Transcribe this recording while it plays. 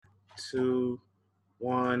2,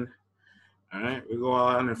 1. All right, we go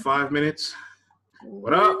on in 5 minutes.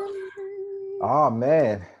 What up? Oh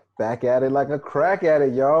man, back at it like a crack at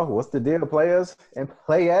it, y'all. What's the deal, players and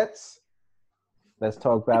playettes? Let's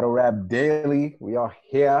talk battle rap daily. We are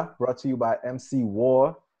here, brought to you by MC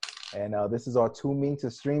War, and this is our Too Mean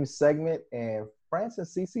to Stream segment. And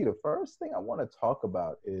Francis CC, the first thing I want to talk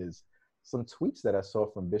about is some tweets that I saw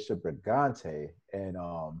from Bishop Brigante, and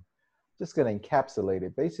just gonna encapsulate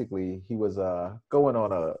it. Basically, he was going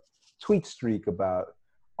on a tweet streak about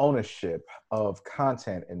ownership of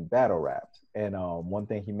content in battle rap. And one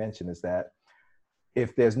thing he mentioned is that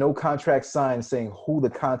if there's no contract signed saying who the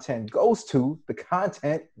content goes to, the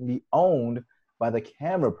content be owned by the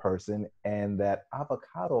camera person, and that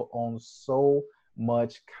Avocado owns so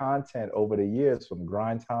much content over the years from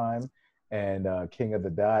Grind Time and King of the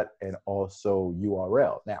Dot and also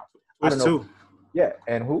URL. Now, Twiz I don't know. too. Yeah,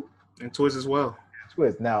 and who? And Twiz as well.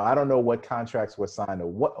 Twiz. Now, I don't know what contracts were signed or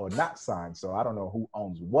what or not signed, so I don't know who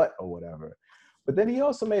owns what or whatever. But then he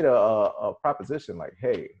also made a proposition like,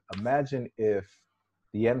 hey, imagine if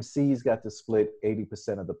the MCs got to split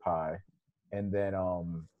 80% of the pie, and then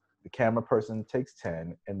the camera person takes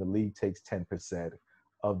 10 and the league takes 10%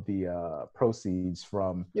 of the proceeds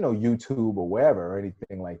from, YouTube or wherever or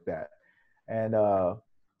anything like that. And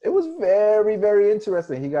it was very, very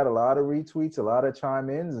interesting. He got a lot of retweets, a lot of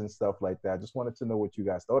chime-ins and stuff like that. I just wanted to know what you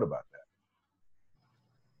guys thought about that.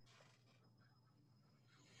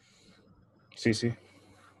 CC.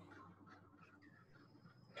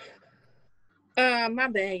 My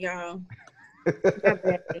bad, y'all. My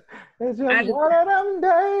bad. It's just one of them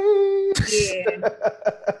days. Yeah.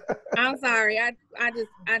 I'm sorry. I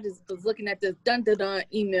just was looking at this dun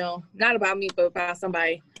email, not about me, but about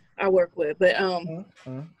somebody I work with. But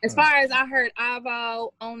as far as I heard,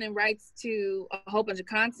 Avo owning rights to a whole bunch of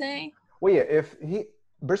content. Well, yeah,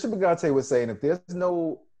 Bishop Brigante was saying if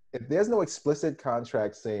there's no explicit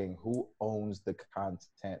contract saying who owns the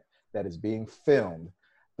content that is being filmed,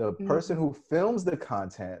 the person who films the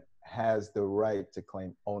content has the right to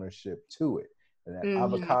claim ownership to it. And that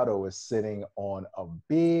Avocado is sitting on a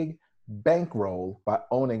big bankroll by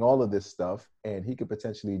owning all of this stuff, and he could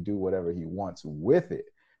potentially do whatever he wants with it.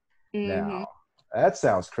 Now, that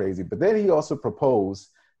sounds crazy. But then he also proposed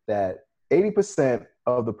that 80%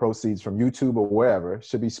 of the proceeds from YouTube or wherever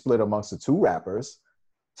should be split amongst the two rappers.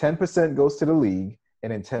 10% goes to the league,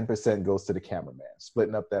 and then 10% goes to the cameraman,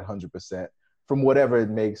 splitting up that 100% from whatever it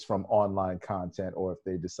makes from online content or if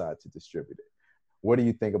they decide to distribute it. What do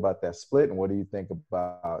you think about that split? And what do you think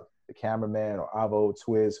about the cameraman or Avo,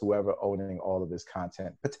 Twiz, whoever owning all of this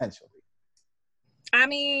content potentially? I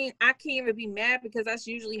mean, I can't even be mad because that's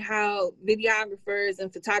usually how videographers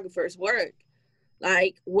and photographers work.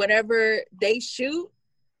 Like, whatever they shoot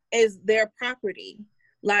is their property.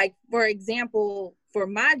 Like, for example, for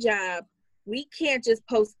my job, we can't just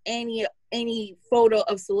post any photo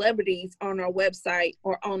of celebrities on our website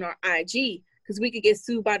or on our IG because we could get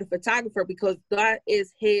sued by the photographer because that's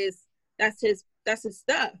his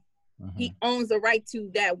stuff. He owns the right to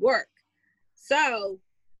that work. So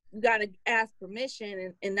you got to ask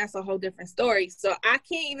permission, and that's a whole different story. So I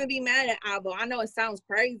can't even be mad at Avo. I know it sounds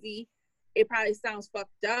crazy. It probably sounds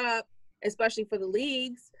fucked up, especially for the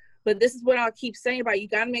leagues. But this is what I'll keep saying about you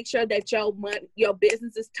got to make sure that your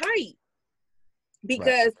business is tight.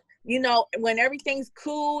 Because, when everything's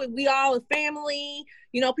cool and we all a family,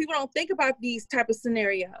 people don't think about these type of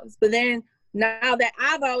scenarios. But then now that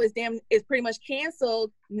Avo is pretty much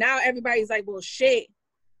canceled, now everybody's like, well, shit,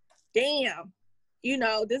 damn.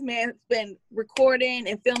 This man's been recording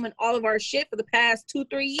and filming all of our shit for the past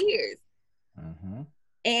 2-3 years.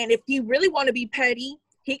 And if he really want to be petty,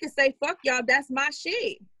 he could say, fuck y'all, that's my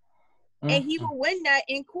shit. And he will win that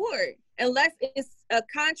in court unless it's a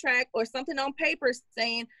contract or something on paper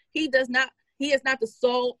saying he is not the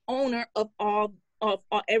sole owner of all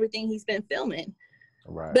everything he's been filming.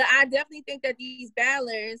 Right. But I definitely think that these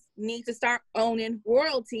battlers need to start owning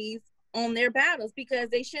royalties on their battles because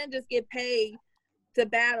they shouldn't just get paid to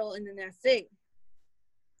battle and then that's it.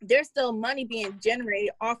 There's still money being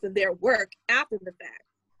generated off of their work after the fact.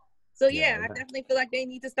 So yeah, I definitely feel like they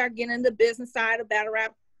need to start getting the business side of battle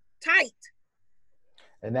rap tight.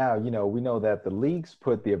 And now, we know that the leagues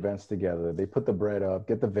put the events together. They put the bread up,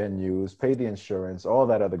 get the venues, pay the insurance, all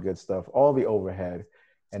that other good stuff, all the overhead,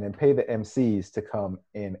 and then pay the MCs to come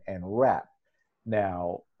in and rap.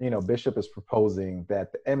 Now, Bishop is proposing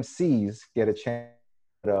that the MCs get a chance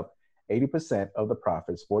to put up 80% of the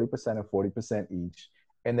profits, 40% and 40% each.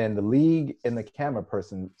 And then the league and the camera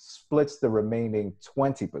person splits the remaining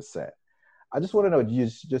 20%. I just want to know,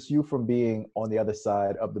 just you from being on the other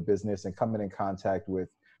side of the business and coming in contact with,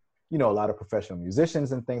 you know, a lot of professional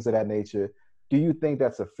musicians and things of that nature. Do you think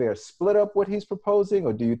that's a fair split up what he's proposing,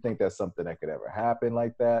 or do you think that's something that could ever happen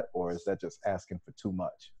like that, or is that just asking for too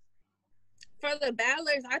much? For the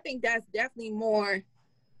battlers, I think that's definitely more.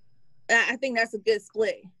 I think that's a good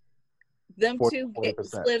split. Them 2 get 40%.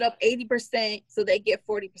 split up 80%, so they get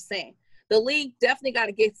 40%. The league definitely got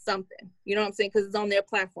to get something. You know what I'm saying? Because it's on their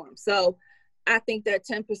platform. So I think that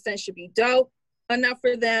 10% should be dope enough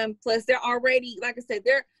for them. Plus, they're already, like I said,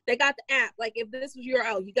 they got the app. Like if this was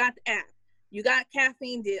URL, you got the app. You got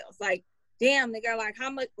caffeine deals. Like, damn, nigga, like how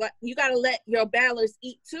much? Like, you gotta let your battlers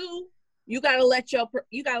eat too. You gotta let your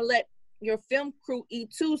film crew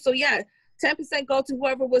eat too. So yeah, 10% go to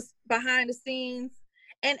whoever was behind the scenes,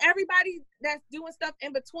 and everybody that's doing stuff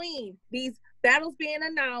in between these battles being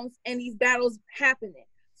announced and these battles happening.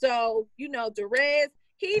 So you know, Derez,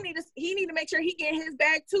 he need to make sure he get his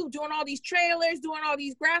bag too. Doing all these trailers, doing all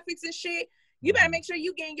these graphics and shit. You better make sure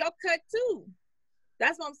you getting your cut too.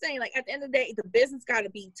 That's what I'm saying. Like at the end of the day, the business got to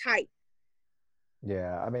be tight.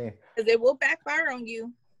 Yeah, I mean, because it will backfire on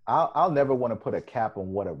you. I'll never want to put a cap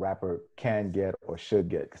on what a rapper can get or should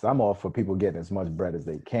get, because I'm all for people getting as much bread as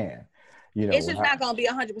they can. You know, it's just not gonna be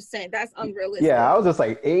 100%. That's unrealistic. Yeah, I was just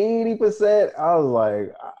like 80%. I was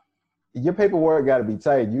like, your paperwork got to be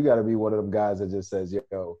tight. You got to be one of them guys that just says,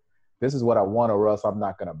 yo, this is what I want, or else I'm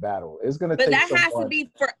not gonna battle. It's gonna. But that has to be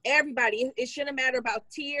for everybody. It shouldn't matter about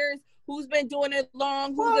tiers. Who's been doing it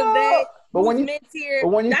long? Who's a vet? Who's mid-tier? But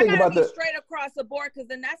when you think about straight across the board, because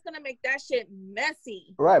then that's gonna make that shit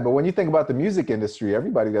messy. Right, but when you think about the music industry,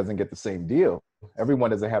 everybody doesn't get the same deal. Everyone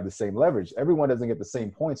doesn't have the same leverage. Everyone doesn't get the same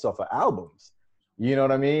points off of albums. You know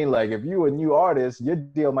what I mean? Like if you a new artist, your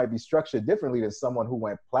deal might be structured differently than someone who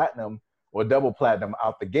went platinum or double platinum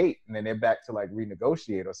out the gate, and then they're back to like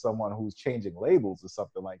renegotiate, or someone who's changing labels or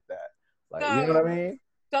something like that. Like, you know what I mean?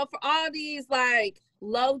 So for all these like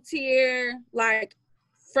low tier, like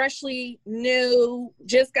freshly new,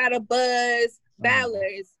 just got a buzz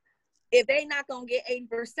battlers, if they not gonna get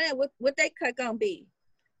 80%, what they cut gonna be?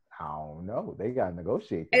 I don't know. They gotta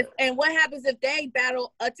negotiate that. And what happens if they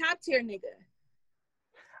battle a top tier nigga?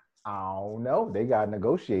 I don't know. They gotta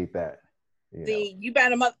negotiate that. You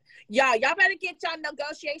better y'all better get y'all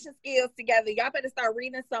negotiation skills together. Y'all better start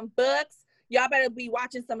reading some books. Y'all better be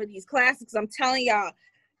watching some of these classics. I'm telling y'all,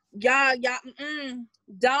 don't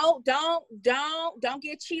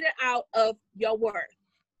get cheated out of your worth.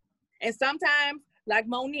 And sometimes, like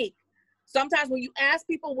Monique, sometimes when you ask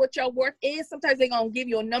people what your worth is, sometimes they're gonna give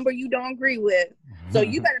you a number you don't agree with. So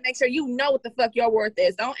you better make sure you know what the fuck your worth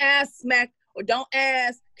is. Don't ask Smack, or don't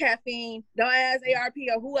ask Caffeine, don't ask ARP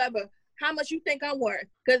or whoever how much you think I'm worth,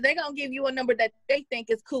 because they're gonna give you a number that they think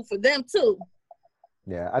is cool for them too.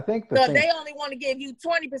 Yeah, I think they only want to give you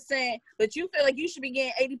 20%, but you feel like you should be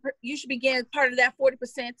getting 80%. You should be getting part of that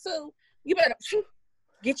 40% too. You better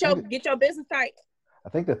get your business tight. I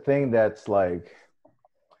think the thing that's like,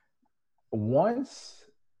 once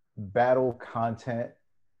battle content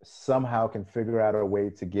somehow can figure out a way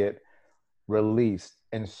to get released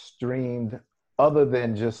and streamed other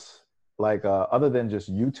than just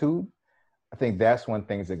YouTube, I think that's when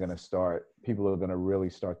things are going to start. People are going to really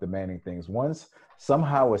start demanding things. Once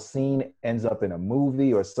somehow a scene ends up in a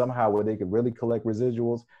movie, or somehow where they could really collect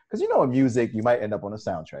residuals, because you know in music you might end up on a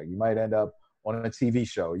soundtrack, you might end up on a TV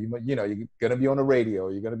show, you're going to be on the radio,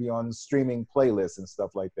 you're going to be on streaming playlists and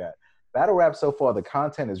stuff like that. Battle rap so far, the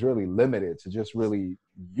content is really limited to just really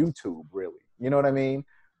YouTube, really. You know what I mean?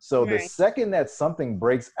 So the second that something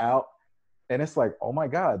breaks out and it's like, oh my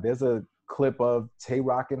God, there's a clip of Tay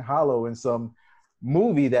Rock and Hollow in some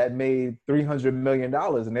movie that made $300 million,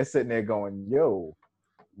 and they're sitting there going, yo,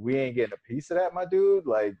 we ain't getting a piece of that, my dude.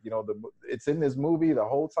 Like, it's in this movie the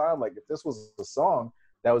whole time. Like, if this was a song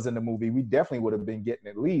that was in the movie, we definitely would have been getting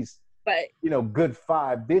at least, good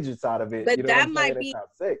 5 digits out of it. But that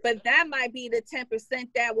might be the 10%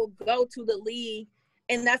 that will go to the league.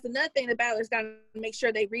 And that's another thing the battlers got to make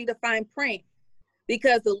sure they read the fine print,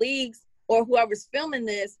 because the leagues or whoever's filming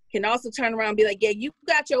this can also turn around and be like, yeah, you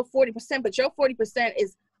got your 40%, but your 40%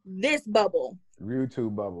 is this bubble.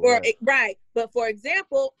 YouTube bubble. Right. But for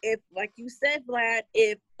example, if, like you said, Vlad,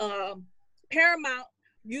 if Paramount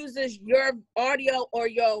uses your audio or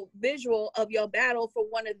your visual of your battle for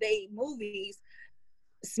one of their movies,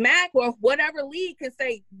 Smack or whatever league can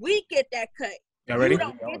say, we get that cut. You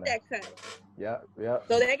don't get that cut. Yeah.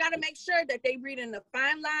 So they got to make sure that they read in the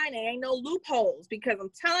fine line and ain't no loopholes, because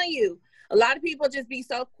I'm telling you, a lot of people just be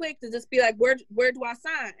so quick to just be like, where do I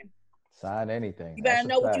sign? Sign anything. You better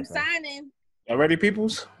know what you're signing. All ready,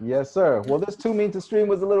 peoples? Yes, sir. Well, this Too Mean to Stream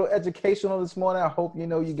was a little educational this morning. I hope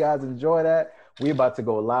you guys enjoy that. We about to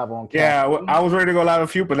go live on Yeah, camera. I was ready to go live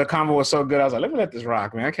with you, but the convo was so good. I was like, let me let this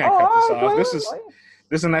rock, man. I can't cut this off.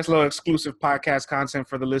 This is a nice little exclusive podcast content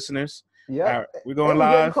for the listeners. Yeah, we're going we're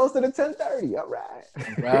live. getting close to the 10:30. All right.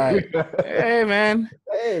 Right. Hey, man.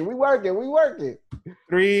 Hey, we working.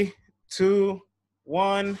 3, 2,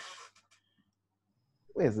 1.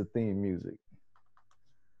 Where's the theme music?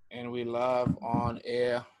 And we live on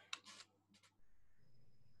air.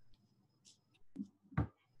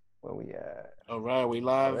 Where we at? All right, we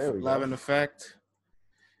live in effect.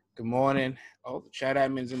 Good morning. Oh, the chat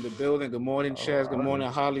admin's in the building. Good morning, Chaz. Good morning,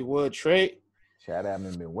 Hollywood. Trey. Chat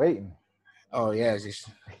admin been waiting. Oh, yeah.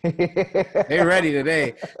 They ready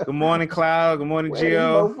today. Good morning, Cloud. Good morning,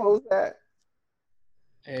 Gio.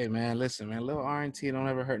 Hey, man, listen, man. Little R&T don't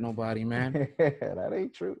ever hurt nobody, man. That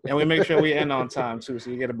ain't true. And we make sure we end on time, too, so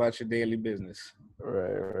you get about your daily business.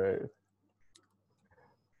 Right.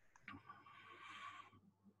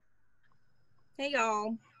 Hey,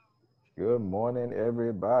 y'all. Good morning,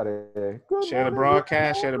 everybody. Share the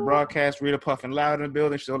broadcast. Rita Puffin Loud in the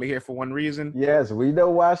building. She's only here for one reason. Yes, we know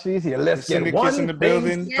why she's here. Let's get one in the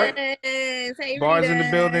building. Yes. Hey, Bars Rita. in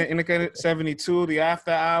the building. Indicated 72. The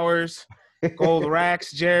After Hours. Gold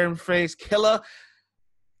Racks. Germ Face Killer.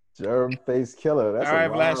 Germ Face Killer. That's all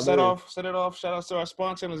right, Vlad. Set it off. Shout out to our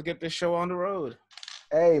sponsor. Let's get this show on the road.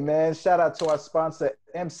 Hey, man. Shout out to our sponsor,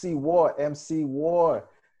 MC War.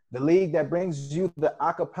 The league that brings you the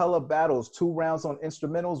acapella battles, 2 rounds on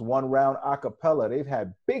instrumentals, 1 round acapella. They've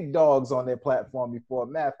had big dogs on their platform before.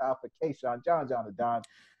 Math Alpha, K-Shon, John the Don.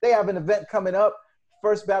 They have an event coming up.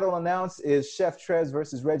 First battle announced is Chef Trez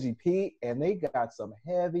versus Reggie P. And they got some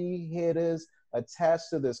heavy hitters attached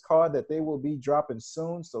to this card that they will be dropping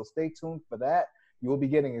soon. So stay tuned for that. You will be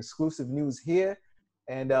getting exclusive news here.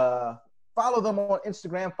 And follow them on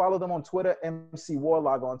Instagram. Follow them on Twitter. MC War,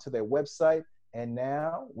 log on to their website. And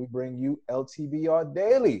now we bring you LTBR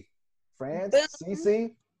Daily. France,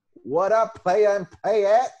 Cece, what up, player and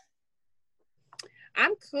playette?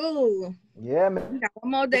 I'm cool. Yeah, man. We got one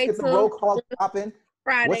more day to the roll call popping.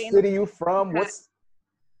 Friday. What city you from?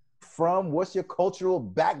 What's your cultural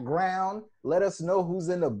background? Let us know who's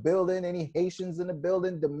in the building. Any Haitians in the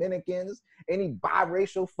building? Dominicans? Any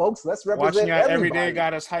biracial folks? Let's represent Watching y'all every everybody. day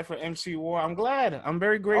got us hyped for MC War. I'm glad. I'm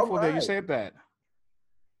very grateful that you said that.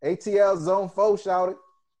 ATL Zone 4, shouted.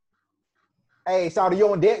 Hey, shouted,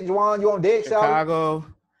 you on deck, Juwan? You on deck, shouted? Chicago.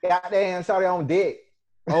 Goddamn, shouted on deck.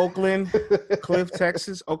 Oakland, Oak Cliff,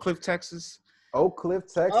 Texas.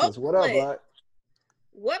 What up, bud?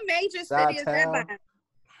 What major city is that by?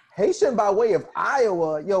 Haitian by way of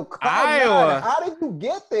Iowa. Yo, Iowa. How did you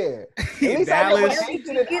get there? Dallas,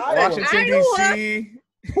 Washington, D.C.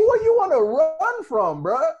 Who are you on the run from,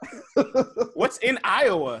 bro? What's in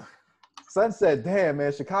Iowa? Son said, damn,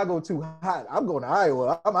 man, Chicago too hot. I'm going to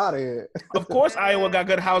Iowa. I'm out of here. Of course, Iowa got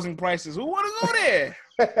good housing prices. Who want to go there?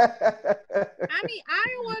 I mean,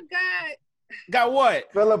 Iowa got what?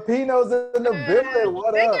 Filipinos in the building.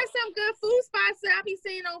 What they up? They got some good food spots that I be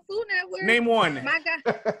seeing on Food Network. Name one. My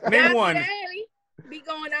God. Name one. Be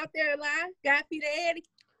going out there live. God feed Eddie.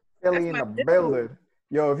 Philly in the building.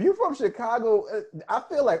 Yo, if you from Chicago, I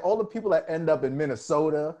feel like all the people that end up in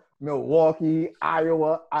Minnesota, Milwaukee,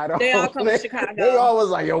 Iowa, Idaho. They all come to Chicago. They always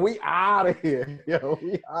like, yo, we out of here. So.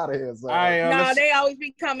 They always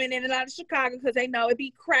be coming in and out of Chicago because they know it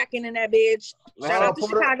be cracking in that bitch. Shout out to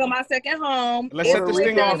Chicago, my second home. Let's set this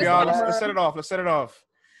thing off, y'all. Let's set it off.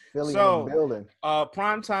 Philly in the building.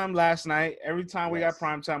 Prime time last night. Every time we got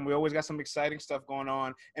prime time, we always got some exciting stuff going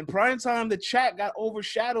on. And prime time, the chat got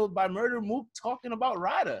overshadowed by Murder Mook talking about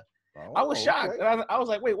Ryder. I was shocked. Okay. I was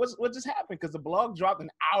like, wait, what just happened? Because the blog dropped an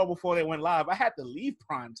hour before they went live. I had to leave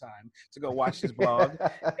prime time to go watch this blog.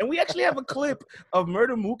 And we actually have a clip of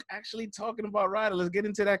Murder Mook actually talking about Ryder. Let's get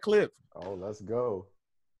into that clip. Oh, let's go.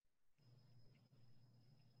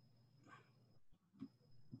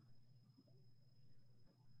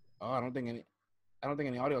 Oh, I don't think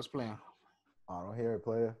any audio is playing. I don't hear it,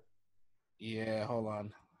 player. Yeah, hold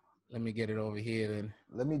on. Let me get it over here then.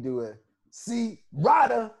 Let me do it. See,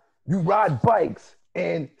 Ryder, you ride bikes,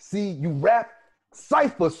 and see, you rap,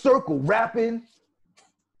 Cypher Circle rapping,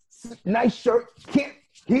 nice shirt, can't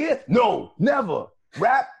hear, no, never,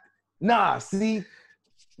 rap, nah, see,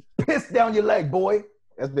 piss down your leg, boy.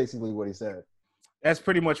 That's basically what he said. That's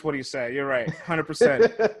pretty much what he said. You're right,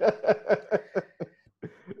 100%.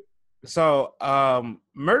 So,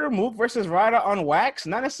 Murder Mook versus Ryder on wax,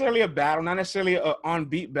 not necessarily a battle, not necessarily an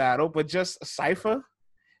on-beat battle, but just a cypher,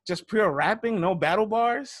 just pure rapping, no battle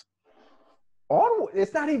bars.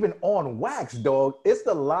 It's not even on wax, dog. It's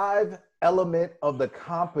the live element of the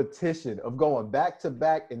competition of going back to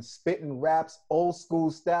back and spitting raps old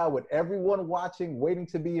school style with everyone watching, waiting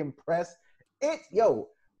to be impressed.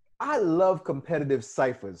 I love competitive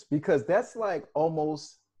ciphers because that's like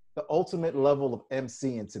almost the ultimate level of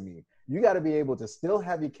MCing to me. You got to be able to still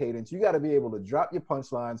have your cadence. You got to be able to drop your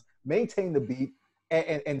punchlines, maintain the beat,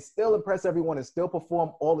 and still impress everyone and still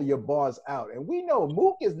perform all of your bars out. And we know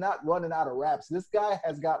Mook is not running out of raps. This guy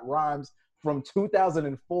has got rhymes from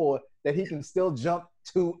 2004 that he can still jump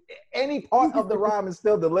to any part of the rhyme and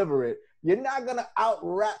still deliver it. You're not going to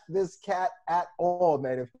out-rap this cat at all,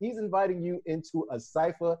 man. If he's inviting you into a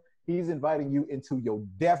cypher, he's inviting you into your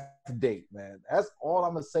death date, man. That's all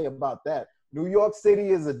I'm going to say about that. New York City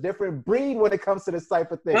is a different breed when it comes to the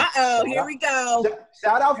cypher thing. Here we go.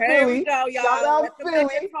 Shout out Philly. We go, y'all. Shout out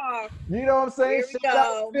Philly. You know what I'm saying? Shout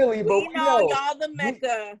out Philly. But we know y'all the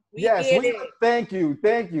Mecca. Thank you.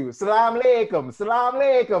 Salam alaikum. Salam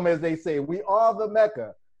alaikum, as they say. We are the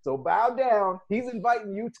Mecca. So bow down. He's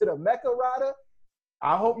inviting you to the Mecca, Ryder.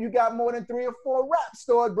 I hope you got more than 3 or 4 rap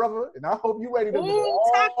stored, brother. And I hope you ready to go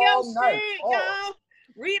talk all your night. shit, y'all.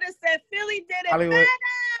 Rita said Philly did it better.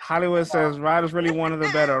 Hollywood says Ryder's really one of the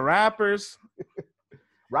better rappers.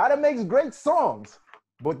 Ryder makes great songs,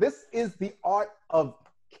 but this is the art of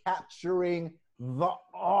capturing the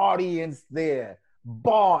audience there.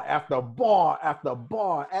 Bar after bar after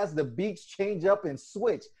bar as the beats change up and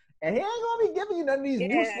switch. And he ain't gonna be giving you none of these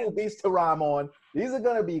new school beats to rhyme on. These are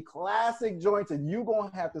gonna be classic joints, and you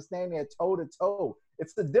gonna have to stand there toe to toe.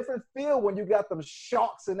 It's a different feel when you got them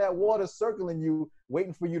sharks in that water circling you,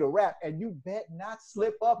 waiting for you to rap. And you bet not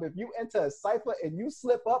slip up. If you enter a cipher and you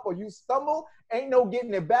slip up or you stumble, ain't no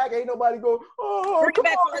getting it back. Ain't nobody go, bring it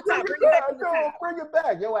back from the top. Bring it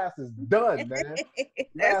back. Your ass is done, man.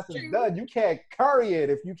 Your ass is done. You can't carry it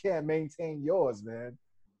if you can't maintain yours, man.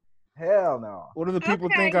 Hell no. What do the people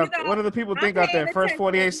think out there? First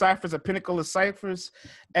 48 ciphers, a pinnacle of ciphers.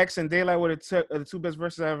 X and Daylight were the 2 best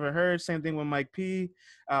verses I ever heard. Same thing with Mike P.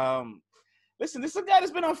 Listen, this is a guy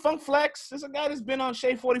that's been on Funk Flex. This is a guy that's been on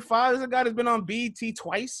Shade 45. This is a guy that's been on BET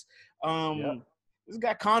twice. This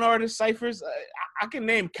guy con artist ciphers. I can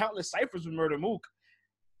name countless ciphers with Murder Mook.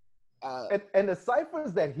 And the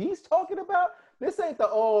ciphers that he's talking about, this ain't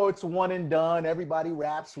it's one and done. Everybody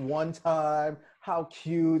raps one time. How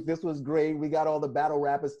cute. This was great. We got all the battle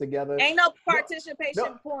rappers together. Ain't no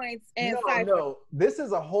participation points in cipher. No. This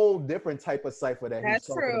is a whole different type of cipher that he's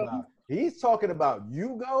talking about. He's talking about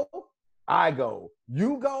you go, I go.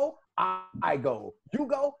 You go, I go. You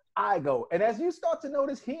go, I go. And as you start to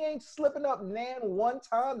notice, he ain't slipping up nan one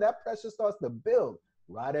time. That pressure starts to build.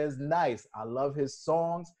 Ryder is nice. I love his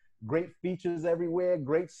songs. Great features everywhere.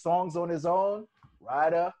 Great songs on his own.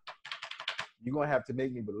 Ryder, you're going to have to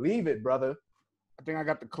make me believe it, brother. I think I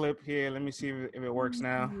got the clip here. Let me see if it works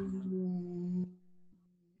now.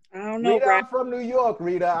 I don't know, Rita, I'm from New York,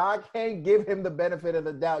 Rita. I can't give him the benefit of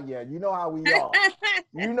the doubt yet. You know how we are.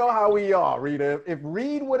 You know how we are, Rita. If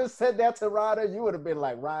Reed would have said that to Ryder, you would have been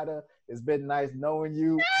like, Ryder, it's been nice knowing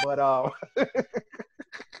you, but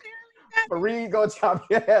Reed gonna chop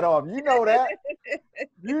your head off. You know that.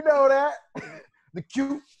 You know that. The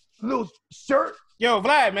cute little shirt. Yo,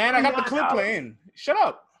 Vlad, man, I got the clip playing. Shut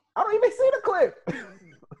up. I don't even see the clip.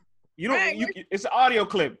 You don't. It's an audio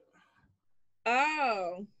clip.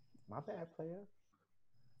 Oh. My bad, player.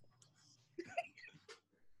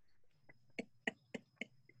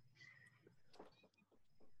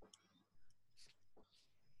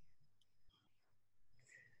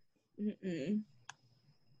 Mm-mm.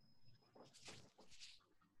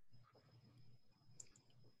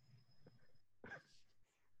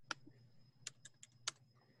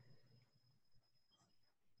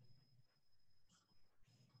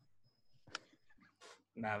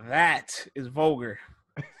 Now that is vulgar.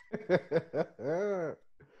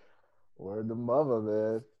 Word to mother,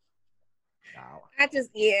 man. Wow. I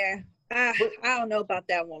don't know about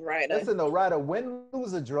that one, Ryder. Listen, though, Ryder, win,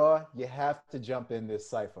 lose, or draw, you have to jump in this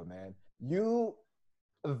cipher, man. You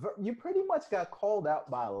pretty much got called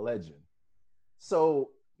out by a legend.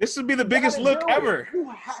 So this would be the biggest look ever.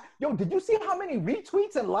 Yo, did you see how many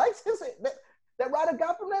retweets and likes that Ryder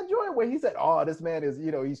got from that joint where he said, oh, this man is,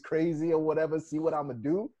 he's crazy or whatever. See what I'm going to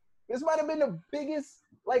do. This might have been the biggest,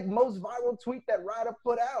 most viral tweet that Ryder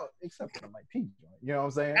put out, except for the Mike P joint. You know what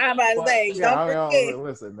I'm saying? I'm about to say, don't forget.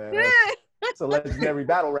 Listen, man. It's a legendary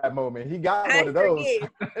battle rap moment. He got one of those.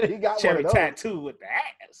 He got cherry one of those. tattoo with the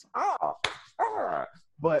ass.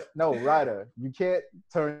 But no, Ryder, you can't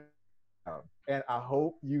turn down. And I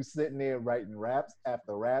hope you sitting there writing raps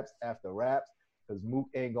after raps after raps, because Mook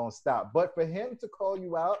ain't gonna stop. But for him to call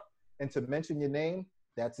you out and to mention your name,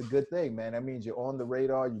 that's a good thing, man. That means you're on the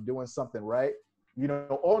radar. You're doing something right. You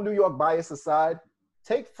know, all New York bias aside,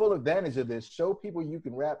 take full advantage of this. Show people you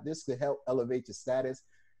can rap. This could help elevate your status.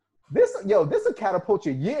 This will catapult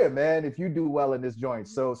your year, man, if you do well in this joint.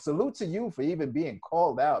 So salute to you for even being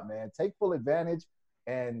called out, man. Take full advantage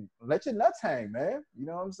and let your nuts hang, man. You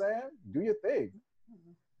know what I'm saying? Do your thing.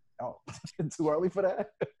 Oh, too early for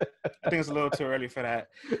that? I think it's a little too early for that.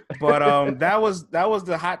 But that was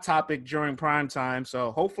the hot topic during prime time.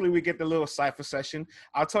 So hopefully we get the little cypher session.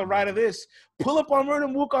 I'll tell Ryder this. Pull up on Murder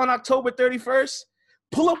Mook on October 31st.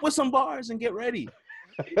 Pull up with some bars and get ready.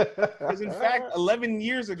 Because in fact, 11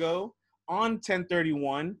 years ago on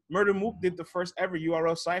 10/31, Murder Mook did the first ever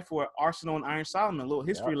URL cypher with Arsenal and Iron Solomon. A little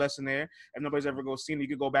history lesson there. If nobody's ever seen it, you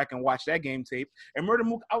could go back and watch that game tape. And Murder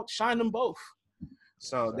Mook outshined them both.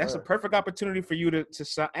 So that's a perfect opportunity for you to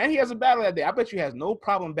sign. And he has a battle that day. I bet you has no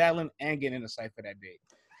problem battling and getting in the cypher that day.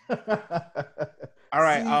 All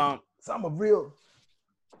right. So I'm a real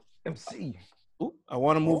MC. I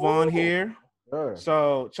want to move on here. Sure.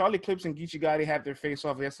 So Charlie Clips and Geechee Gotti had their face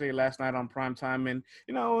off last night on primetime, and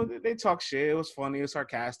you know they talk shit. It was funny, it was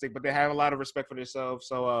sarcastic, but they have a lot of respect for themselves.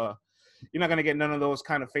 So you're not gonna get none of those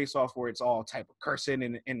kind of face offs where it's all type of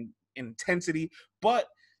cursing and intensity. But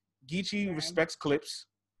Geechee respects Clips.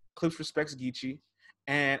 Clips respects Geechee.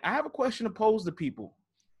 And I have a question to pose to people.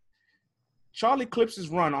 Charlie Clips'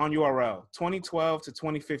 run on URL 2012 to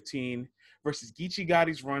 2015 versus Geechee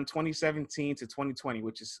Gotti's run 2017 to 2020,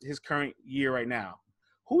 which is his current year right now.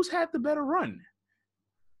 Who's had the better run?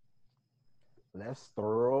 Let's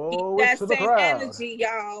throw it to the crowd. That same energy,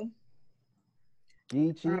 y'all.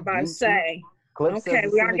 Geechee. I'm about to say. Clips okay,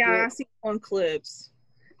 we got see on Clips.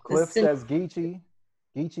 Clips says Geechee.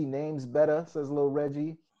 Geechee names better, says Lil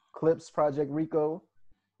Reggie. Clips Project Rico.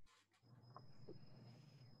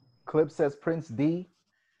 Clips says Prince D.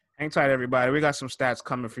 Hang tight, everybody. We got some stats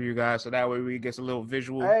coming for you guys, so that way we get a little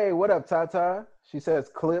visual. Hey, what up, Tata? She says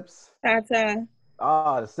Clips. Tata.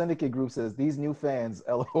 The Syndicate group says these new fans.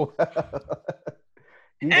 LOL.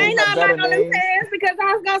 Ain't not like no new fans because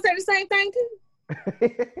I was gonna say the same thing too.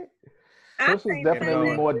 Clips was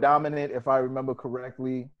definitely more dominant, if I remember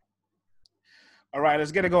correctly. All right,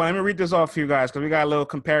 let's get it going. Let me read this off for you guys because we got a little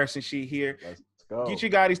comparison sheet here. Let's go.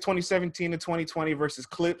 Geechee Gotti's 2017 to 2020 versus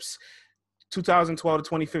Clips 2012 to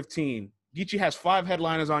 2015. Geechee has 5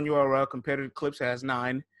 headliners on URL compared to Clips has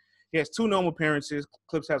 9. He has 2 gnome appearances.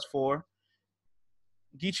 Clips has 4.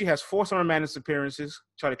 Geechee has 4 Summer Madness appearances.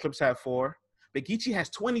 Charlie Clips have 4. But Geechee has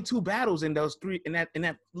 22 battles in those 3 in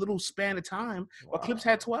that little span of time, while Clips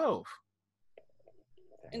had 12.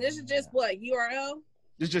 And this is just what URL?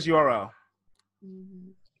 This is just URL. Mm-hmm.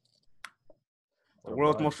 The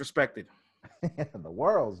world's most respected. The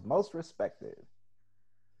world's most respected.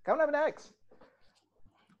 Coming up next.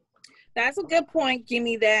 That's a good point. Give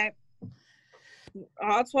me that.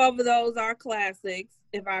 All 12 of those are classics,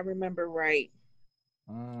 if I remember right.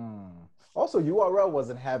 Also, URL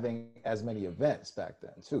wasn't having as many events back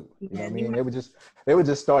then, too. You know what I mean? They were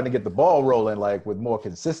just starting to get the ball rolling, like with more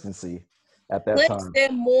consistency at that time. Clips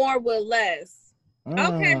did more with less.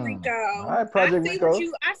 Okay, Rico. All right, Project Rico.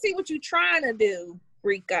 I see what you're trying to do,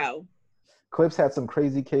 Rico. Clips had some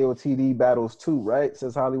crazy KOTD battles too, right?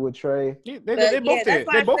 Says Hollywood Trey. Yeah, they both did.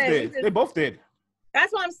 They both did.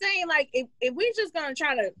 That's what I'm saying. Like, if we're just gonna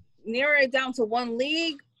try to narrow it down to one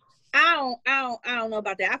league, I don't know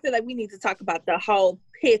about that. I feel like we need to talk about the whole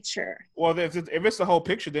picture. Well, if it's the whole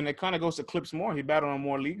picture, then it kind of goes to Clips more. He battled on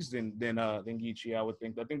more leagues than Geechee, I would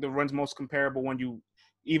think. I think the run's most comparable when you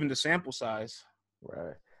even the sample size.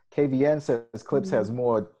 Right. KVN says Clips has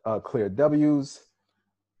more clear W's.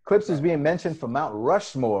 Clips is being mentioned for Mount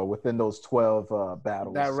Rushmore within those 12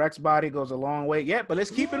 battles. That Rex body goes a long way. Yeah, but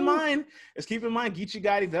let's keep in mind, Geechee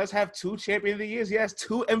Gotti does have 2 Champion of the Years. He has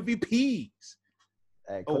 2 MVPs.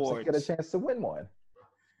 Hey, Clips didn't get a chance to win one.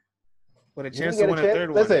 But a chance to win a third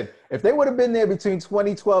one. Listen, if they would have been there between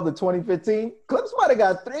 2012 to 2015, Clips might have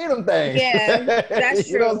got 3 of them things. Yeah, that's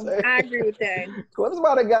true. I agree with that. Clips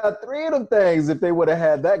might have got 3 of them things if they would have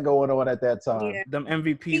had that going on at that time. Yeah. Them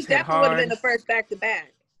MVPs he definitely would have been the first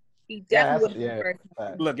back-to-back. He definitely would have been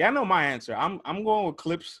first. Look, y'all know my answer. I'm going with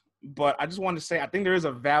Clips, but I just wanted to say I think there is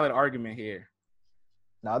a valid argument here.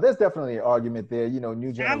 Now, there's definitely an argument there. You know,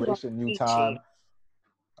 new generation, new time.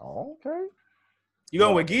 Oh, okay. You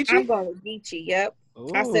going with Geechee? I'm going with Geechee, yep. Ooh.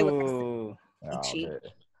 I said what I said. Geechee.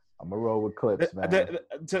 I'm going to roll with Clips, man.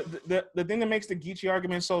 The thing that makes the Geechee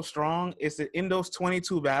argument so strong is that in those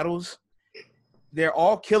 22 battles, they're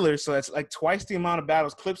all killers, so it's like twice the amount of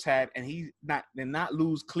battles Clips had, and he did not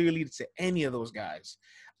lose clearly to any of those guys.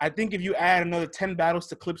 I think if you add another 10 battles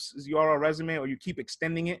to Clips' URL resume, or you keep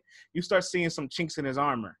extending it, you start seeing some chinks in his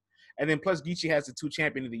armor. And then plus Geechee has the 2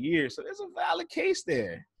 champion of the year, so there's a valid case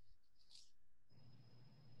there.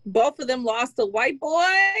 Both of them lost to white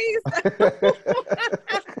boys.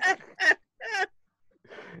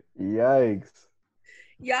 Yikes.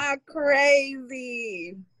 Y'all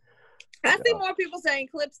crazy. I see more people saying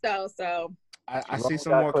Clips though, so I see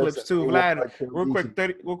some more clips too. Vlad,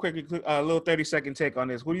 real quick, a little 30-second take on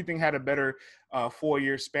this. Who do you think had a better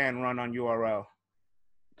 4-year span run on URL?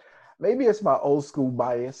 Maybe it's my old school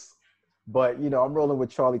bias, but I'm rolling with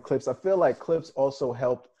Charlie Clips. I feel like Clips also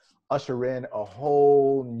helped usher in a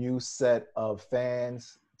whole new set of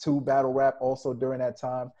fans to battle rap also during that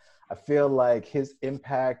time. I feel like his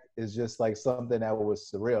impact is just like something that was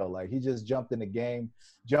surreal. Like he just jumped in the game,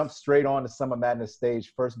 jumped straight on the Summer Madness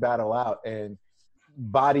stage, first battle out, and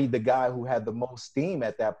bodied the guy who had the most steam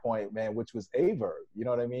at that point, man, which was Aver. You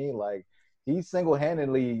know what I mean? Like he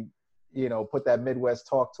single-handedly, put that Midwest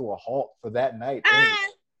talk to a halt for that night.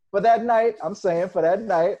 For that night, I'm saying for that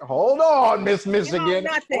night. Hold on, Miss Michigan.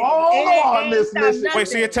 Hold on, Miss Michigan. Wait,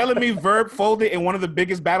 so you're telling me Verb folded in one of the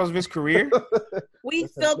biggest battles of his career? We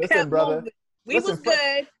still kept moving. We was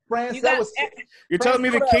good. France, you're telling me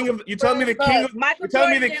the king of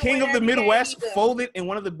the king of the Midwest folded in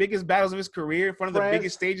one of the biggest battles of his career in front of the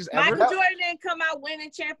biggest stages ever. Michael Jordan didn't come out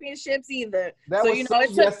winning championships either. So it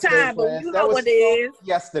took time, but you know what it is.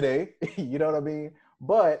 Yesterday, you know what I mean?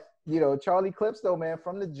 But Charlie Clips though, man,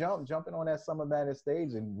 from the jumping on that Summer Madness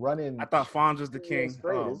stage and running. I thought Fonz was the king.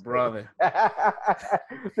 Oh, brother.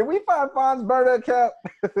 Did we find Fonz burner account?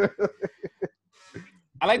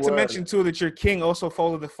 I like to mention too that your king also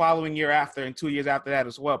folded the following year after and 2 years after that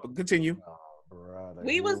as well. But continue. Oh, brother.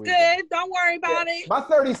 We was good. Don't worry about it. My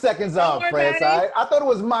 30 seconds up, France. I thought it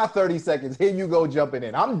was my 30 seconds. Here you go jumping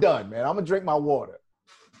in. I'm done, man. I'm gonna drink my water.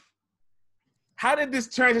 How did this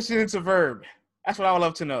transition into Verb? That's what I would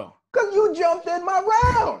love to know. Because you jumped in my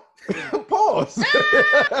round. Pause.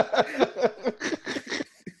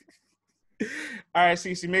 All right,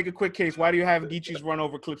 Cece, make a quick case. Why do you have Geechee's run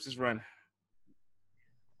over Clips' run?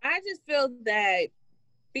 I just feel that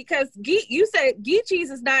because you said Geechee's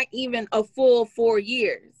is not even a full 4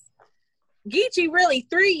 years. Geechee really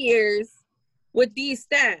 3 years with these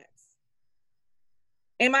stats.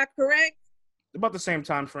 Am I correct? About the same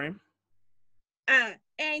time frame.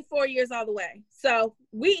 Ain't 4 years all the way. So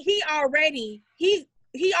he already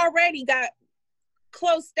got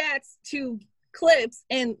close stats to Clips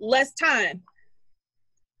in less time.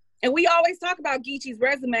 And we always talk about Geechee's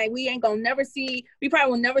resume. We probably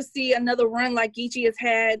will never see another run like Geechee has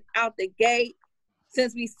had out the gate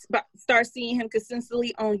since we start seeing him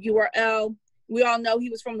consistently on URL. We all know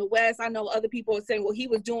he was from the West. I know other people are saying, well, he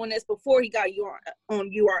was doing this before he got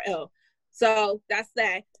on URL. So that's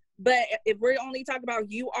that. But if we're only talking about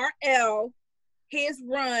URL, his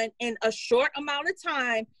run in a short amount of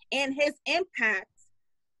time and his impact,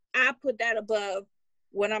 I put that above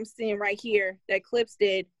what I'm seeing right here that Clips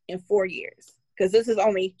did in 4 years. Because this is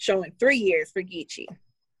only showing 3 years for Geechee.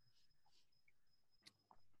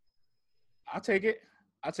 I'll take it.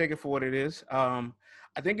 I'll take it for what it is.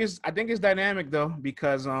 I think it's dynamic though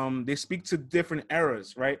because they speak to different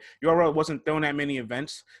eras, right? URL wasn't throwing that many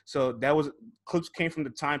events, so Clips came from the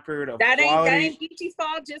time period of that quality. Ain't Geechee's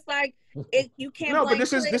fault. Just like you can't. No, but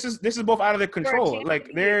this is both out of their control.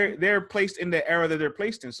 Like they're placed in the era that they're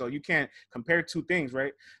placed in, so you can't compare two things,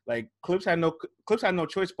 right? Like Clips had no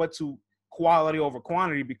choice but to quality over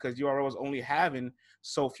quantity because URL was only having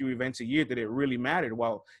so few events a year that it really mattered.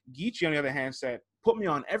 While Geechee, on the other hand, said, "Put me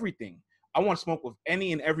on everything. I want to smoke with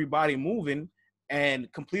any and everybody moving," and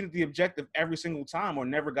completed the objective every single time, or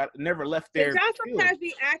never left there. Y'all sometimes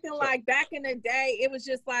be acting like back in the day, it was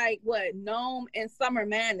just like what Gnome and Summer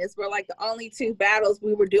Madness were like the only 2 battles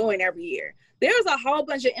we were doing every year. There was a whole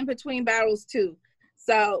bunch of in between battles too.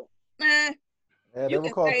 So, you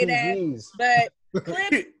can say PGs. That, but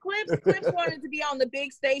Clips wanted to be on the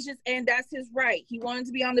big stages, and that's his right. He wanted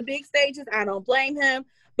to be on the big stages. I don't blame him.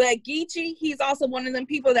 But Geechee, he's also one of them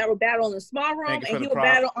people that will battle in a small room, and he will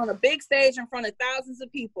battle on a big stage in front of thousands of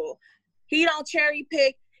people. He don't cherry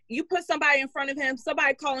pick. You put somebody in front of him,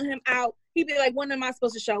 somebody calling him out, he'd be like, when am I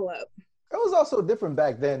supposed to show up? It was also different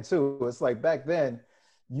back then, too. It's like back then,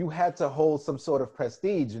 you had to hold some sort of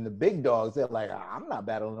prestige, and the big dogs, they're like, I'm not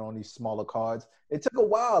battling on these smaller cards. It took a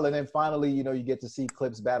while, and then finally, you get to see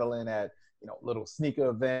Clips battling at, little sneaker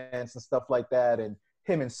events and stuff like that, and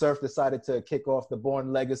him and Surf decided to kick off the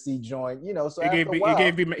Born Legacy joint, so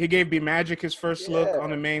he gave B Magic his first look on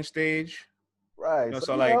the main stage. Right. It was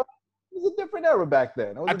a different era back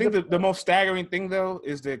then. I think the most staggering thing though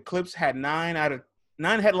is that Clips had 9 out of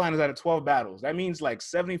 9 headliners out of 12 battles. That means like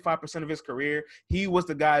 75% of his career, he was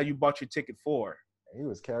the guy you bought your ticket for. He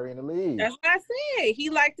was carrying the lead. That's what I said. He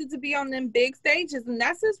liked it to be on them big stages, and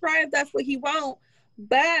that's his right if that's what he want.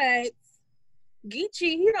 But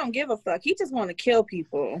Geechee, he don't give a fuck. He just want to kill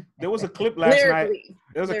people. There was a clip last night.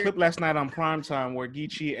 There was a Lyrically. clip last night on Primetime where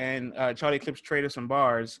Geechee and Charlie Clips traded some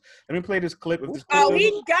bars. Let me play this clip. If this clip Oh,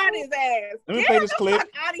 he got his ass. Let me play this clip. Fuck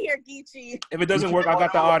out of here, Geechee. If it doesn't work, I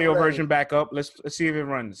got the audio version back up. Let's see if it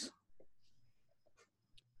runs.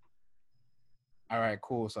 All right,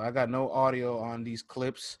 cool. So I got no audio on these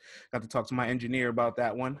clips. Got to talk to my engineer about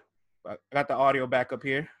that one. But I got the audio back up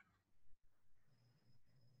here.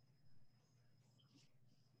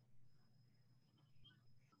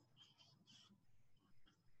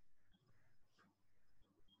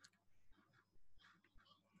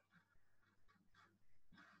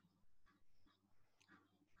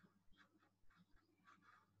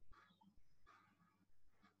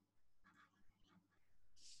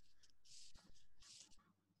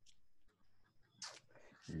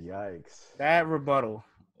 Yikes. That rebuttal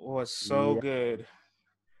was so good.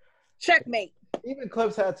 Checkmate. Even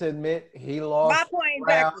Clips had to admit he lost. My point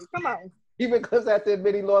exactly. Come on. Even Clips had to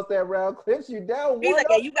admit he lost that round. Clips, you down. He's like,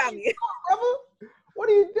 yeah, you got me. Brother, what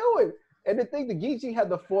are you doing? And the thing, the Geechee had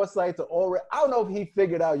the foresight to already. I don't know if he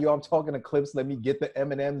figured out, yo, I'm talking to Clips. Let me get the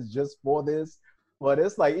M&Ms just for this. But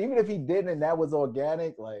it's like, even if he didn't, and that was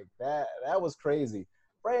organic, like that was crazy.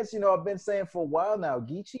 France, you know, I've been saying for a while now,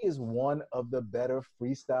 Geechee is one of the better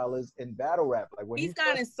freestylers in battle rap. Like when he's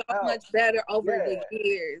gotten so much better over the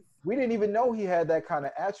years. We didn't even know he had that kind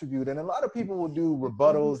of attribute. And a lot of people will do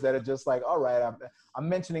rebuttals that are just like, all right, I'm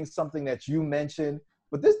mentioning something that you mentioned.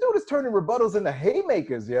 But this dude is turning rebuttals into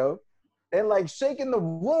haymakers, yo. And like shaking the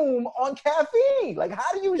room on caffeine. Like,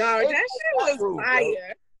 how do you shake that shit was fire.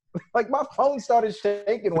 Bro? Like my phone started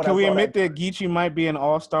shaking when Can we admit that Geechee might be an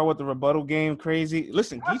all-star with the rebuttal game? Crazy.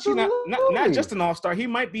 Listen, Geechee not just an all-star. He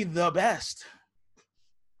might be the best.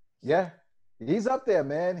 Yeah, he's up there,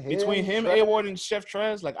 man. Between him, A-Ward, and Chef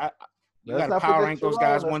Trez, like you got to power rank those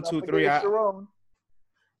guys 1, 2, 3.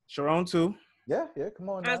 Sharon too. Yeah, come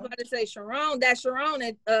on. I was about to say Sharon. That Sharon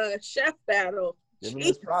and Chef battle.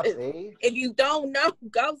 Props, if you don't know,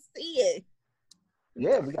 go see it.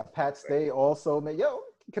 Yeah, we got Pat Stay also, man. Yo,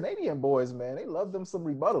 Canadian boys, man, they love them some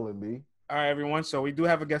rebuttaling, B. All right, everyone. So we do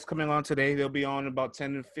have a guest coming on today. They'll be on in about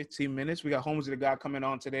 10 to 15 minutes. We got Holmesy the guy coming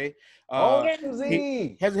on today.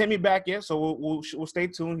 He hasn't hit me back yet, so we'll stay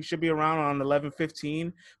tuned. He should be around on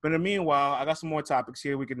 11:15. But in the meanwhile, I got some more topics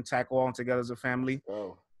here we can tackle all together as a family.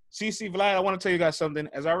 Oh. CC Vlad, I want to tell you guys something.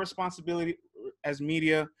 As our responsibility as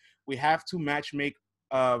media, we have to match make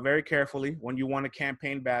very carefully when you want to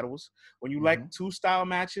campaign battles. When you like two style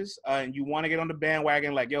matches and you want to get on the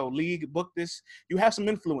bandwagon, like, yo, league, book this, you have some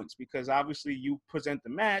influence because obviously you present the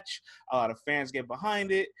match. A lot of fans get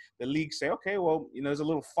behind it. The league say, okay, well, you know, there's a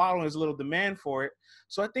little following, there's a little demand for it.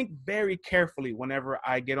 So I think very carefully whenever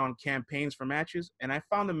I get on campaigns for matches, and I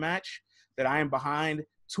found a match that I am behind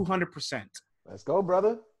 200%. Let's go,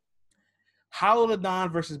 brother. Hollow the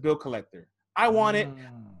Don versus Bill Collector. I want it.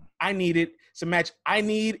 I need it. It's a match I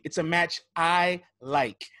need. It's a match I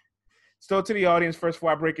like. So to the audience, first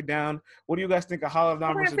before I break it down, what do you guys think of Hollow the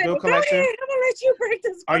Don versus Bill Collector? Go ahead. I'm gonna let you break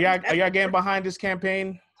this. Are y'all getting behind this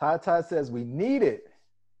campaign? Ty says we need it.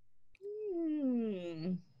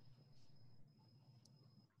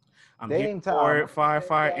 I'm here for it.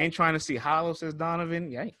 Fire. Ain't trying to see Hollow, says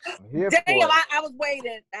Donovan. Yikes. Damn, I was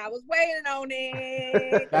waiting. I was waiting on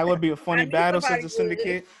it. That would be a funny battle, says the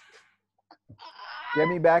Syndicate. Get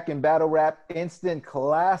me back in battle rap, instant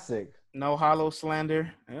classic. No Hollow slander.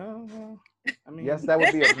 Oh, well, I mean, yes, that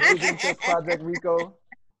would be amazing for Project Rico.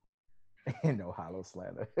 No Hollow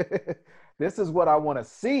slander. This is what I want to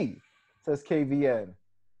see, says KVN.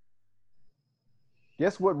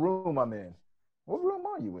 Guess what room I'm in? What room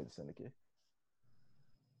are you in, Syndicate?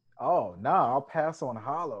 Oh, nah, I'll pass on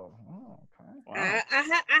Hollow. Oh, okay. Wow. I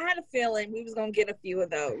had a feeling we was gonna get a few of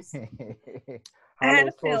those. I had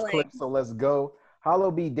a feeling. Clip, so let's go.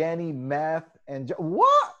 Hollow beat Danny, Math, and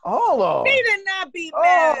what? Hold on. He did not beat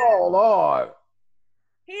Math. Oh, Lord.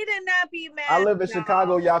 He did not beat Math. I live in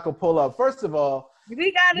Chicago. Y'all can pull up. First of all,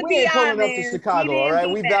 we gotta be ain't pulling honest. up to Chicago, all right?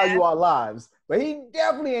 We value our lives. But he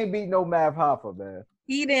definitely ain't beat no Math Hoffa, man.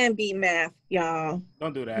 He didn't beat Math, y'all.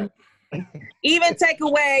 Don't do that. Even take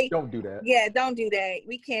away. Don't do that. Yeah, don't do that.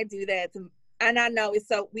 We can't do that. And I know it's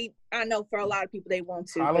so I know for a lot of people they want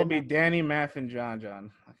to. I'll be Danny, Math, and John.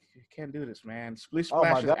 You can't do this, man. Splish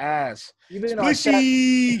splash is ass.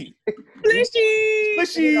 Splishy.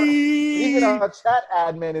 Even our chat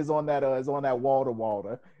admin is on that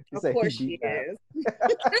Walter. Of course she is.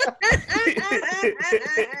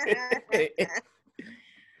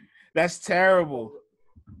 That's terrible.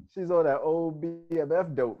 She's on that old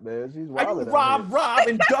BMF dope, man. She's wild. Rob,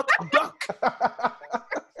 and duck.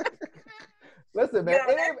 Listen, man,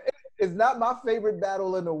 it's not my favorite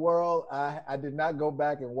battle in the world. I did not go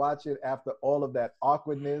back and watch it after all of that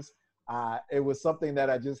awkwardness. It was something that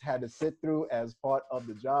I just had to sit through as part of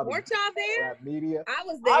the job. Weren't y'all there? Media. I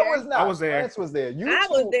was there. I was not. I was there. France was there. I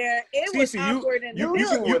was there. It was awkward in the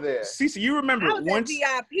building. You were there. Cece, you remember I was at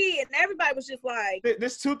VIP, and everybody was just like.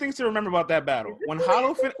 There's two things to remember about that battle. When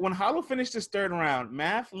Hollow finished his third round,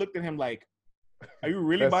 Math looked at him like, "Are you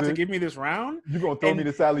really about to give me this round? You gonna throw me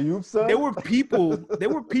this alley-oop, son?" There were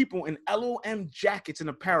people in LOM jackets and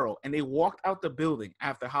apparel, and they walked out the building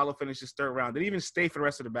after Hollow finished his third round. They didn't even stay for the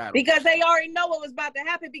rest of the battle because they already know what was about to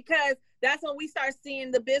happen. Because that's when we start seeing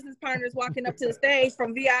the business partners walking up to the stage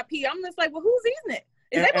from VIP. I'm just like, well, who's eating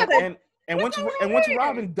it? And once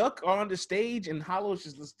Rob and Duck are on the stage and Hollow's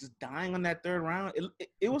just dying on that third round,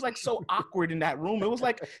 it was like so awkward in that room. It was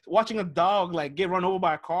like watching a dog like get run over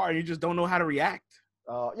by a car and you just don't know how to react.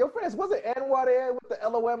 Your friends, was it Anwar there with the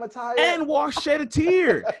LOM attire? Anwar shed a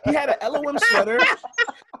tear. He had an LOM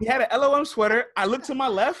sweater. I looked to my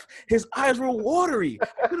left. His eyes were watery.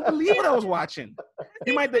 I couldn't believe what I was watching.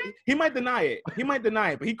 He might deny it.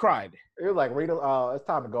 But he cried. It was like, Rita, it's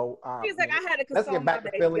time to go. He's like, I had to console my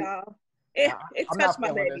baby, y'all. It touched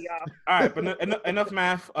my baby, y'all. All right, but enough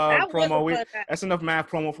math promo. That's enough math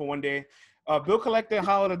promo for one day. Bill Collector,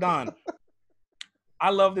 Hollow the Don. I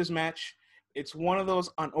love this match. It's one of those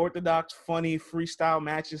unorthodox, funny, freestyle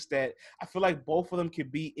matches that I feel like both of them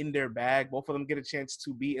could be in their bag. Both of them get a chance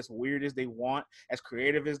to be as weird as they want, as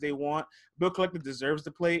creative as they want. Bill Collector deserves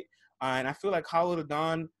the plate. And I feel like Hollow the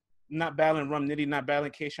Don, not battling Rum Nitty, not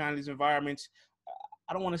battling K-Shine in these environments,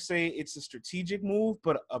 I don't want to say it's a strategic move,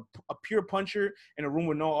 but a pure puncher in a room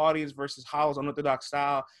with no audience versus Hollow's unorthodox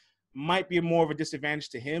style might be more of a disadvantage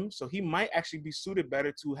to him. So he might actually be suited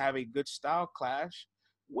better to have a good style clash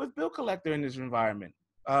with Bill Collector in this environment.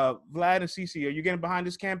 Vlad and Cece, are you getting behind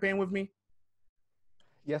this campaign with me?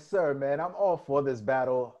 Yes, sir, man. I'm all for this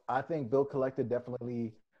battle. I think Bill Collector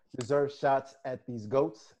definitely deserves shots at these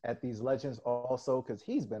GOATs, at these legends also, because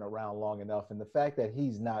he's been around long enough. And the fact that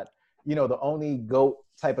he's not, the only GOAT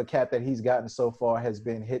type of cat that he's gotten so far has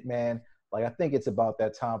been Hitman. Like, I think it's about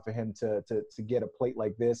that time for him to get a plate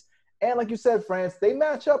like this. And like you said, France, they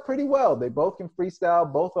match up pretty well. They both can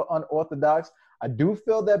freestyle. Both are unorthodox. I do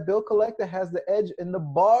feel that Bill Collector has the edge in the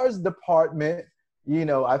bars department.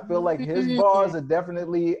 I feel like his bars are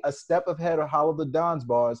definitely a step ahead of Hollow the Don's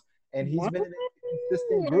bars. And he's been in a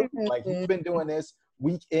consistent group. Like, he's been doing this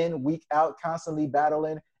week in, week out, constantly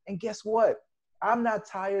battling. And guess what? I'm not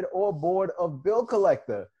tired or bored of Bill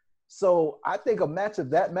Collector. So I think a match of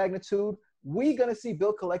that magnitude, we're going to see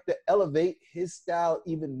Bill Collector elevate his style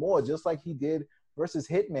even more, just like he did versus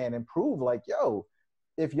Hitman, and prove like, yo,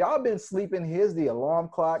 if y'all been sleeping, here's the alarm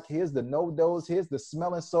clock, here's the no-dose, here's the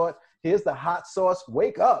smelling salt, here's the hot sauce.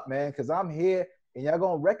 Wake up, man, because I'm here, and y'all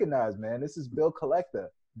going to recognize, man, this is Bill Collector.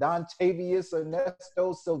 Don Tavius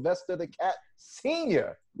Ernesto Sylvester the Cat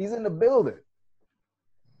Sr. He's in the building.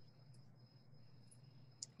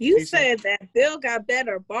 You said that Bill got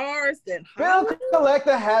better bars than Hollow? Bill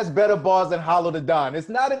Collector has better bars than Hollow the Don. It's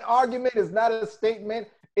not an argument. It's not a statement.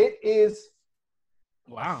 It is.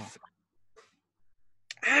 Wow.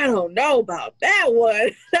 I don't know about that one.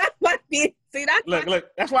 That might be. See, that's look.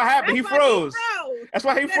 That's what happened. He froze. That's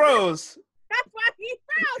why he froze. That's why he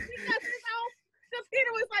froze because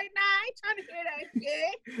Peter was like, "Nah, I ain't trying to hear that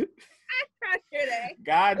shit. I ain't trying to hear that."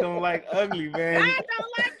 God don't like ugly, man. God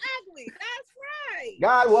don't like ugly. That's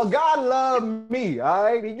right. God loved me. All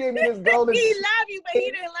right, He gave me this golden. He loved you, but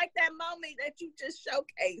he didn't like that moment that you just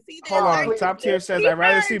showcased. Hold on. Top tier says I'd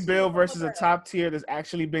rather see Bill versus a top tier that's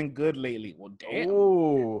actually been good lately. Well, damn.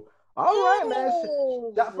 Ooh. All right, man.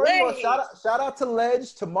 First of all, shout out to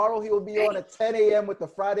Ledge. Tomorrow he will be on at 10 a.m. with the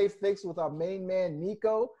Friday Fix with our main man,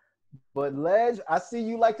 Nico. But Ledge, I see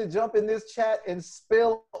you like to jump in this chat and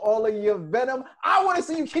spill all of your venom. I want to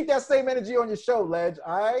see you keep that same energy on your show, Ledge.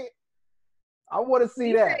 All right? I want to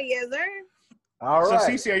see that. Yes, sir. All right. So,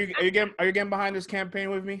 Cece, are you getting behind this campaign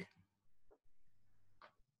with me?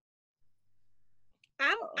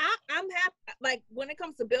 I'm happy. Like, when it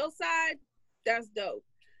comes to Bill's side, that's dope.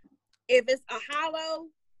 If it's a Hollow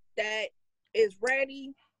that is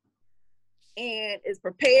ready and is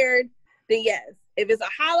prepared, then yes. If it's a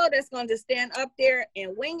Hollow that's going to stand up there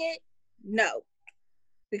and wing it, no.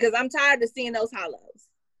 Because I'm tired of seeing those Hollows.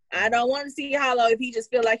 I don't want to see Hollow if he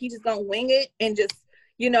just feel like he just going to wing it and just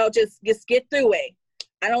get through it.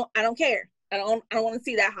 I don't care. I don't want to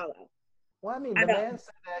see that hollow. Well, I mean, the man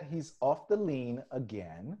said that he's off the lean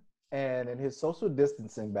again, and in his social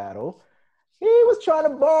distancing battle, he was trying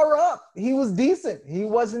to bar up. He was decent. He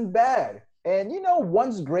wasn't bad. And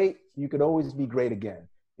once great, you could always be great again.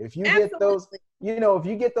 If you get those, if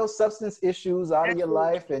you get those substance issues out of your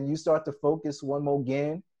life and you start to focus one more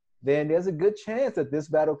game, then there's a good chance that this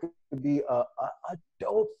battle could be a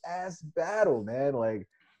dope ass battle, man. Like,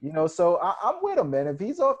 so I'm with him, man. If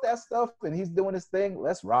he's off that stuff and he's doing his thing,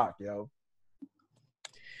 let's rock, yo.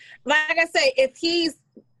 Like I say, if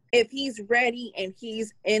he's ready and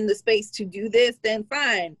he's in the space to do this, then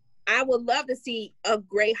fine. I would love to see a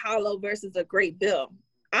great Hollow versus a great Bill.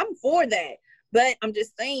 I'm for that. But I'm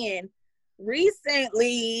just saying,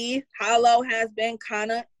 recently, Hollow has been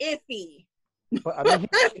kind of iffy. But I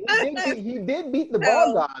mean, he did beat the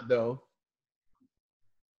ball god, though.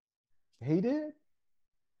 He did.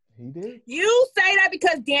 You say that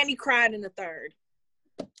because Danny cried in the third.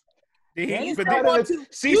 Did he? But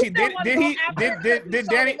Cece, did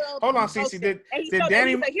Danny? Hold on, Cece. Did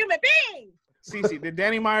Danny? He's a human being. Cece, did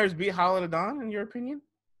Danny Myers beat Hollow Don in your opinion?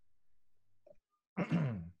 I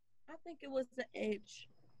think it was the edge.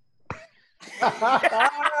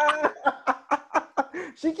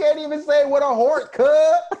 She can't even say what a hort,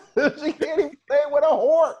 cuz. She can't even say what a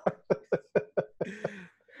hort.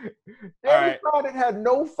 Danny Crockett had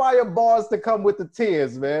no fireballs to come with the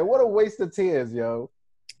tears, man. What a waste of tears, yo.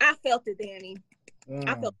 I felt it, Danny.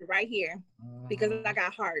 I felt it right here because I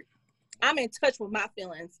got heart. I'm in touch with my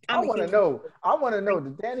feelings. I want to know.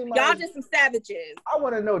 Did Danny Myers? Y'all just some savages. I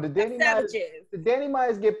want to know. Did Danny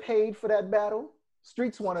Myers get paid for that battle?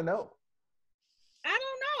 Streets want to know. I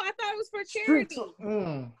don't know. I thought it was for charity.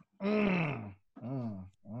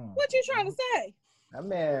 What you trying to say? That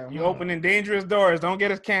man. You opening dangerous doors. Don't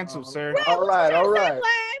get us canceled, sir. All right.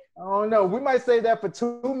 I don't know. We might say that for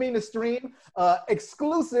Too Mean to Stream.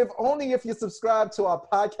 Exclusive only if you subscribe to our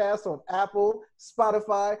podcast on Apple,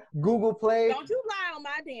 Spotify, Google Play. Don't you lie on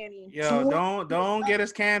my Danny. Yo, don't get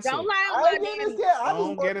us canceled. Don't lie on my Danny.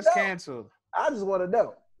 Don't get us canceled. I just want to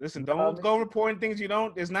know. Listen, don't go reporting things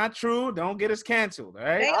it's not true. Don't get us canceled, all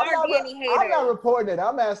right? I'm not reporting it.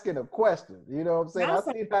 I'm asking a question. You know what I'm saying? I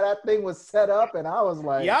seen how that thing was set up, and I was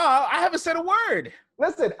like, y'all, I haven't said a word.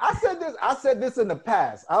 Listen, I said this in the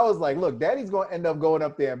past. I was like, look, Danny's going to end up going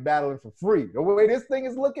up there and battling for free. The way this thing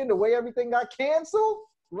is looking, the way everything got canceled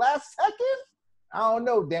last second, I don't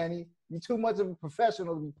know, Danny. You're too much of a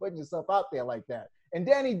professional to be putting yourself out there like that. And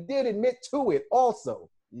Danny did admit to it also.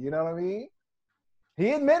 You know what I mean?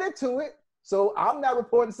 He admitted to it. So I'm not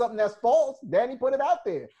reporting something that's false. Danny put it out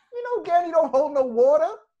there. Danny don't hold no water.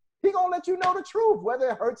 He going to let you know the truth, whether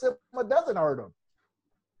it hurts him or doesn't hurt him.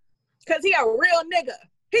 Because he a real nigga.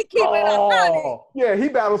 He keep it 100. Yeah, he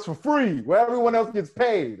battles for free where everyone else gets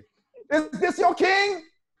paid. Is this your king?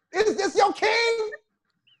 Is this your king?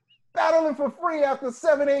 Battling for free after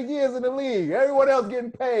 7-8 years in the league. Everyone else getting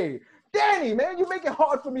paid. Danny, man, you make it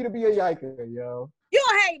hard for me to be a yiker, yo. You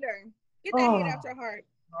a hater. Get that hate out your heart.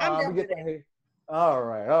 I'm done with it. All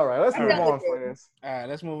right. Let's move on for this. All right,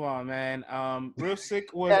 let's move on, man. Real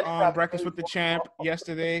Sick was on Breakfast with the Champ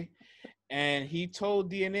yesterday, and he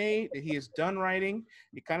told DNA that he is done writing.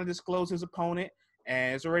 He kind of disclosed his opponent,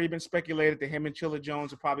 and it's already been speculated that him and Chilla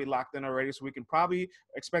Jones are probably locked in already, so we can probably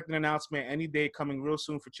expect an announcement any day coming real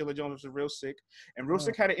soon for Chilla Jones versus Real Sick. And Real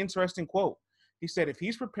Sick had an interesting quote. He said if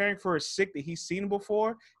he's preparing for a Sick that he's seen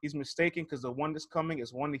before, he's mistaken because the one that's coming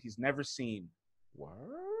is one that he's never seen. What?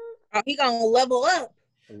 Oh, he gonna level up.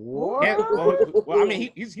 What? Yeah, well, I mean,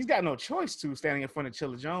 he's got no choice to standing in front of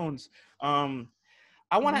Chilla Jones.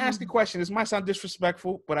 I want to ask a question. This might sound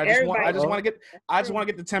disrespectful, but I just want to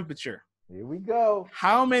get the temperature. Here we go.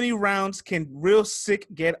 How many rounds can Real Sick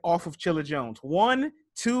get off of Chilla Jones? 1,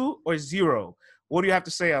 2, or 0? What do you have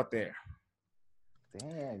to say out there?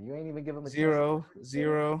 Damn, you ain't even giving him a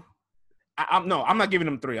 0. I'm not giving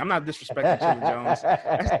him 3. I'm not disrespecting Chilla Jones.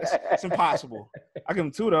 That's impossible. I'll give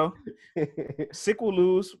him 2 though. Sick will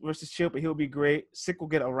lose versus Chill, but he'll be great. Sick will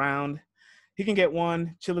get a round. He can get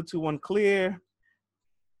 1. Chilla 2-1 clear.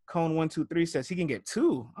 Cone 1, 2, 3 says he can get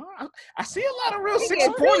 2. Oh, I see a lot of Real Sick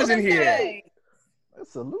supporters in here.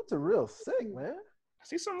 Salute to Real Sick, man. I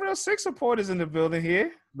see some Real Sick supporters in the building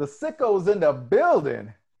here. The Sicko's in the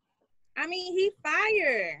building. I mean, he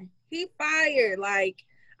fired. Like,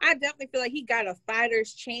 I definitely feel like he got a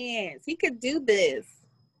fighter's chance. He could do this.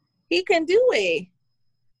 He can do it.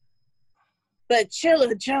 But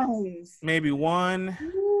Chilla Jones. Maybe 1.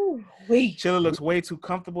 Ooh, wait. Chilla looks way too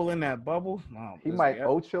comfortable in that bubble. Oh, he might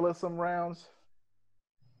owe Chilla some rounds.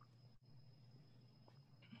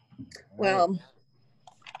 Well,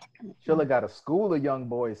 Chilla got a school of young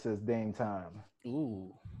boys, says Dame Time.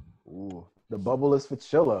 Ooh. The bubble is for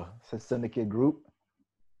Chilla, says Syndicate Group.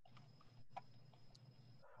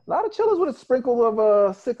 A lot of chillers with a sprinkle of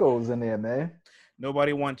sickos in there, man.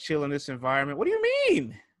 Nobody wants chill in this environment. What do you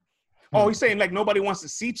mean? Oh, he's saying like nobody wants to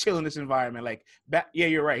see chill in this environment. Like, yeah,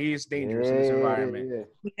 you're right. He is dangerous in this environment.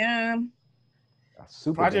 Yeah.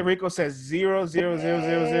 Project Rico says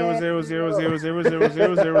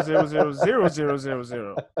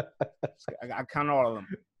 0.0000000000000000000. I count all of them.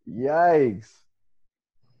 Yikes!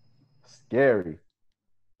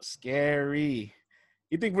 Scary.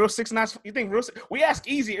 You think Real Six not? You think Real Six? We asked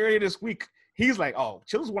Easy earlier this week. He's like, "Oh,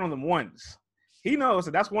 Chill's one of them ones." He knows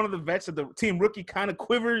that that's one of the vets of the team. Rookie kind of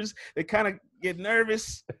quivers. They kind of get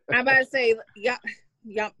nervous. I'm about to say, y'all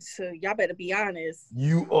better be honest.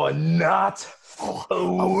 You are not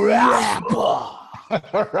a rapper.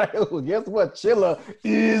 All right. Well, guess what? Chilla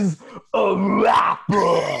is a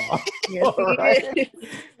rapper. Yes, all right.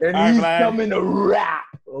 And all he's right, coming to rap.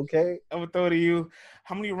 Okay. I'm gonna throw to you.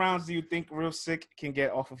 How many rounds do you think Real Sick can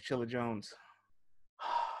get off of Chilla Jones?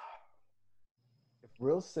 If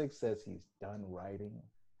Real Sick says he's done writing,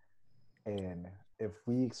 and if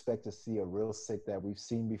we expect to see a Real Sick that we've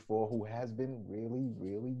seen before who has been really,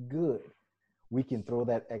 really good, we can throw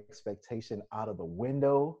that expectation out of the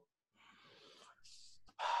window.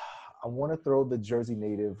 I want to throw the Jersey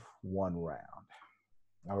native one round.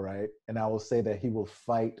 All right. And I will say that he will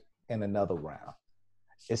fight in another round.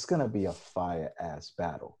 It's going to be a fire-ass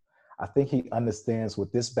battle. I think he understands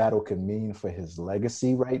what this battle can mean for his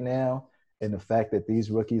legacy right now, and the fact that these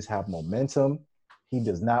rookies have momentum. He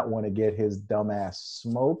does not want to get his dumb ass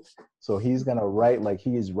smoked, so he's going to write like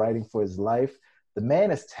he is writing for his life. The man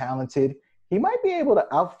is talented. He might be able to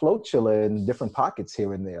outfloat Chilla in different pockets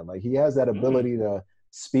here and there. Like, he has that ability to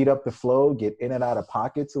speed up the flow, get in and out of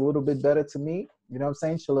pockets a little bit better to me. You know what I'm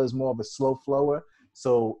saying? Chilla is more of a slow flower.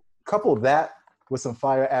 So couple that with some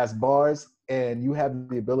fire-ass bars, and you have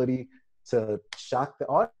the ability to shock the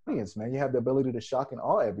audience, man. You have the ability to shock and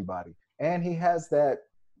awe everybody. And he has that,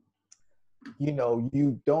 you know,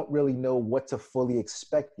 you don't really know what to fully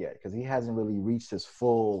expect yet because he hasn't really reached his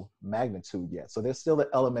full magnitude yet. So there's still an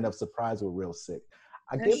element of surprise with Real Sick.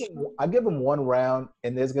 I give him one round,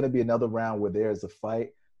 and there's going to be another round where there's a fight.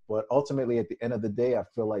 But ultimately, at the end of the day, I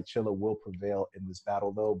feel like Chilla will prevail in this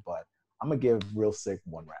battle, though. But I'm going to give Real Sick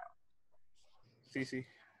one round. CC.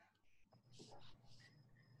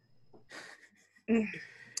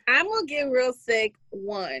 I'm going to give Real Sick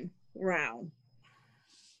one round.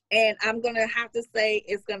 And I'm going to have to say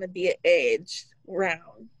it's going to be an edge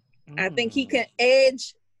round. I think he can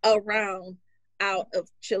edge a round out of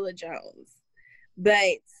Chilla Jones.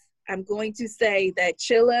 But I'm going to say that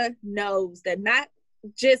Chilla knows that not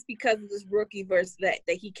just because of this rookie versus that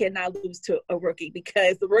he cannot lose to a rookie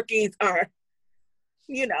because the rookies are,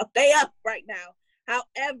 you know, they up right now.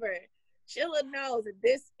 However, Chilla knows that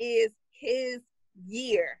this is his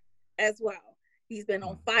year as well. He's been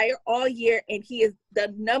on fire all year, and he is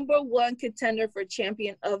the number one contender for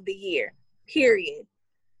champion of the year, period.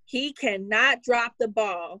 He cannot drop the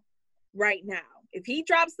ball right now. If he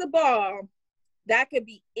drops the ball, that could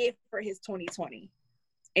be it for his 2020.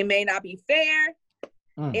 It may not be fair.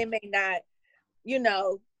 It may not, you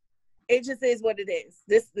know, it just is what it is.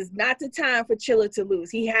 This is not the time for Chilla to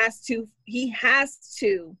lose. He has to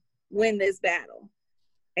win this battle.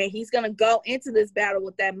 And he's going to go into this battle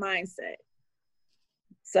with that mindset.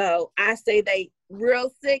 So I say they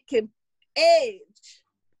Real Sick can edge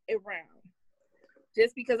it round.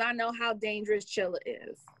 Just because I know how dangerous Chilla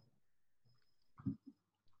is.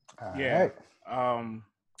 Yeah.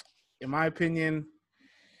 In my opinion,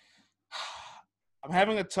 I'm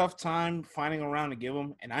having a tough time finding a round to give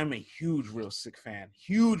him, and I'm a huge Real Sick fan.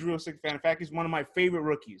 Huge Real Sick fan. In fact, he's one of my favorite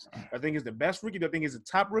rookies. I think he's the best rookie. I think he's the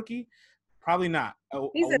top rookie. Probably not.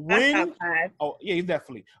 He's a win. Top five. Oh, yeah, he's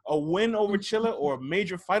definitely. A win over Chilla or a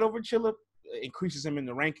major fight over Chilla increases him in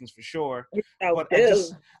the rankings for sure. But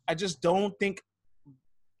I just don't think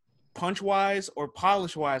punch-wise or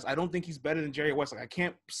polish-wise, I don't think he's better than Jerry West. Like, I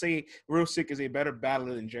can't say Real Sick is a better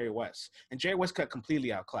battler than Jerry West. And Jerry West got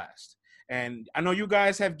completely outclassed. And I know you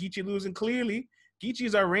guys have Geechee losing clearly. Geechee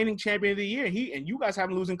is our reigning champion of the year. And you guys have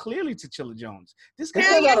him losing clearly to Chilla Jones. This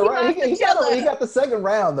guy he got the second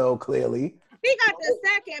round though. Clearly, he got the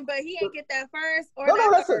second, but he ain't get that first or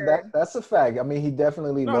that's a fact. I mean, he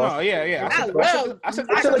definitely lost. Yeah. I said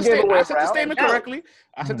the statement correctly.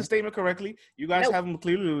 I said the statement correctly. You guys have him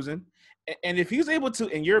clearly losing. And if he's able to,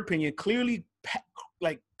 in your opinion, clearly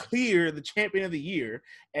clear the champion of the year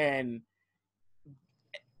and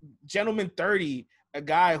Gentleman 30, a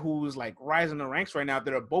guy who's like rising the ranks right now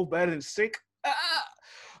that are both better than Sick.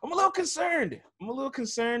 I'm a little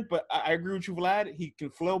concerned, but I agree with you, Vlad. He can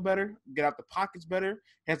flow better, get out the pockets better.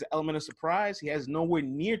 He has the element of surprise. He has nowhere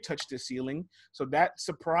near touched the ceiling. So that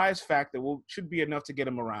surprise factor should be enough to get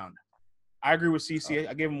him around. I agree with CC.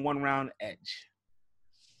 I give him 1 round edge.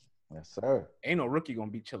 Yes, sir. Ain't no rookie gonna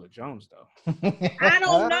beat Chilla Jones though. I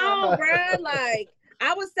don't know, bro. Like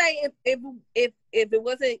I would say if it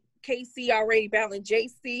wasn't KC already battling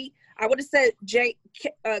JC, I would have said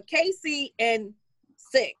KC and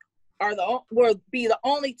Sick will be the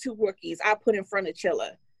only 2 rookies I put in front of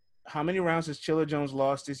Chilla. How many rounds has Chilla Jones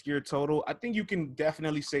lost this year total? I think you can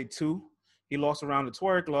definitely say 2. He lost around the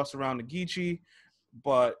Twerk, lost around the Geechee.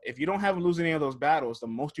 But if you don't have him lose any of those battles, the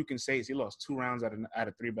most you can say is he lost 2 rounds out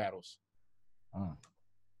of 3 battles.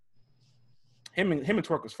 Him and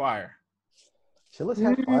Twerk was fire. Chilla's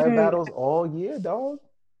had fire battles all year, dog.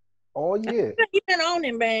 All year. He been on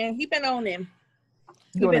him, man. He been on him.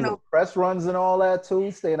 Doing his press runs and all that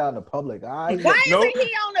too, staying out in the public eye. Why isn't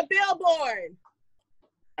he on the billboard?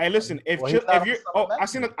 Hey, listen, if you're I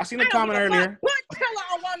seen a comment earlier. Put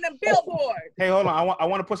Chilla on the billboard. Hey, hold on. I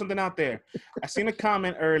want to put something out there. I seen a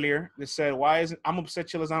comment earlier that said, I'm upset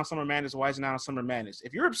Chilla's on Summer Madness. Why is he not on Summer Madness?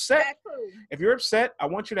 If you're upset, I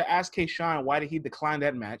want you to ask K-Shine why did he decline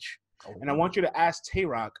that match. And I want you to ask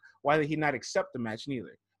Tay-Rock why did he not accept the match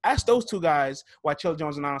neither. Ask those 2 guys why Chilla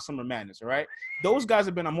Jones is not on Summer Madness, all right? Those guys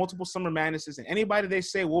have been on multiple Summer Madnesses, and anybody they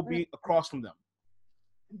say will be across from them.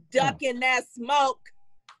 Ducking that smoke.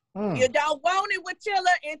 You don't want it with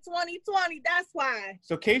Chilla in 2020. That's why.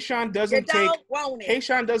 So K-Shine doesn't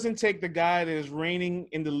take the guy that is reigning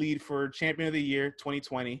in the lead for Champion of the Year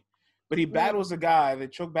 2020, but he battles a guy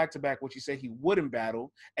that choked back-to-back, which he said he wouldn't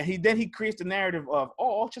battle, and he creates the narrative of,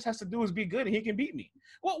 all Chilla has to do is be good and he can beat me.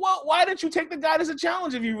 Well, why didn't you take the guy as a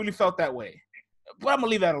challenge if you really felt that way? But I'm gonna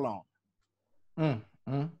leave that alone. Put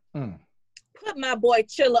my boy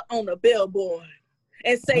Chilla on the billboard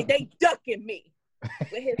and say they ducking me.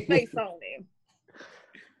 With his face on him.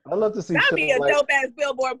 I love to see. That'd be a dope ass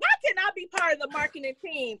billboard. Why can't I be part of the marketing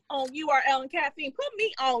team on URL and Caffeine? Put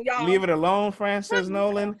me on, y'all. Leave it alone, Francis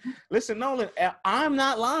Nolan. Listen, Nolan, I'm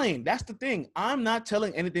not lying. That's the thing. I'm not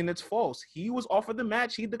telling anything that's false. He was offered the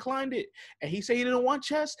match. He declined it. And he said he didn't want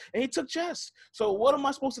chess, and he took chess. So what am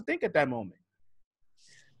I supposed to think at that moment?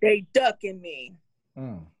 They ducking me.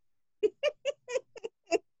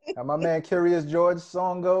 How my man Curious George's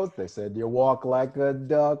song goes, they said, you walk like a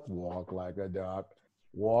duck, walk like a duck,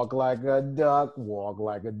 walk like a duck, walk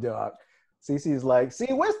like a duck. CC's like,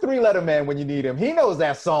 see, where's 3-Letter Man when you need him? He knows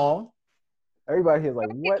that song. Everybody here's like,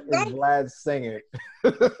 what is Vlad singing?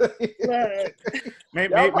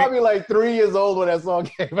 Y'all probably like 3 years old when that song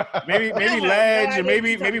came out. Maybe Ledge, or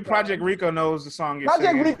maybe Project Rico knows the song.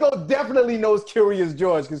 Project Rico definitely knows Curious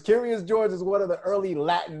George, because Curious George is one of the early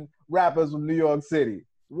Latin rappers from New York City.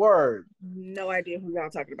 Word. No idea who y'all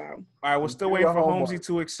talking about. All right, we're still waiting for Holmesy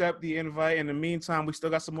to accept the invite. In the meantime, we still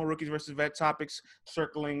got some more Rookies versus Vet topics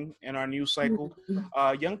circling in our news cycle.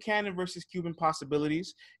 Young Cannon versus Cuban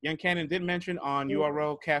possibilities. Young Cannon did mention on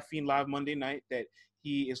URL Caffeine Live Monday night that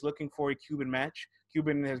he is looking for a Cuban match.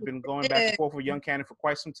 Cuban has been going back and forth with Young Cannon for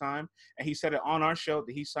quite some time, and he said it on our show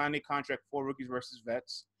that he signed a contract for Rookies versus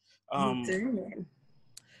Vets.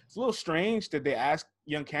 It's a little strange that they asked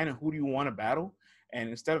Young Cannon, who do you want to battle? And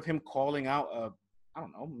instead of him calling out, I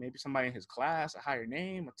don't know, maybe somebody in his class, a higher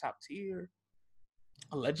name, a top tier,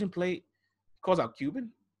 a legend plate, calls out Cuban.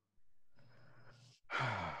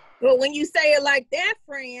 Well, when you say it like that,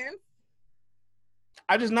 friend.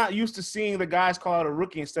 I'm just not used to seeing the guys call out a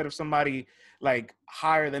rookie instead of somebody like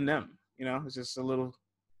higher than them. You know, it's just a little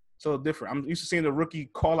different. I'm used to seeing the rookie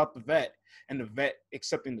call out the vet and the vet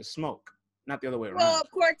accepting the smoke, not the other way around. Well,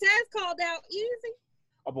 Cortez called out Easy.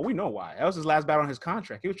 Oh, but we know why. That was his last battle on his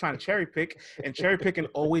contract. He was trying to cherry pick, and cherry picking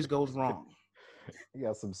always goes wrong. He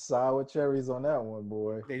got some sour cherries on that one,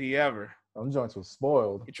 boy. Did he ever? Them joints was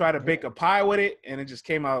spoiled. He tried to bake a pie with it, and it just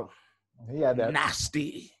came out he had that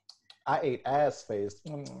nasty. I ate ass face.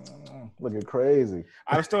 Looking crazy.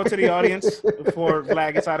 I was still to the audience before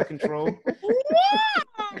Vlad gets out of control.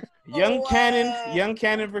 Young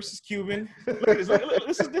Cannon versus Cuban. Look at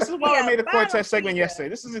this. This is why I made a Cortez segment yesterday.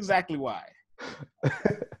 This is exactly why.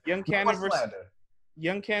 Young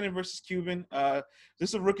Cannon versus Cuban. This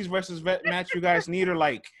is a Rookies versus Vet match you guys need or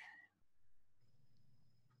like.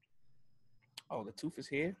 Oh, the tooth is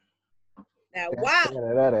here. Now, wow.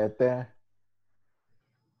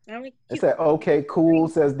 It said, okay, cool,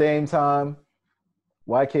 says Dame Time.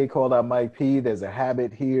 YK called out Mike P. There's a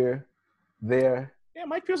habit here, there. Yeah,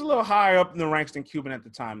 Mike P was a little higher up in the ranks than Cuban at the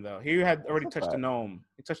time, though. He had already touched the gnome.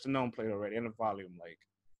 He touched the gnome plate already in the volume. Like,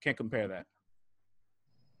 can't compare that.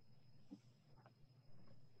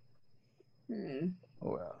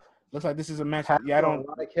 Well, looks like this is a match. Paco Yeah, I don't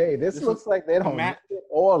like. Hey, this looks like they don't need it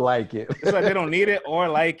or like it. It's like they don't need it or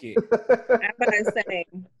like it. That's what I'm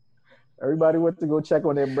saying. Everybody went to go check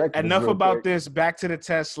on their breakfast. Enough about this. Back to the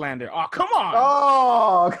test slander. Oh, come on.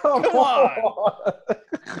 Oh, come on.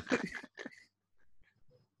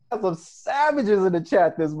 Got some savages in the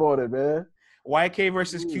chat this morning, man. YK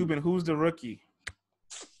versus Cuban. Who's the rookie?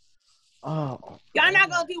 Oh, y'all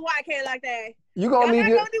not gonna do YK like that. You gonna leave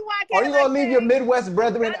your? Are you gonna leave your Midwest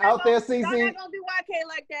brethren out there, CC? Y'all not gonna do YK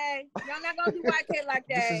like that. Y'all not gonna do YK like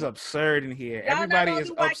that. This is absurd in here. Y'all Everybody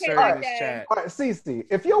is absurd like in this chat. All right, CC.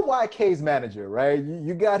 If you're YK's manager, right?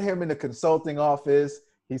 You got him in the consulting office.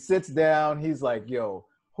 He sits down. He's like, "Yo,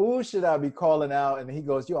 who should I be calling out?" And he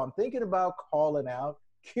goes, "Yo, I'm thinking about calling out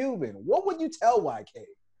Cuban." What would you tell YK?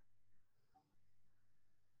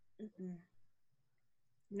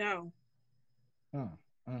 No.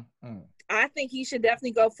 I think he should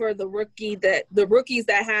definitely go for the rookies that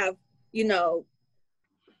have,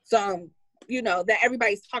 some, that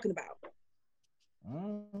everybody's talking about.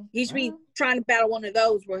 He should be trying to battle one of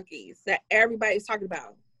those rookies that everybody's talking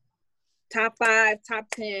about. Top 5, top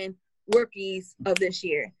 10 rookies of this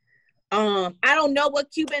year. I don't know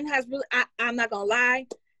what Cuban has really. I'm not gonna lie.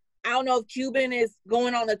 I don't know if Cuban is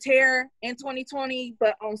going on a tear in 2020,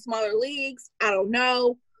 but on smaller leagues, I don't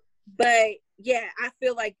know. But yeah, I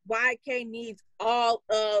feel like YK needs all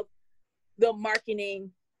of the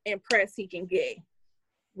marketing and press he can get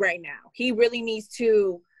right now. He really needs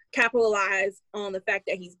to capitalize on the fact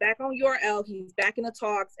that he's back on URL, he's back in the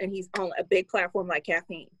talks, and he's on a big platform like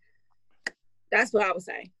Caffeine. That's what I would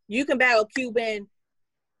say. You can battle Cuban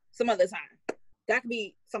some other time. That could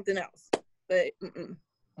be something else. But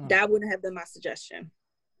that wouldn't have been my suggestion.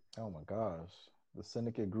 Oh my gosh. The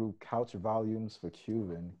Syndicate Group couch volumes for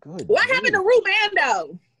Cuban. Good. What happened to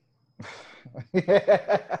Rubando?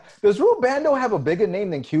 Does Rubando have a bigger name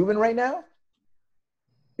than Cuban right now?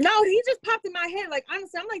 No, he just popped in my head. Like,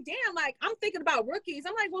 honestly, I'm like, damn, like, I'm thinking about rookies.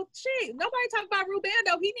 I'm like, well, shit, nobody talk about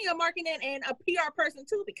Rubando. He need a marketing and a PR person,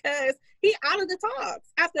 too, because he out of the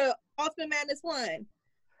talks after Ultimate Madness 1.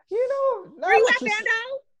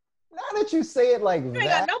 Now that you say it like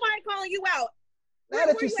that. Nobody calling you out. Now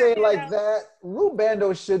that you say it like that,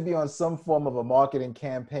 Rubando should be on some form of a marketing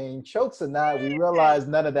campaign. Chokes or not, we realize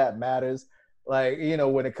none of that matters. Like,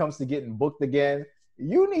 when it comes to getting booked again,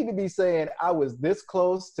 you need to be saying, I was this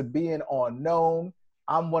close to being on Gnome.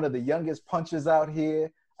 I'm one of the youngest punchers out here.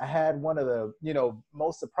 I had one of the,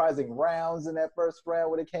 most surprising rounds in that first round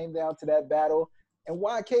when it came down to that battle. And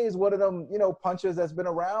YK is one of them, punchers that's been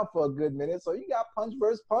around for a good minute. So you got punch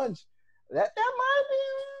versus punch. That might be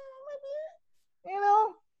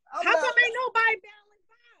how come ain't nobody battling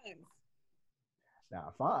Vines?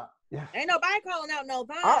 Nah, fine. Yeah. Ain't nobody calling out no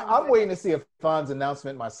Vines. I'm waiting to see a Fonz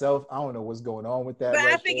announcement myself. I don't know what's going on with that. But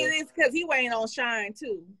I think it is because he waiting on Shine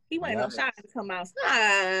too. He waiting on Shine to come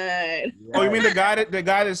outside. Oh, you mean the guy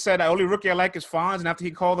that said the only rookie I like is Fonz, and after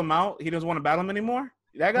he called him out, he doesn't want to battle him anymore?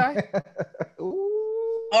 That guy?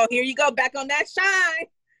 Oh, here you go, back on that Shine.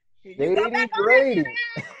 Shady Grady.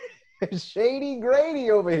 Shady Grady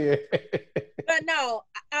over here. But no,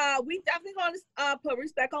 we definitely going to put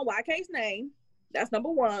respect on YK's name. That's number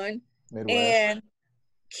one. Midwest. And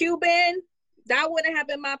Cuban, that wouldn't have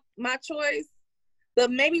been my choice. But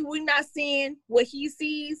maybe we're not seeing what he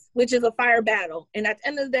sees, which is a fire battle. And at the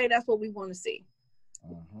end of the day, that's what we want to see.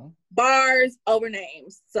 Bars over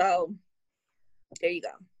names. So there you go.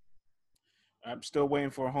 I'm still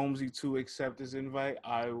waiting for Holmesy to accept this invite.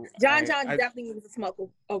 John definitely needs to smoke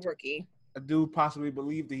a rookie. I do possibly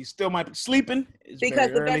believe that he still might be sleeping.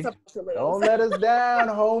 Because the best of Don't let us down,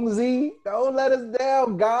 Holmesy. Don't let us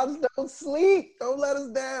down. Gods don't sleep. Don't let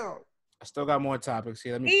us down. I still got more topics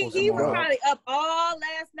here. Let me pull some he more. was probably up all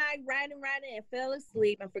last night writing and fell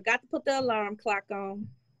asleep and forgot to put the alarm clock on.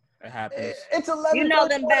 It happens. It's 11 in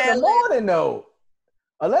the morning, though.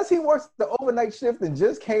 Unless he works the overnight shift and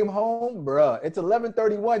just came home, bruh. It's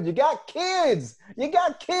 11:31. You got kids.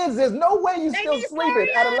 There's no way you still sleeping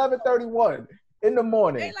at 11:31 in the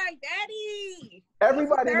morning. They like, Daddy.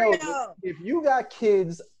 Everybody knows if you got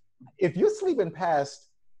kids, if you're sleeping past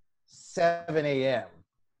 7 a.m.,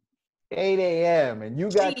 8 a.m., and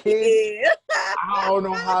you got kids, I don't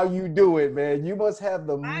know how you do it, man. You must have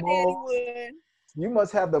the You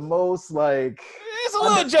must have the most, like... It's a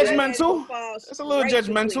little judgmental. It's a little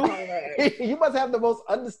judgmental. You must have the most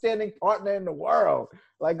understanding partner in the world.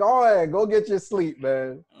 Like, go ahead, go get your sleep,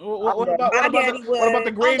 man. What about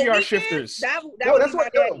the graveyard shifters?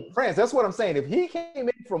 France, that's what I'm saying. If he came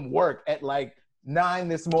in from work at, like, 9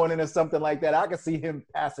 this morning or something like that, I could see him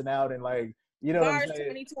passing out and, like, you know what I'm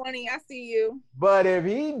saying? 2020, I see you. But if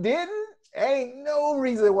he didn't, Ain't no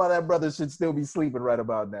reason why that brother should still be sleeping right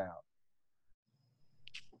about now.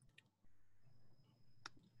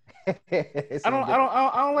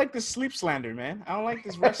 I don't like this sleep slander, man. I don't like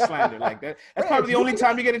this rest slander like that. That's probably the only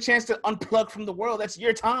time you get a chance to unplug from the world. That's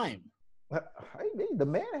your time. The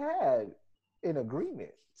man had an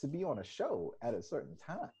agreement to be on a show at a certain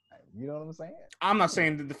time. You know what I'm saying? I'm not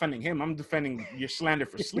saying defending him. I'm defending your slander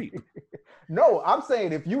for sleep. No, I'm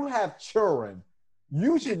saying if you have children,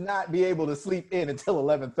 you should not be able to sleep in until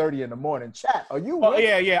 11:30 in the morning. Chat, are you? Oh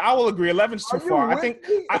yeah, I will agree. 11's too far. I think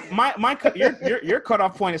your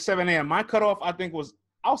cutoff point is 7 a.m. My cutoff, I think, was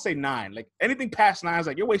I'll say 9. Like anything past 9 is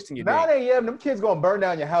like you're wasting your 9 day. a.m. Them kids gonna burn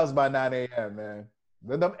down your house by 9 a.m. Man.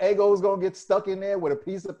 Then them Eggos gonna get stuck in there with a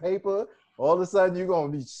piece of paper. All of a sudden, you're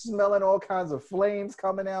going to be smelling all kinds of flames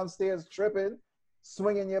coming downstairs, tripping,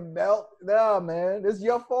 swinging your belt. Nah, man, it's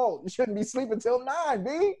your fault. You shouldn't be sleeping till 9, B.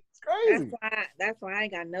 It's crazy. That's why I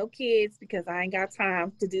ain't got no kids, because I ain't got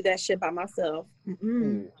time to do that shit by myself.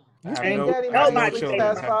 You nobody sleep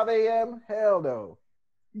past 5 a.m.? Hell no.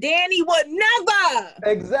 Danny would never.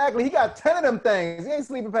 Exactly. He got 10 of them things. He ain't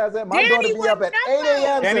sleeping past that. My daughter be up at 8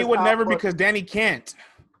 a.m. Danny would never because Danny can't.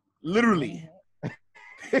 Literally.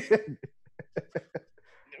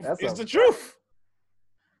 It's the truth.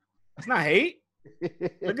 It's not hate.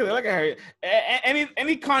 Look at her.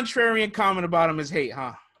 Any contrarian comment about him is hate,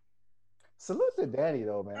 huh? Salute to Danny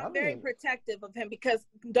though, man. I'm very protective of him because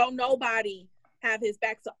don't nobody have his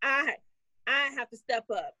back, so I have to step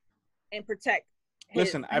up and protect.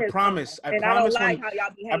 Listen, I promise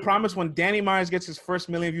when Danny Myers gets his first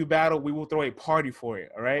million view battle, we will throw a party for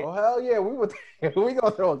it. All right? Oh hell yeah, we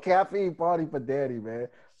gonna throw a caffeine party for Danny, man.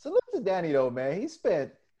 Salute to Danny though, man. He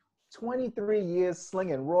spent 23 years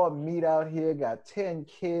slinging raw meat out here. Got 10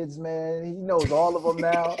 kids, man. He knows all of them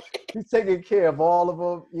now. He's taking care of all of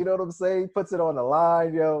them. You know what I'm saying? He puts it on the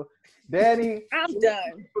line, yo. Danny, I'm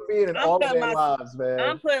done. For being in all of their lives, man.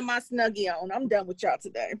 I'm putting my Snuggie on. I'm done with y'all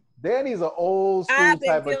today. Danny's an old school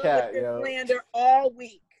type of cat, yo. Slander all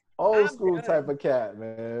week. Old school type of cat,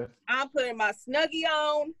 man. I'm putting my Snuggie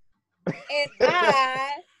on, and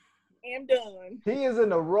I am done. He is in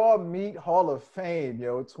the Raw Meat Hall of Fame,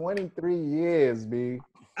 yo. 23 years, B.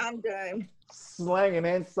 I'm done. Slanging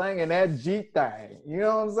and singing that G thing. You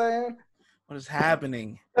know what I'm saying? What is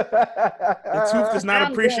happening? The Tooth does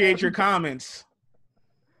not appreciate your comments.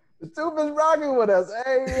 The Tooth is rocking with us.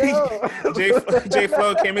 Hey, yo. J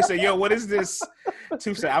Flo came and said, yo, what is this?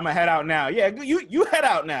 Tooth said, I'm going to head out now. Yeah, you head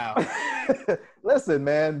out now. Listen,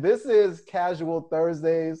 man, this is Casual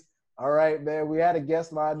Thursdays. All right, man, we had a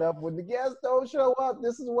guest lined up. When the guests don't show up,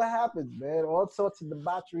 this is what happens, man. All sorts of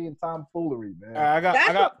debauchery and tomfoolery, man. I got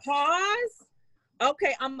a pause.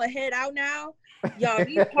 Okay, I'm going to head out now. Y'all,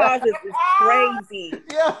 these pauses is crazy.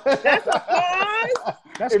 Yeah. That's a pause?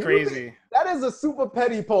 That's crazy. That is a super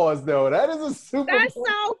petty pause, though. That's so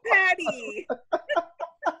petty.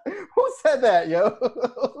 Who said that, yo?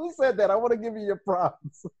 Who said that? I want to give you your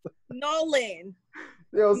props. Nolan.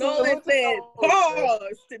 Yo, Nolan said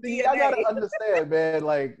pause to DNA. I gotta understand, man.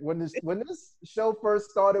 Like when this show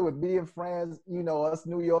first started with me and Franz, you know, us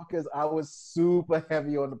New Yorkers, I was super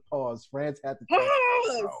heavy on the pause. Franz had to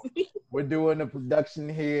pause. We're doing the production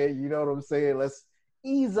here. You know what I'm saying? Let's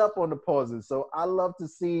ease up on the pauses. So I love to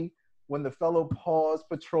see when the fellow pause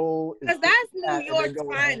patrol is. Because that's New York's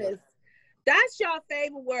finest. That's your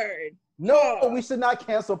favorite word. No, we should not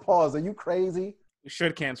cancel pause. Are you crazy? We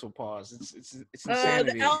should cancel pause. It's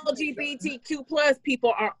insanity. The LGBTQ plus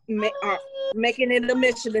people are making it a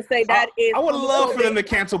mission to say that is. I would love for them to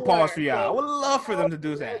cancel pause for y'all. I would love for them to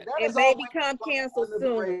do that. It may become canceled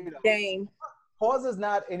soon, Dame. Pause is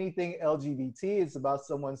not anything LGBT. It's about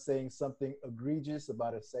someone saying something egregious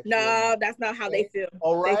about a sexual. No, that's not how they feel.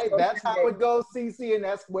 All right, that's how it goes, CC, and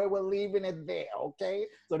that's where we're leaving it there. Okay,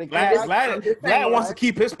 so they Vlad wants to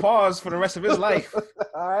keep his pause for the rest of his life.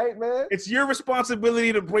 All right, man. It's your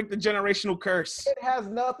responsibility to break the generational curse. It has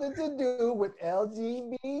nothing to do with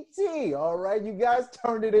LGBT. All right, you guys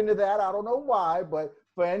turned it into that. I don't know why, but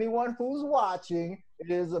for anyone who's watching, it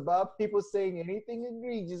is about people saying anything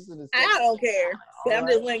egregious in the. I don't care. I'm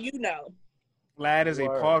just letting you know. Vlad is a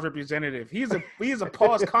pause representative. He's a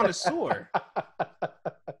pause connoisseur.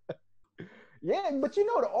 Yeah, but you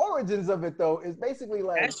know the origins of it though is basically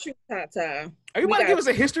like. That's true, Tata. Are you about to give us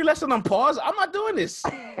a history lesson on pause? I'm not doing this.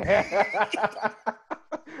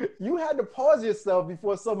 You had to pause yourself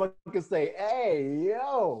before someone could say, "Hey,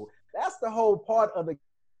 yo." That's the whole part of the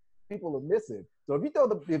people are missing. So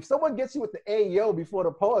if someone gets you with the "hey yo" before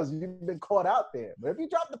the pause, you've been caught out there. But if you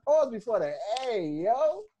drop the pause before the "hey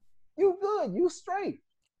yo," you good, you straight.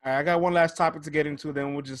 All right, I got one last topic to get into.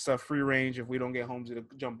 Then we'll just free range if we don't get Holmesy to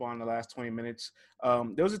jump on the last 20 minutes.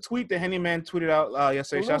 There was a tweet that Henny Man tweeted out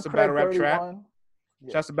yesterday. Shouts to Battle Rap Trap.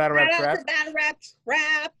 Shouts to Battle Rap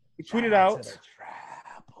Trap. He tweeted out.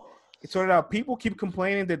 He tweeted out, people keep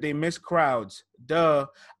complaining that they miss crowds. Duh.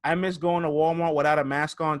 I miss going to Walmart without a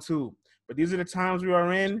mask on too. But these are the times we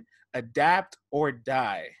are in. Adapt or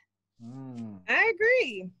die. I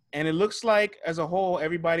agree. And it looks like, as a whole,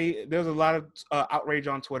 there's a lot of outrage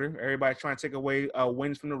on Twitter. Everybody trying to take away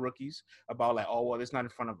wins from the rookies about like, oh, well, it's not in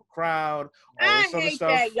front of a crowd. I hate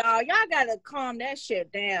that, y'all. Y'all got to calm that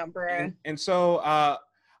shit down, bro. And so I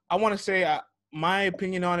want to say my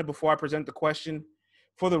opinion on it before I present the question.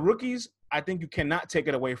 For the rookies, I think you cannot take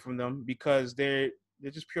it away from them because they're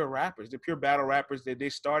just pure rappers. They're pure battle rappers. They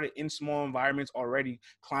started in small environments already,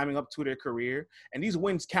 climbing up to their career. And these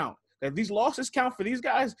wins count. If these losses count for these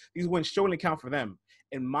guys, these wins surely count for them.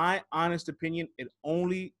 In my honest opinion, it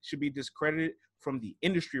only should be discredited from the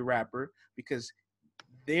industry rapper because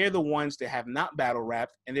they're the ones that have not battle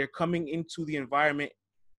rapped and they're coming into the environment,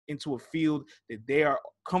 into a field that they are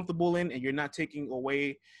comfortable in, and you're not taking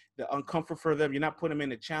away the uncomfort for them. You're not putting them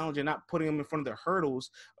in a challenge. You're not putting them in front of the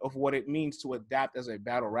hurdles of what it means to adapt as a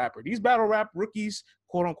battle rapper. These battle rap rookies,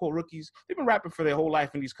 quote unquote rookies, they've been rapping for their whole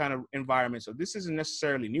life in these kind of environments. So this isn't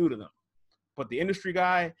necessarily new to them. But the industry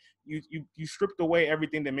guy, you stripped away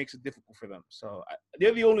everything that makes it difficult for them. So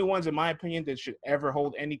they're the only ones, in my opinion, that should ever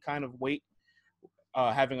hold any kind of weight,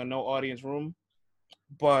 having a no audience room.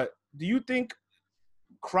 But do you think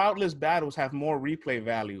crowdless battles have more replay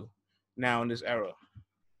value now in this era?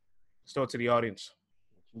 Start to the audience.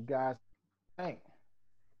 What you guys think?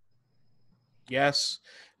 Yes.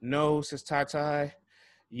 No, says Tai.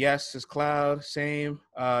 Yes, says Cloud. Same.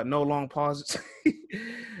 No long pauses.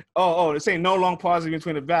 They're saying no long pauses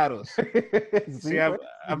between the battles. See,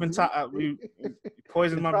 I've been you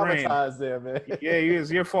poisoned my brain. There, man. Yeah,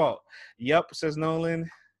 it's your fault. Yep, says Nolan.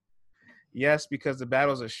 Yes, because the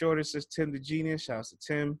battles are shorter, says Tim the Genius. Shouts to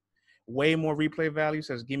Tim. Way more replay value,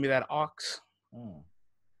 says give me that ox.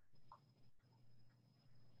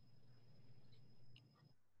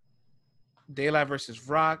 Daylight versus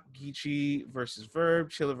Rock, Geechee versus Verb,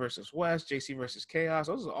 Chiller versus West, JC versus Chaos.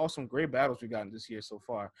 Those are all some great battles we gotten this year so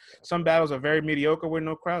far. Some battles are very mediocre with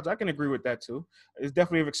no crowds. I can agree with that too. It's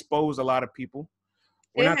definitely exposed a lot of people.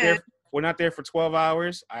 We're not there for 12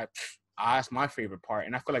 hours. That's my favorite part,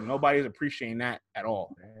 and I feel like nobody's appreciating that at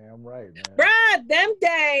all. Damn right, man. Bruh, them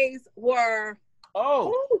days were.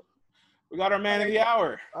 We got our man of the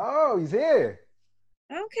hour. Oh, he's here.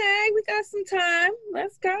 Okay, we got some time.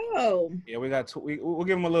 Let's go. Yeah, we got. We'll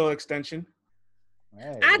give him a little extension.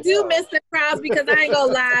 Hey, I do miss the crowds because I ain't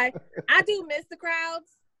gonna lie. I do miss the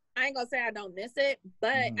crowds. I ain't gonna say I don't miss it,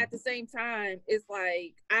 but at the same time, it's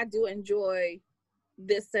like I do enjoy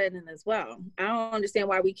this setting as well. I don't understand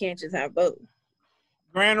why we can't just have both.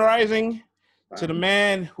 Grand Rising to the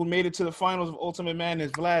man who made it to the finals of Ultimate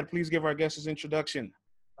Madness. Vlad, please give our guests his introduction.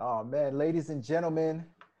 Oh man, ladies and gentlemen.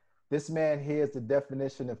 This man here is the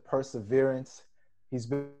definition of perseverance. He's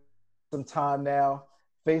been some time now,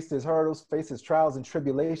 faced his hurdles, faced his trials and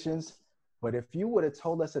tribulations. But if you would have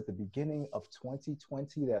told us at the beginning of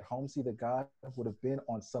 2020 that Holmesy the God would have been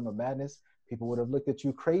on Summer Madness, people would have looked at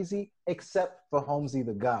you crazy, except for Holmesy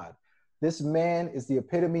the God. This man is the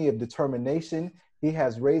epitome of determination. He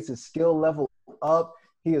has raised his skill level up.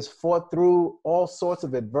 He has fought through all sorts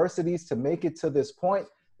of adversities to make it to this point.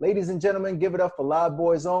 Ladies and gentlemen, give it up for Loud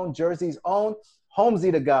Boy's own, Jersey's own, Holmesy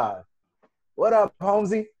the God. What up,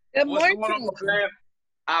 Holmesy? Good morning.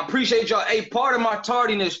 I appreciate y'all. Hey, part of my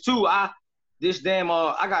tardiness too. I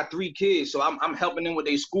got 3 kids, so I'm helping them with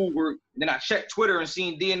their schoolwork. Then I checked Twitter and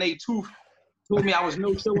seen DNA Tooth told me I was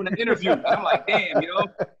no show in the interview. I'm like, damn,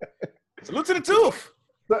 Salute to the Tooth.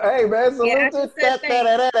 Hey man, salute to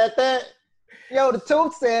that. Yo, the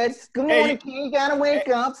Tooth said, good morning, King. You gotta wake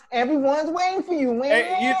up. Everyone's waiting for you, man.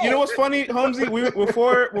 Hey, you know what's funny, Holmesy?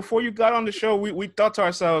 Before you got on the show, we thought to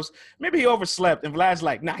ourselves, maybe he overslept. And Vlad's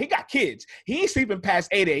like, nah, he got kids. He ain't sleeping past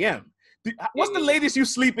 8 a.m. What's the latest you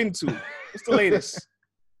sleep into? What's the latest?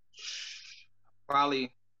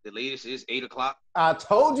 Probably the latest is 8 o'clock. I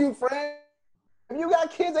told you, friend. If you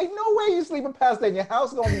got kids, ain't no way you sleeping past that. Your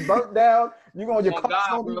house gonna be burnt down. Your car's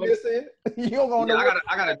gonna be missing. You don't gonna know.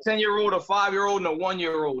 I got a 10-year-old, a 5-year-old, and a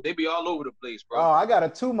 1-year-old. They be all over the place, bro. Oh, I got a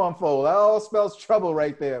 2-month-old. That all spells trouble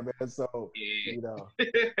right there, man. So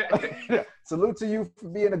salute to you for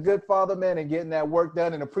being a good father, man, and getting that work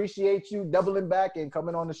done. And appreciate you doubling back and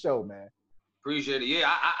coming on the show, man. Appreciate it. Yeah,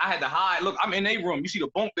 I had to hide. Look, I'm in a room. You see the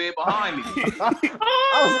bunk bed behind me.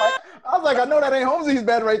 I was like, I know that ain't Holmesy's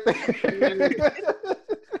bed right there.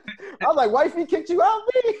 I was like, wifey kicked you out,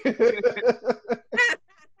 me?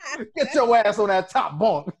 Get your ass on that top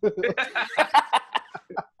bunk.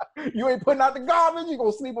 You ain't putting out the garbage, you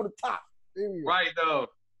gonna sleep on the top. Right, though.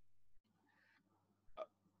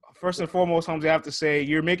 First and foremost, Holmes, I have to say,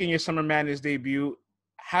 you're making your Summer Madness debut.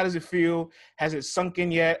 How does it feel? Has it sunk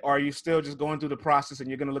in yet? Or are you still just going through the process and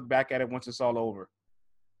you're going to look back at it once it's all over?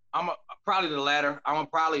 I'm probably the latter. I'm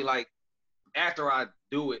probably like, after I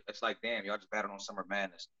do it, it's like, damn, y'all just battled on Summer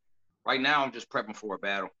Madness. Right now, I'm just prepping for a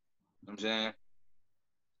battle. You know what I'm saying?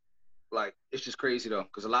 Like, it's just crazy, though,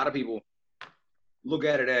 because a lot of people look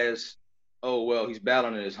at it as, oh, well, he's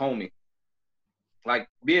battling his homie. Like,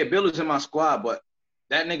 yeah, Bill is in my squad, but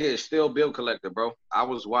that nigga is still Bill Collector, bro. I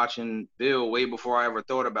was watching Bill way before I ever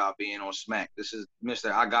thought about being on Smack. This is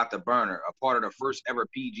Mr. I Got the Burner, a part of the first ever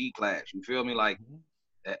PG class. You feel me? Like,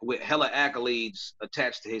 with hella accolades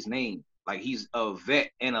attached to his name. Like, he's a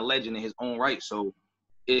vet and a legend in his own right. So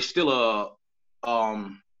it's still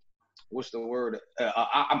what's the word?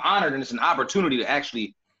 I'm honored, and it's an opportunity to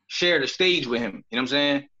actually share the stage with him. You know what I'm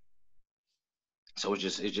saying? So it's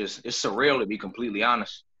surreal, to be completely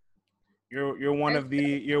honest. You're one of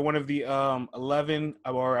the 11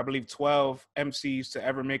 or I believe 12 MCs to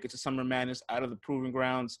ever make it to Summer Madness out of the Proving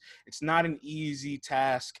Grounds. It's not an easy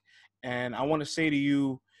task, and I want to say to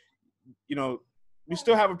you, you know, you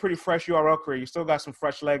still have a pretty fresh URL career. You still got some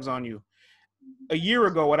fresh legs on you. A year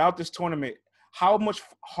ago, without this tournament, how much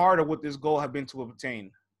harder would this goal have been to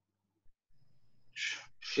obtain?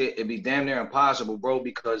 Shit, it'd be damn near impossible, bro,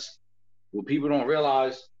 because what people don't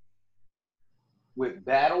realize with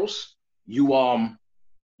battles, you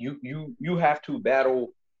have to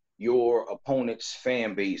battle your opponent's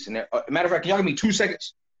fan base. And matter of fact, can y'all give me 2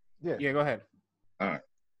 seconds? Yeah, go ahead. All right.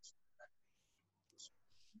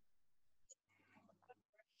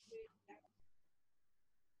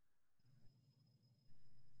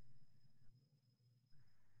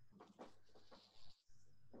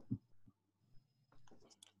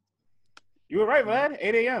 You were right, man.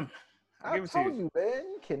 8 a.m. I told you, man.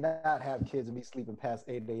 You cannot have kids and be sleeping past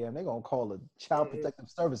 8 a.m. They're going to call the Child Protective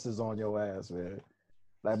Services on your ass, man.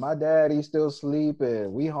 Like, my daddy's still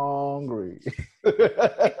sleeping. We hungry.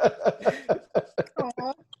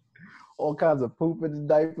 All kinds of poop in the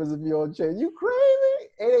diapers if you're on chain. You crazy?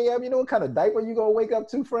 8 a.m. You know what kind of diaper you going to wake up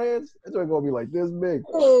to, friends? It's going to be like this big.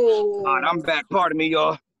 All right, I'm back. Pardon me,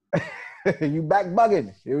 y'all. You back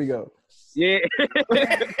bugging. Here we go. Yeah.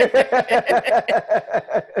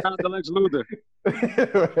 Lex Luthor.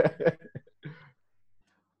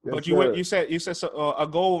 But you said so, a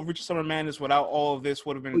goal of reaching Summer Madness without all of this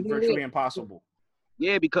would have been virtually impossible.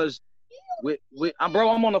 Yeah, because bro,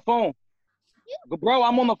 I'm on the phone. Bro,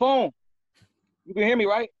 I'm on the phone. You can hear me,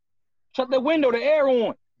 right? Shut the window, the air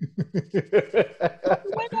on. Shut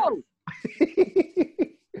the window.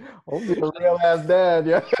 I'm a real ass dad,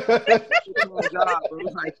 yeah.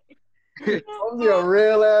 I'm a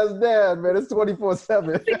real ass dad, man. It's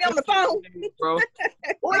 24/7. Sitting on the phone, bro.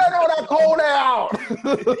 Who let all that cold out?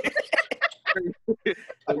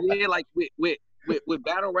 Yeah, like with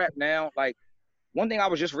battle rap now, like one thing I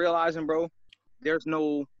was just realizing, bro, there's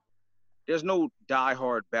no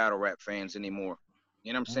diehard battle rap fans anymore.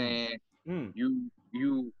 You know what I'm saying?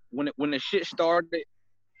 You when the shit started,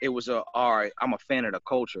 it was all right, I'm a fan of the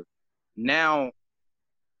culture. Now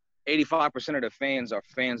 85% of the fans are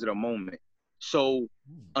fans of the moment. So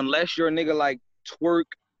unless you're a nigga like Twerk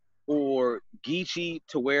or Geechee,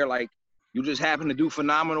 to where like you just happen to do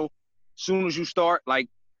phenomenal, soon as you start, like,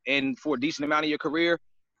 and for a decent amount of your career,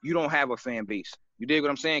 you don't have a fan base. You dig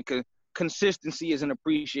what I'm saying? Because consistency isn't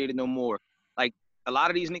appreciated no more. Like, a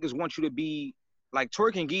lot of these niggas want you to be like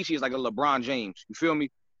Twerk and Geechee is like a LeBron James. You feel me?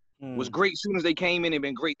 Was great as soon as they came in and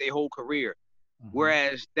been great their whole career.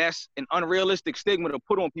 Whereas that's an unrealistic stigma to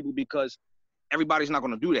put on people because everybody's not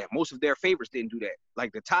going to do that. Most of their favorites didn't do that.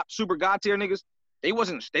 Like the top super god tier niggas, they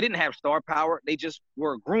didn't have star power. They just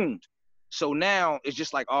were groomed. So now it's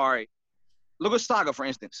just like, all right, look at Saga, for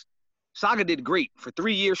instance. Saga did great for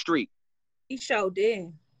 3 years straight. He sure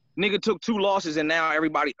did. Nigga took 2 losses and now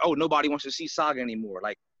nobody wants to see Saga anymore.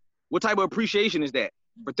 Like, what type of appreciation is that?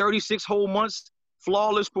 For 36 whole months,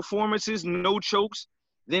 flawless performances, no chokes,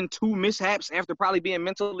 then 2 mishaps after probably being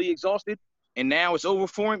mentally exhausted, and now it's over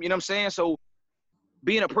for him. You know what I'm saying? So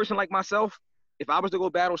being a person like myself, if I was to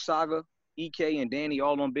go battle Saga, EK, and Danny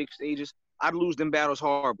all on big stages, I'd lose them battles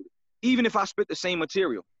horribly, even if I spit the same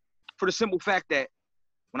material. For the simple fact that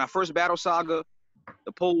when I first battled Saga,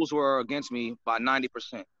 the polls were against me by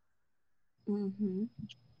 90%.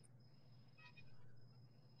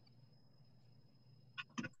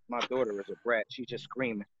 My daughter is a brat. She's just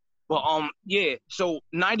screaming. But yeah, so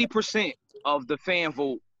 90% of the fan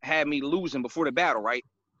vote had me losing before the battle, right?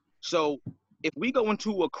 So if we go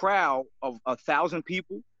into a crowd of 1,000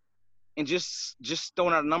 people and just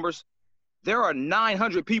throwing out numbers, there are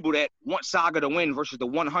 900 people that want Saga to win versus the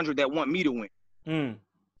 100 that want me to win. Mm.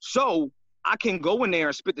 So I can go in there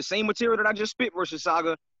and spit the same material that I just spit versus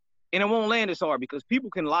Saga, and it won't land as hard because people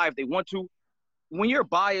can lie if they want to. When you're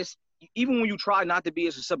biased, even when you try not to be,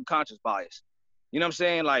 it's a subconscious bias. You know what I'm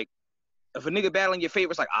saying? Like, if a nigga battling your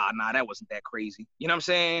favorite, it's like, nah, that wasn't that crazy. You know what I'm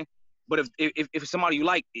saying? But if it's somebody you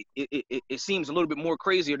like, it seems a little bit more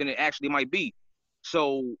crazier than it actually might be.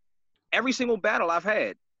 So every single battle I've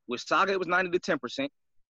had, with Saga, it was 90 to 10%.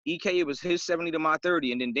 EK, it was his 70 to my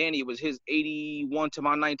 30, and then Danny, it was his 81 to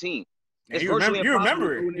my 19. It's you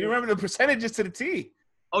remember the percentages to the T.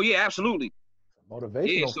 Oh yeah, absolutely.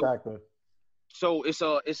 Motivational factor. So it's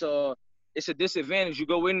a disadvantage you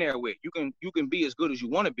go in there with. You can be as good as you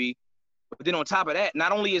want to be, but then on top of that,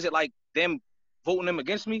 not only is it like them voting them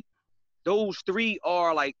against me, those three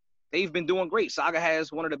are like, they've been doing great. Saga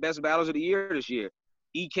has one of the best battles of the year this year.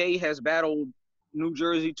 EK has battled New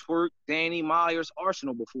Jersey Twerk, Danny Myers,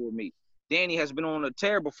 Arsenal before me. Danny has been on a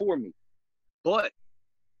tear before me. But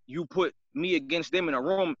you put me against them in a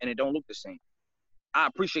room and it don't look the same. I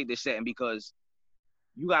appreciate this setting because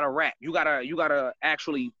you gotta rap. You gotta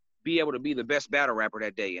actually be able to be the best battle rapper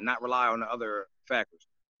that day and not rely on the other factors.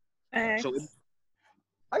 So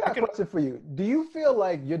I got a question for you. Do you feel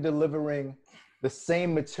like you're delivering the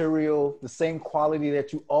same material, the same quality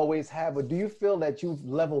that you always have, or do you feel that you've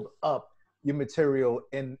leveled up your material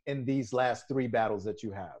in these last 3 battles that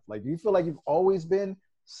you have? Like, do you feel like you've always been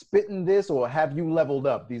spitting this, or have you leveled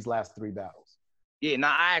up these last 3 battles? Yeah,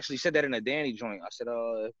 I actually said that in a Danny joint. I said,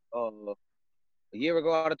 a year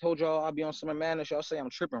ago, I'd have told y'all I'll be on Summer Madness. Y'all say I'm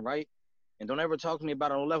tripping, right? And don't ever talk to me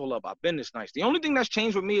about a level up. I've been this nice. The only thing that's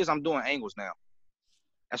changed with me is I'm doing angles now.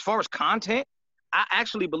 As far as content, I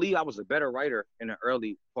actually believe I was a better writer in the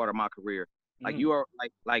early part of my career. Like you are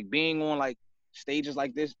like being on like stages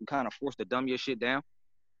like this, you kind of forced to dumb your shit down.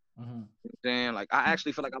 You know what I'm saying? Like I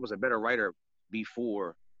actually feel like I was a better writer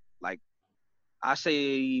before. Like I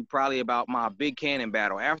say probably about my Big Cannon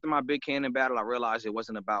battle. After my Big Cannon battle, I realized it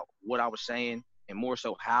wasn't about what I was saying and more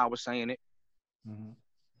so how I was saying it.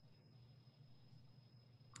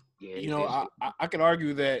 Yeah, you know, I could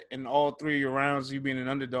argue that in all 3 of your rounds, you being an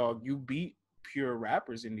underdog, you beat pure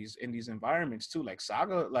rappers in these environments too. Like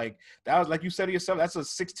Saga, like that was, like you said to yourself, that's a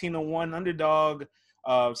 16-1 underdog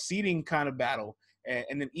seeding kind of battle.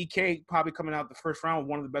 And then EK probably coming out the first round with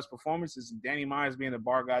one of the best performances, and Danny Myers being the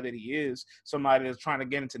bar guy that he is, somebody that's trying to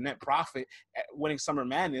get into net profit, winning Summer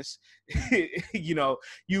Madness. You know,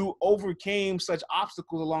 you overcame such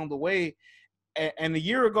obstacles along the way. And a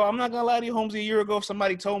year ago, I'm not gonna lie to you, Holmes, a year ago, if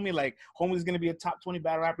somebody told me like Holmes is gonna be a top 20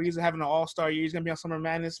 battle rapper, he's having an all-star year, he's gonna be on Summer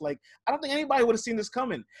Madness, like I don't think anybody would have seen this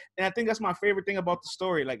coming. And I think that's my favorite thing about the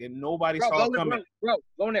story. Like, and nobody saw it coming. Bro,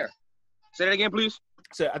 go in there. Say that again, please.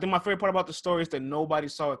 So I think my favorite part about the story is that nobody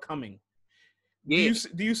saw it coming. Yeah.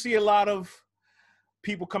 Do you see a lot of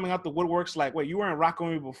people coming out the woodworks like, wait, you weren't rocking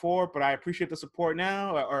with me before, but I appreciate the support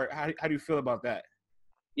now? Or how do you feel about that?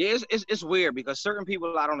 Yeah, it's weird because certain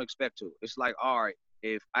people I don't expect to. It's like, all right,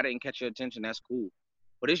 if I didn't catch your attention, that's cool.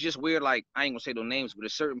 But it's just weird, like, I ain't gonna say no names, but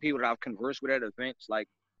there's certain people that I've conversed with at events, like,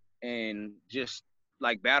 and just,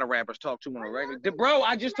 like, battle rappers talk to on a regular. Bro,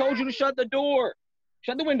 I just told you to shut the door.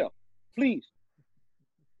 Shut the window, please.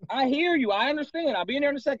 I hear you. I understand. I'll be in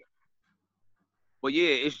there in a second. But, yeah,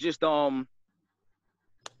 it's just, damn,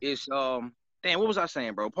 what was I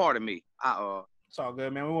saying, bro? Pardon me. It's all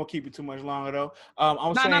good, man. We won't keep you too much longer, though. No,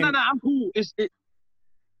 I'm cool.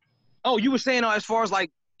 Oh, you were saying as far as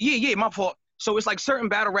like, yeah, my fault. So it's like certain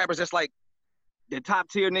battle rappers that's like the top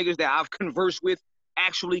tier niggas that I've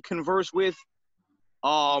actually conversed with,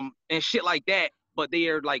 and shit like that. But they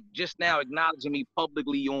are like just now acknowledging me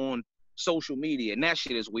publicly on social media, and that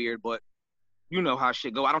shit is weird. But you know how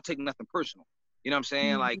shit go. I don't take nothing personal. You know what I'm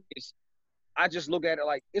saying? Like I just look at it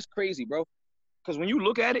like it's crazy, bro. Because when you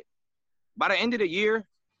look at it, by the end of the year,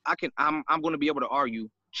 I'm going to be able to argue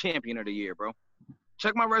champion of the year, bro.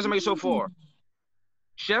 Check my resume so far.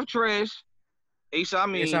 Chef Trez, Ace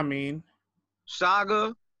Amin,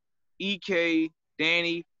 Saga, EK,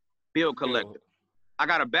 Danny, Bill Collector. I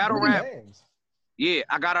got a battle rap. Names. Yeah,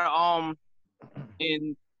 I got a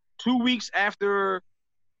in 2 weeks after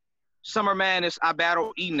Summer Madness, I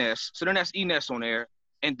battled Enes. So then that's Enes on there.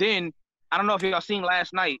 And then I don't know if y'all seen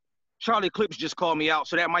last night, Charlie Clips just called me out,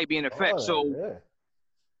 so that might be in effect. Seen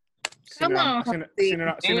it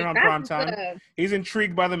on prime time. He's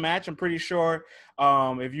intrigued by the match. I'm pretty sure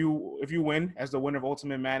if you win as the winner of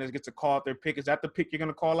Ultimate Madness, gets to call out their pick. Is that the pick you're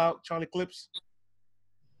gonna call out, Charlie Clips?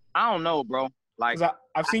 I don't know, bro. Like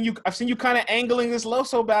I've seen you kind of angling this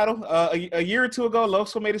Loso battle. A year or two ago,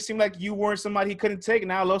 Loso made it seem like you weren't somebody he couldn't take.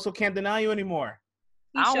 Now Loso can't deny you anymore.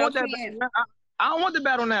 I don't want that. I don't want the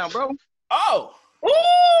battle now, bro. Oh.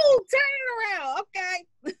 Ooh, turn it around. Okay.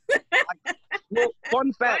 Well,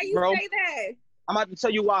 fun fact, why you bro. say that? I'm about to tell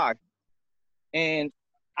you why. And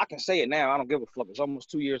I can say it now. I don't give a fuck. It's almost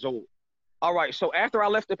 2 years old. All right. So after I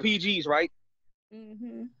left the PGs, right?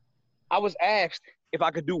 Mm-hmm. I was asked if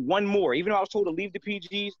I could do one more, even though I was told to leave the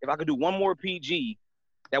PGs, if I could do one more PG,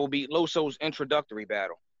 that would be Loso's introductory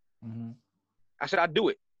battle. Mm-hmm. I said I'd do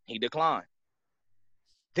it. He declined.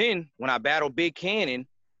 Then when I battled Big Cannon,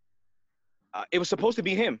 it was supposed to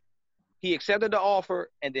be him. He accepted the offer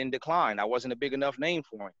and then declined. I wasn't a big enough name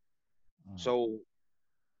for him. Mm-hmm. So,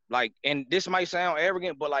 like, and this might sound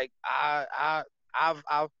arrogant, but like,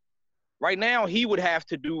 I've right now he would have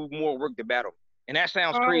to do more work to battle, and that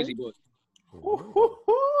sounds crazy, but.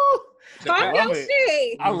 Talk your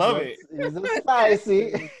shit. I love it. He's a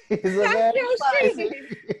spicy. He's a man spicy.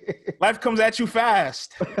 Life comes at you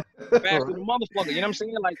fast. Faster than motherfucker. You know what I'm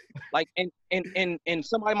saying? Like, and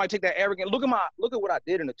somebody might take that arrogant. Look at what I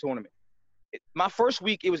did in the tournament. My first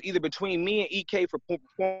week, it was either between me and EK for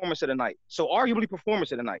performance of the night. So arguably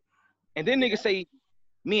performance of the night. And then niggas say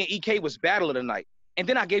me and EK was battle of the night. And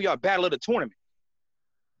then I gave y'all battle of the tournament.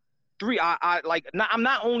 I'm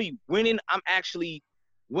not only winning, I'm actually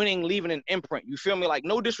winning, leaving an imprint. You feel me? Like,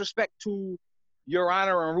 no disrespect to Your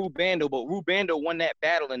Honor and Rubando, but Rubando won that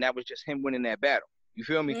battle, and that was just him winning that battle. You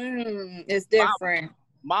feel me? It's different.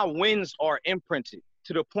 My wins are imprinted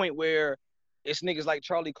to the point where it's niggas like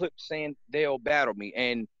Charlie Clip saying they'll battle me,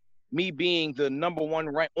 and me being the number one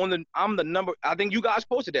rank I think you guys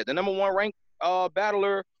posted that, the number one ranked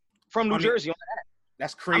battler from New Jersey on the app.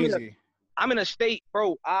 That's crazy. I'm in a state,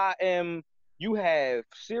 bro. You have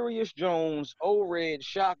Sirius Jones, O-Red,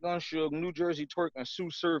 Shotgun Suge, New Jersey Twerk, and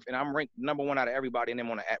Sue Surf, and I'm ranked number one out of everybody in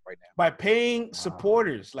them on the app right now. By paying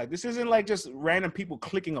supporters. Like, this isn't like just random people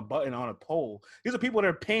clicking a button on a poll. These are people that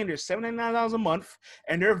are paying their $79 a month,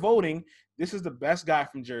 and they're voting. This is the best guy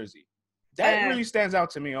from Jersey. That really stands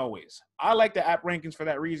out to me always. I like the app rankings for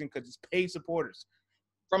that reason, because it's paid supporters.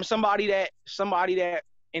 From somebody that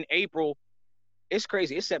in April, it's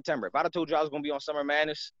crazy. It's September. If I'd have told you I was going to be on Summer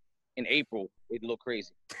Madness in April, it'd look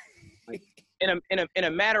crazy. Like, in a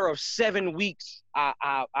matter of 7 weeks,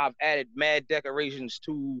 I've added mad decorations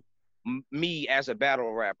to me as a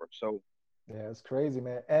battle rapper. So yeah, it's crazy,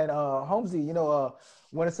 man. And Holmesy, want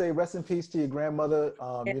to say rest in peace to your grandmother.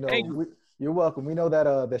 You're welcome. We know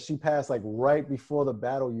that she passed like right before the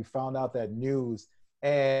battle. You found out that news,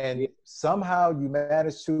 and somehow you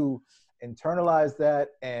managed to internalize that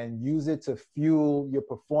and use it to fuel your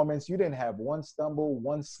performance. You didn't have one stumble,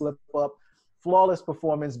 one slip up, flawless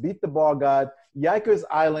performance, beat the bar god. Yikers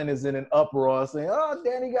Island is in an uproar saying, oh,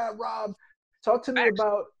 Danny got robbed. Talk to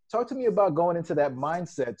me about going into that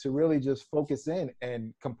mindset to really just focus in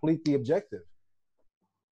and complete the objective.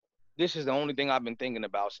 This is the only thing I've been thinking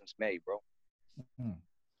about since May, bro.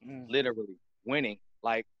 Literally winning.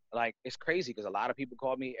 Like it's crazy because a lot of people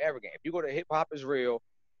call me arrogant. If you go to Hip Hop Is Real,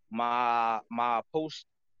 my post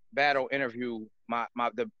battle interview,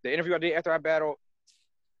 the interview I did after I battled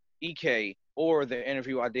EK, or the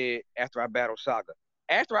interview I did after I battled Saga.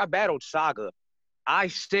 After I battled Saga, they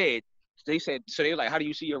said, so they were like, how do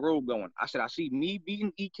you see your road going? I said, I see me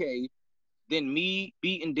beating EK, then me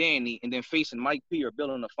beating Danny, and then facing Mike P or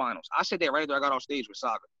Bill in the finals. I said that right after I got off stage with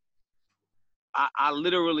Saga. I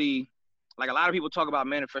literally, like, a lot of people talk about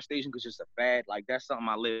manifestation because it's a fad. Like, that's something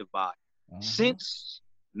I live by. Mm-hmm. Since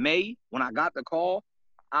May, when I got the call,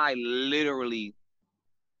 I literally,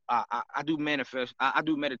 I do I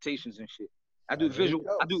do meditations and shit. I do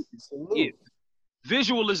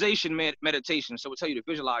visualization meditation. So it'll tell you to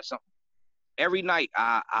visualize something. Every night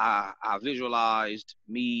I visualized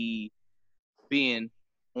me being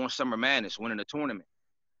on Summer Madness, winning a tournament.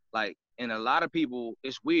 Like, and a lot of people,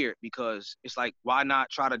 it's weird because it's like, why not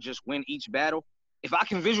try to just win each battle? If I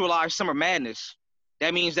can visualize Summer Madness,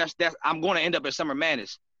 that means that's I'm going to end up at Summer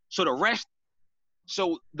Madness. So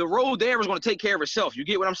the road there is going to take care of itself. You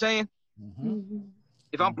get what I'm saying? Mm-hmm.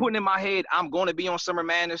 If I'm putting in my head, I'm going to be on Summer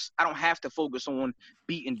Madness, I don't have to focus on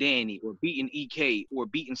beating Danny or beating EK or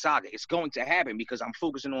beating Saga. It's going to happen because I'm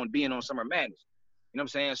focusing on being on Summer Madness. You know what I'm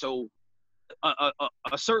saying? So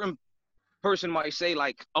a certain person might say,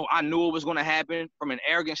 like, oh, I knew it was going to happen from an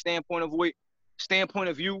arrogant standpoint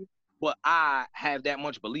of view, but I have that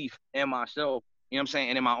much belief in myself, you know what I'm saying,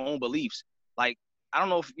 and in my own beliefs. Like, I don't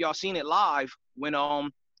know if y'all seen it live when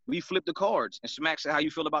we flipped the cards and Smack said, how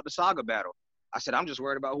you feel about the Saga battle? I said, I'm just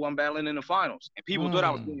worried about who I'm battling in the finals. And people thought I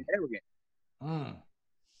was being arrogant.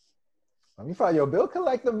 Let me find your bill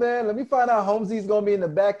collector, man. Let me find out Holmesy's gonna be in the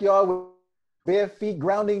backyard with bare feet,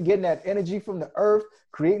 grounding, getting that energy from the earth,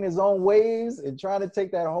 creating his own waves, and trying to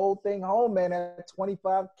take that whole thing home, man. At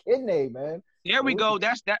 25 kidney, man. There we go.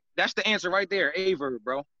 That's the answer right there. A-verb,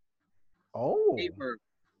 bro. Oh. A-verb.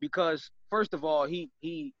 Because first of all, he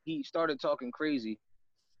started talking crazy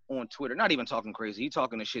on Twitter. Not even talking crazy. He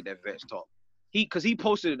talking the shit that vets talk. Because he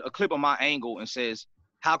posted a clip of my angle and says,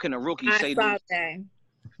 "How can a rookie say this?" That.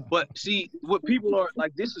 But see, what people are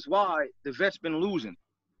like, this is why the vet's been losing.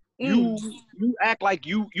 You act like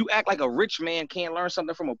you act like a rich man can't learn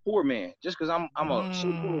something from a poor man. Just because I'm a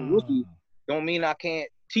so-called rookie, don't mean I can't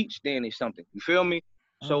teach Danny something. You feel me?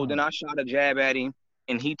 So then I shot a jab at him,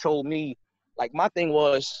 and he told me, like, my thing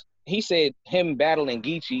was, he said him battling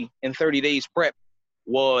Geechee in 30 days prep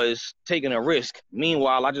was taking a risk.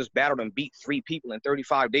 Meanwhile, I just battled and beat 3 people in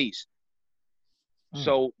 35 days.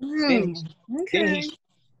 So then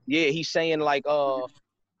he's saying like, oh,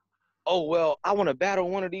 well, I want to battle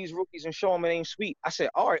one of these rookies and show him it ain't sweet. I said,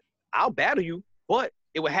 all right, I'll battle you, but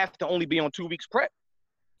it would have to only be on 2 weeks prep.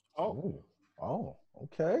 Oh,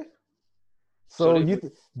 okay. So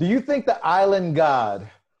do you think the island god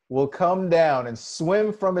will come down and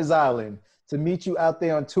swim from his island to meet you out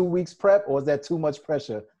there on 2 weeks prep, or is that too much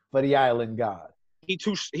pressure for the island god? He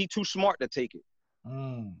too smart to take it.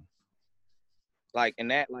 Like,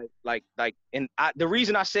 and that, the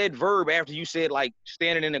reason I said verb after you said, like,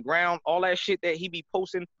 standing in the ground, all that shit that he be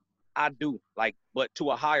posting, I do, like, but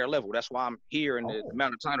to a higher level. That's why I'm here in the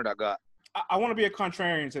amount of time that I got. I want to be a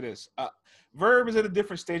contrarian to this. Verb is at a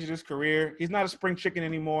different stage of his career. He's not a spring chicken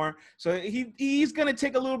anymore. So he's going to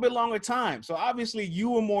take a little bit longer time. So obviously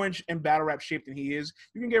you are more in battle rap shape than he is.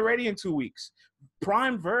 You can get ready in 2 weeks.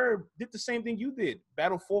 Prime Verb did the same thing you did.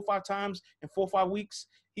 Battled 4 or 5 times in 4 or 5 weeks.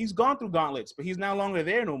 He's gone through gauntlets, but he's no longer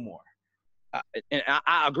there no more. And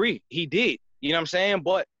I agree. He did. You know what I'm saying?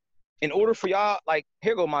 But in order for y'all, like,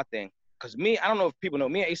 here go my thing. Because I don't know if people know,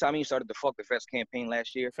 me and Ace Amin started the Fuck the Vets campaign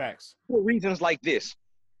last year. Facts. For reasons like this.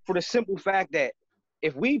 For the simple fact that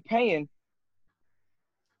if we paying,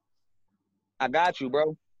 I got you,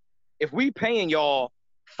 bro. If we paying y'all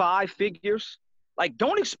 5 figures, like,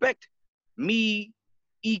 don't expect me,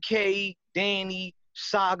 EK, Danny,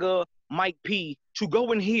 Saga, Mike P to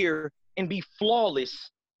go in here and be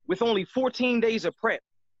flawless with only 14 days of prep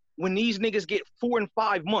when these niggas get 4 and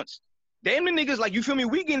 5 months. Damn, the niggas, like, you feel me?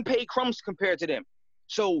 We getting paid crumbs compared to them.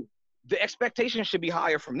 So the expectation should be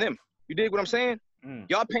higher from them. You dig what I'm saying?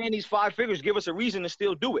 Y'all paying these 5 figures, give us a reason to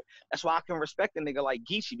still do it. That's why I can respect a nigga like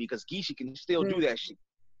Geechee, because Geechee can still do that shit.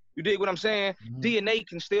 You dig what I'm saying? DNA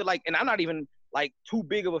can still, like, and I'm not even, like, too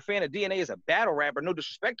big of a fan of DNA as a battle rapper. No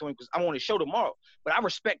disrespect to him, because I'm on his show tomorrow. But I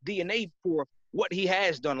respect DNA for what he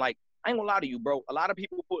has done. Like, I ain't gonna lie to you, bro. A lot of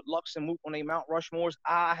people put Lux and Mook on their Mount Rushmores.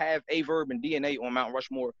 I have A-Verb and DNA on Mount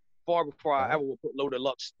Rushmore far before I ever would put Loaded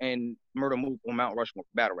Lux and Murder Mook on Mount Rushmore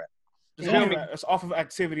for battle rap. It's off of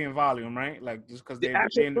activity and volume, right? Like, just because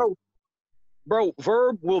bro,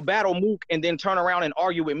 Verb will battle Mook and then turn around and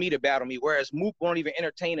argue with me to battle me, whereas Mook won't even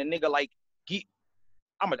entertain a nigga like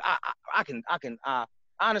I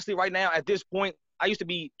honestly, right now at this point, I used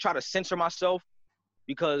to try to censor myself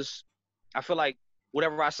because I feel like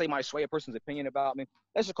whatever I say might sway a person's opinion about me.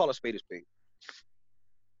 Let's just call a spade a spade.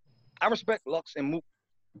 I respect Lux and Mook,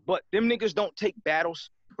 but them niggas don't take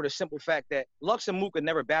battles for the simple fact that Lux and Mook could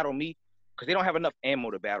never battle me because they don't have enough ammo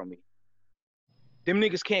to battle me. Them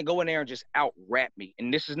niggas can't go in there and just out-rap me.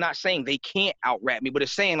 And this is not saying they can't out-rap me, but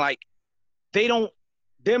it's saying, like, they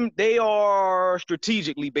are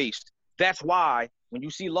strategically based. That's why when you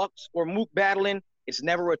see Lux or Mook battling, it's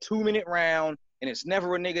never a 2-minute round, and it's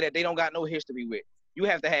never a nigga that they don't got no history with. You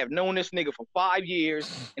have to have known this nigga for 5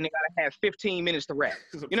 years, and they gotta have 15 minutes to rap.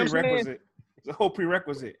 You know what I'm saying? It's a whole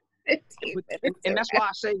prerequisite. And that's why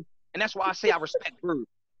I say I respect Verb.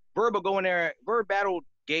 Verb will go in there. Verb battled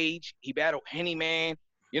Gage. He battled Henny Man.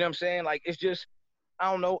 You know what I'm saying? Like, it's just,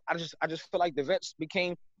 I don't know. I just feel like the vets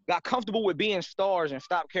got comfortable with being stars and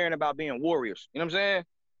stopped caring about being warriors. You know what I'm saying?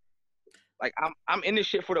 Like, I'm in this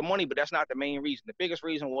shit for the money, but that's not the main reason. The biggest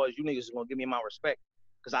reason was you niggas is gonna give me my respect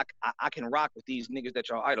because I can rock with these niggas that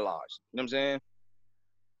y'all idolize. You know what I'm saying?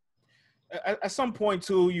 At some point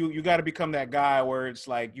too, you got to become that guy where it's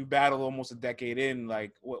like you battle almost a decade in,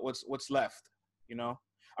 like what's left, you know?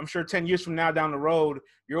 I'm sure 10 years from now down the road,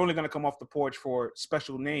 you're only going to come off the porch for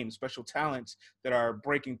special names, special talents that are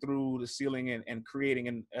breaking through the ceiling and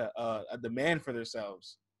creating a demand for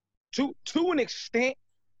themselves. To an extent,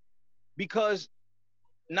 because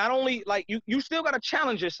not only, like, you still got to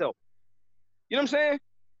challenge yourself. You know what I'm saying?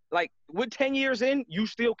 Like, with 10 years in, you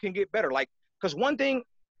still can get better. Like, because one thing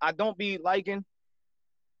I don't be liking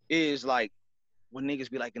is like when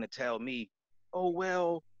niggas be like gonna tell me, oh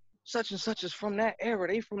well, such and such is from that era.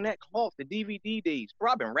 They from that cloth, the DVD days.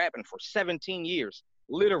 Bro, I've been rapping for 17 years,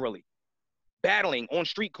 literally. Battling on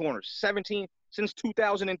street corners, since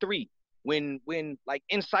 2003. When like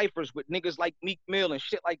in ciphers with niggas like Meek Mill and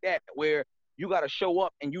shit like that, where you gotta show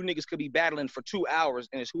up and you niggas could be battling for 2 hours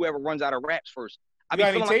and it's whoever runs out of raps first. You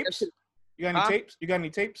got any tapes? You got any tapes? You got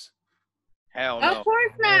any tapes? Hell no. Of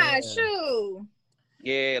course not. Shoot.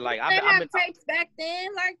 Yeah, like I've been tapes back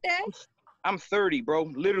then like that. I'm 30, bro.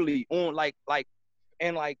 Literally on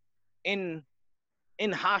in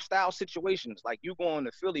hostile situations. Like you going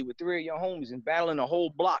to Philly with 3 of your homies and battling a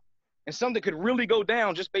whole block. And something could really go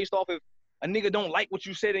down just based off of a nigga don't like what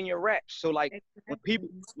you said in your raps. So like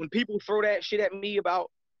when people throw that shit at me about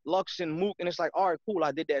Lux and Mook, and it's like, all right, cool,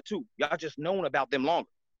 I did that too. Y'all just known about them longer.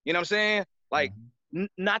 You know what I'm saying? Like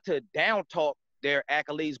not to down talk their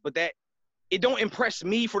accolades, but that it don't impress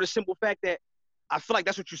me for the simple fact that I feel like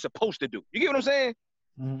that's what you're supposed to do. You get what I'm saying?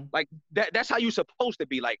 Like that's how you're supposed to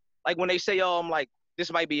be. Like when they say like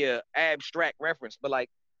this might be a abstract reference, but like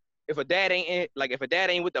if a dad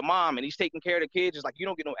ain't with the mom and he's taking care of the kids, it's like you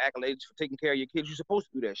don't get no accolades for taking care of your kids. You're supposed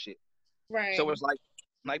to do that shit. Right. So it's like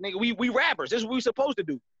nigga, we rappers. This is what we supposed to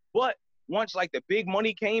do. But once like the big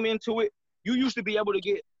money came into it, you used to be able to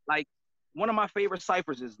get like one of my favorite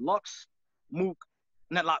ciphers is Lux, Mook,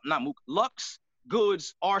 not Mook, Lux,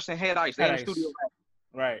 Goods, Arson, Head Ice. They in the studio rap.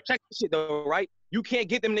 Right. Check this shit though, right? You can't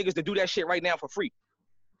get them niggas to do that shit right now for free.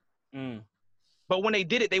 But when they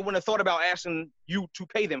did it, they wouldn't have thought about asking you to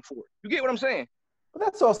pay them for it. You get what I'm saying? But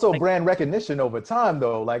that's also brand recognition over time,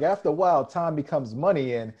 though. Like after a while, time becomes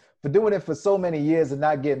money, and for doing it for so many years and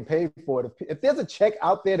not getting paid for it, if there's a check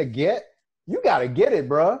out there to get, you gotta get it,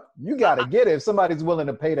 bro. You gotta get it if somebody's willing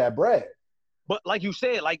to pay that bread. But like you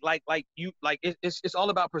said, it's all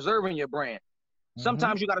about preserving your brand.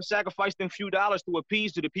 Sometimes you gotta sacrifice them few dollars to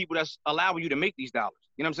appease to the people that's allowing you to make these dollars.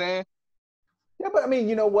 You know what I'm saying? Yeah, but I mean,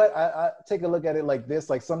 you know what? I take a look at it like this.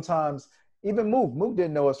 Like sometimes even Mook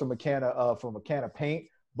didn't know us from a can of paint,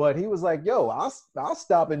 but he was like, "Yo, I'll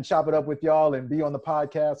stop and chop it up with y'all and be on the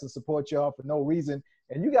podcast and support y'all for no reason."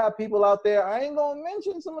 And you got people out there. I ain't gonna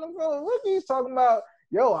mention some of them rookies talking about,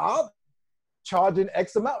 "Yo, I'll charging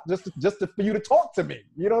X amount just for you to talk to me."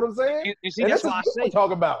 You know what I'm saying? And see, that's why I say talk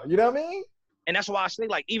about. You know what I mean? And that's why I say,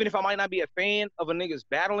 like, even if I might not be a fan of a nigga's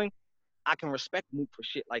battling, I can respect Mook for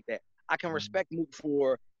shit like that. I can respect Mook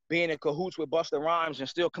for being in cahoots with Busta Rhymes and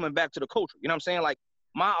still coming back to the culture. You know what I'm saying? Like,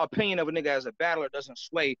 my opinion of a nigga as a battler doesn't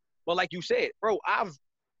sway. But like you said, I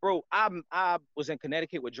was in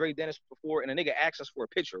Connecticut with Dre Dennis before, and a nigga asked us for a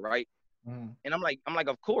picture, right? And I'm like,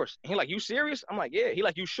 of course. And he like, you serious? I'm like, yeah. He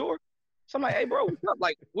like, you sure? So I'm like, hey, bro, what's up?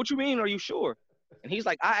 Like, what you mean, are you sure? And he's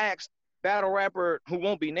like, I asked battle rapper who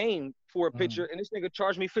won't be named for a picture, and this nigga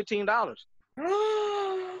charged me $15.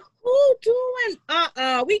 Who doing?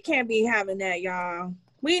 We can't be having that, y'all.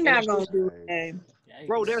 We not gonna do that.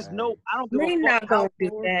 Bro, there's no, I don't give a fuck. We not gonna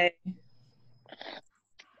do that.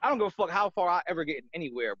 I don't give a fuck how far I ever get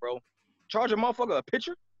anywhere, bro. Charge a motherfucker a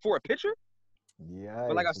picture for a picture? Yeah.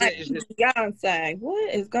 But like I said, it's just Beyonce.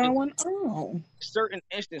 What is going on? certain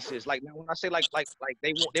instances. Like when I say like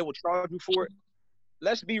they will charge you for it.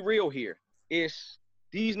 Let's be real here. It's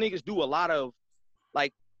these niggas do a lot of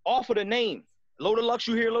like off of the name. Load of Lux,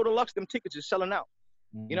 you hear Load of Lux, them tickets is selling out.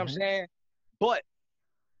 You know what I'm saying? But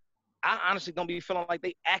I honestly don't be feeling like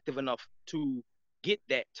they active enough to get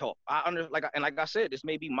that talk. Like I said, this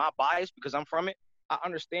may be my bias because I'm from it. I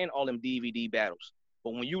understand all them DVD battles.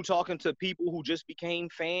 But when you talking to people who just became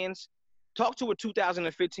fans, talk to a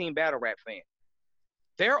 2015 battle rap fan.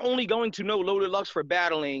 They're only going to know Loaded Lux for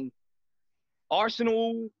battling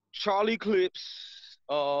Arsenal, Charlie Clips,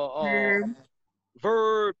 Verb,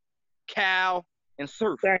 Cal, and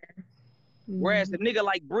Surf. Whereas the nigga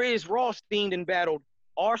like Briz Rothstein and battled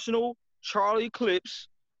Arsenal, Charlie Clips,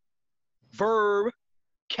 Verb,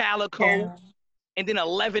 Calico, and then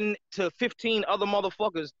 11 to 15 other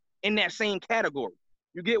motherfuckers in that same category.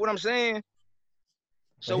 You get what I'm saying?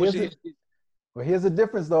 So well, here's the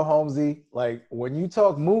difference though, Holmesy. Like when you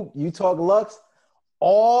talk Mook, you talk Lux,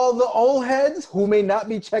 all the old heads who may not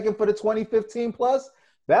be checking for the 2015 plus,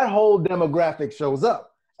 that whole demographic shows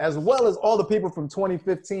up, as well as all the people from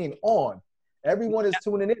 2015 on. Everyone is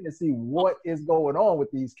tuning in to see what is going on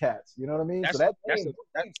with these cats. You know what I mean? So that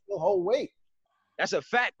still hold weight. That's a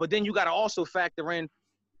fact. But then you got to also factor in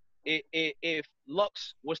if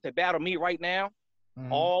Lux was to battle me right now,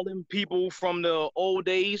 all them people from the old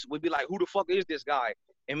days would be like, who the fuck is this guy?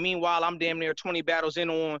 And meanwhile, I'm damn near 20 battles in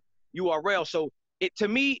on URL. So to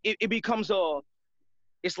me, it becomes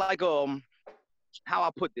it's like, how I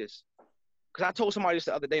put this. because I told somebody this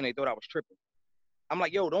the other day and they thought I was tripping. I'm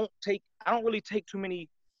like, yo, I don't really take too many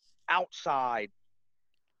outside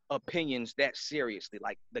opinions that seriously,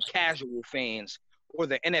 like the casual fans or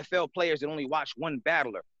the NFL players that only watch one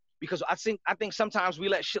battler. Because I think sometimes we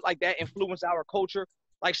let shit like that influence our culture.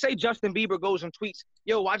 Like, say Justin Bieber goes and tweets,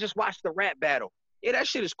 yo, I just watched the rap battle. Yeah, that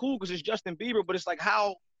shit is cool because it's Justin Bieber, but it's like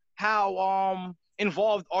how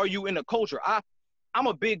involved are you in the culture? I'm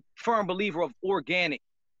a big firm believer of organic,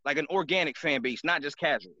 like an organic fan base, not just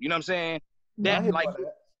casual. You know what I'm saying? That like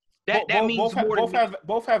that means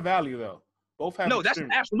both have value though. Both have no, that's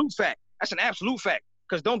an absolute fact. That's an absolute fact.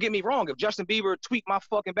 Because don't get me wrong, if Justin Bieber tweet my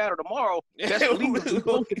fucking battle tomorrow, best believe we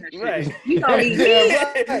posted that shit. Right.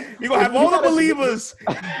 You're gonna have all the believers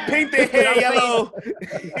paint their hair yellow.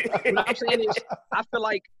 What I'm saying is, I feel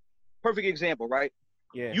like perfect example, right?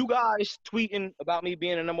 Yeah. You guys tweeting about me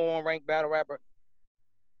being a #1 ranked battle rapper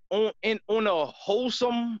on a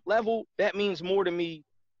wholesome level, that means more to me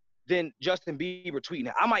than Justin Bieber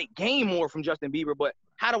tweeting. I might gain more from Justin Bieber, but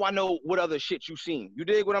how do I know what other shit you seen? You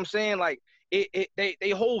dig what I'm saying? Like,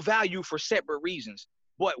 they hold value for separate reasons.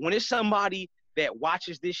 But when it's somebody that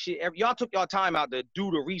watches this shit, y'all took y'all time out to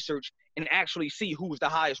do the research and actually see who's the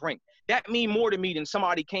highest ranked. That mean more to me than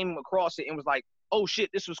somebody came across it and was like, oh shit,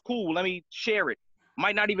 this was cool, let me share it.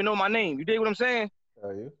 Might not even know my name. You dig what I'm saying?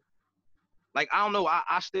 Are you? Like, I don't know.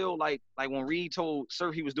 I still like when Reed told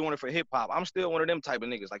Surf he was doing it for hip hop. I'm still one of them type of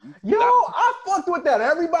niggas. Like, I fucked with that.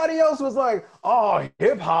 Everybody else was like, oh,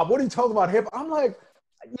 hip hop. What are you talking about hip hop? I'm like,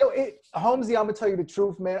 Holmesy, I'm gonna tell you the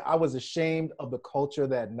truth, man. I was ashamed of the culture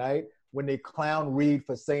that night when they clown Reed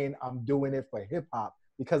for saying I'm doing it for hip hop,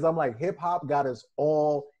 because I'm like, hip hop got us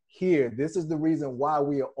all here. This is the reason why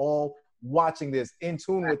we are all watching this, in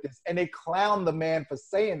tune with this, and they clown the man for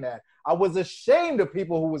saying that. I was ashamed of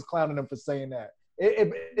people who was clowning him for saying that.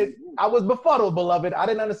 I was befuddled, beloved. I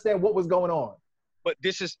didn't understand what was going on. But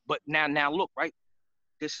now look, right?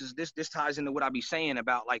 This ties into what I be saying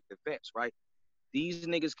about like the vets, right? These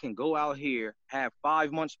niggas can go out here, have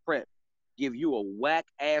 5 months prep, give you a whack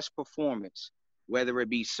ass performance, whether it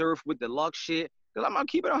be Surf with the Lux shit. Cause I'm gonna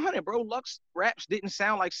keep it 100, bro. Lux raps didn't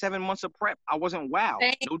sound like 7 months of prep. I wasn't wow.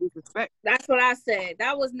 No disrespect. That's what I said.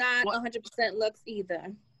 That was not 100% Lux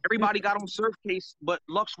either. Everybody got on Surf case, but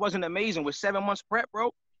Lux wasn't amazing with 7 months prep,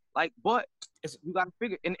 bro. Like, but you gotta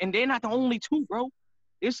figure, and they're not the only two, bro.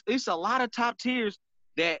 It's a lot of top tiers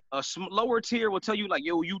that a lower tier will tell you like,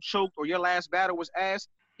 yo, you choked or your last battle was ass,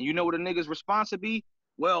 and you know what a nigga's response would be?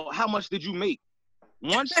 Well, how much did you make?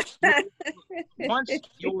 Once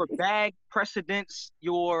your bag precedents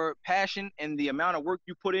your passion and the amount of work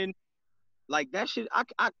you put in, like that shit,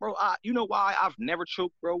 bro, you know why I've never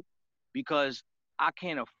choked, bro? Because I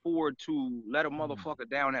can't afford to let a motherfucker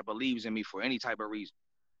down that believes in me for any type of reason.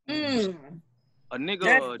 A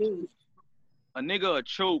nigga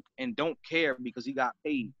choke and don't care because he got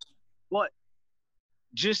paid. But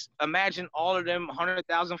just imagine all of them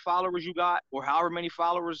 100,000 followers you got, or however many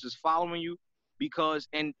followers is following you, because,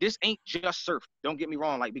 and this ain't just Surf, don't get me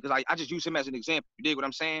wrong, like, because I just use him as an example. You dig what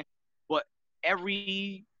I'm saying? But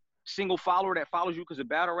every single follower that follows you because of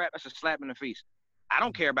battle rap, that's a slap in the face. I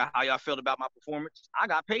don't care about how y'all felt about my performance. I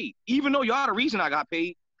got paid. Even though y'all the reason I got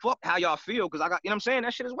paid, fuck how y'all feel, because I got, you know what I'm saying?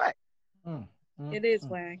 That shit is whack. It is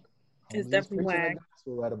whack. It's definitely whack.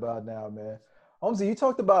 Right about now, man. Holmesy, you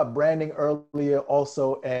talked about branding earlier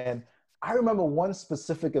also, and I remember one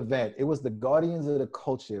specific event. It was the Guardians of the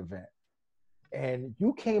Culture event. And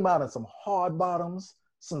you came out in some hard bottoms,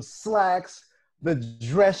 some slacks, the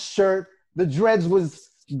dress shirt, the dreads was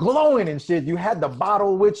glowing and shit. You had the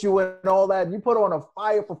bottle with you and all that. And you put on a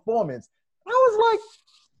fire performance. I was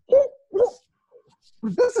like,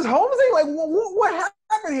 this is Holmesy? Like, what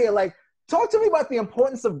happened here? Like, talk to me about the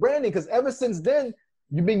importance of branding, because ever since then,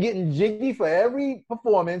 you've been getting jiggy for every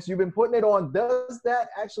performance. You've been putting it on. Does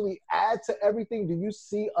that actually add to everything? Do you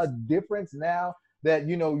see a difference now that,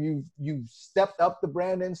 you know, you stepped up the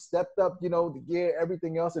branding, stepped up, you know, the gear,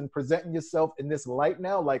 everything else, and presenting yourself in this light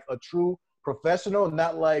now, like a true professional,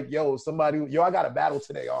 not like, yo, I got a battle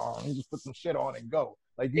today. Oh, let me just put some shit on and go.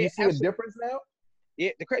 Like, do you see absolutely. A difference now?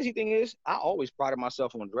 Yeah, the crazy thing is, I always prided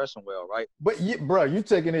myself on dressing well, right? But, bro, you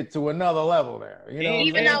taking it to another level there. You know,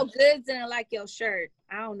 even though Goods didn't like your shirt.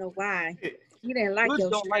 I don't know why. He didn't like Goods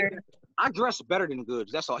your shirt. Like I dress better than Goods.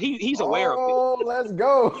 That's all. He's aware of it. Oh, let's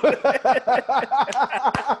go. That's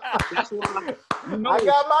why. You know, I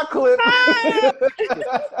got my clip.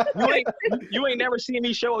 you ain't never seen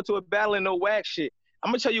me show up to a battle in no whack shit.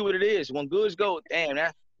 I'm gonna tell you what it is. When Goods go, damn,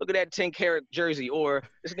 look at that 10-karat jersey, or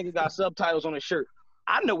this nigga got subtitles on his shirt.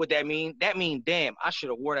 I know what that mean. That mean, damn, I should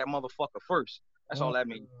have wore that motherfucker first. That's all that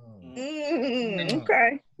mean.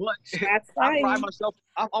 Okay. But That's I pride fine. myself.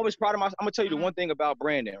 I've always prided myself. I'm gonna tell you the one thing about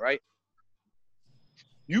branding, right?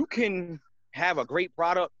 You can have a great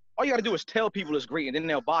product. All you gotta do is tell people it's great, and then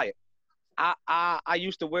they'll buy it. I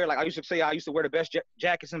used to wear, like I used to say, I used to wear the best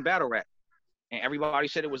jackets in battle rap, and everybody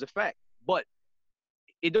said it was a fact. But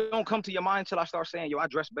it don't come to your mind until I start saying, yo, I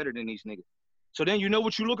dress better than these niggas. So then you know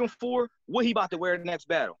what you're looking for, what he about to wear the next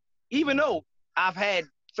battle. Even though I've had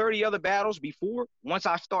 30 other battles before, once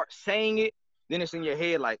I start saying it, then it's in your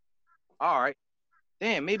head like, all right,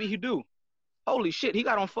 damn, maybe he do. Holy shit, he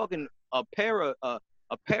got on fucking a pair of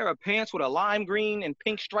pants with a lime green and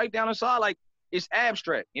pink stripe down the side. Like, it's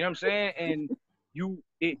abstract, you know what I'm saying? And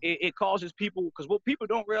it causes people, because what people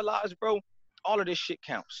don't realize, bro, all of this shit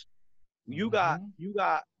counts. You got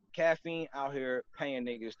caffeine out here paying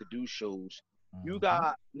niggas to do shows. You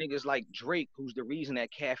got niggas like Drake, who's the reason that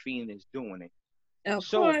caffeine is doing it. Of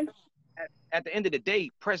So course. at the end of the day,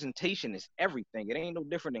 presentation is everything. It ain't no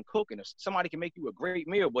different than cooking. Somebody can make you a great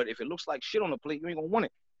meal, but if it looks like shit on the plate, you ain't gonna want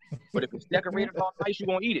it. But if it's decorated all nice, you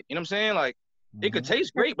gonna eat it. You know what I'm saying? Like, it could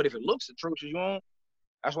taste great, but if it looks atrocious, you won't.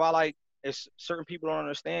 That's why, like, it's certain people don't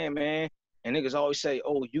understand, man. And niggas always say,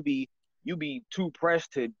 oh, you be too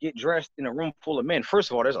pressed to get dressed in a room full of men. First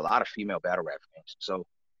of all, there's a lot of female battle rap fans. So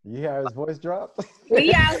You hear his voice drop?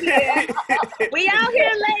 We out here. We out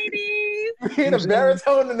here, ladies. You hear the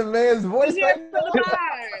baritone in the man's voice Here right for the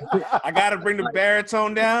vibes. I gotta bring the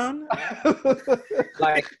baritone down.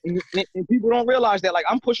 like, and people don't realize that, like,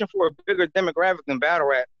 I'm pushing for a bigger demographic than battle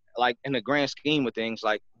rap, like, in the grand scheme of things.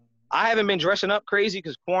 Like, I haven't been dressing up crazy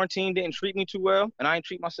because quarantine didn't treat me too well, and I ain't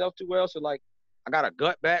treat myself too well. So, like, I got a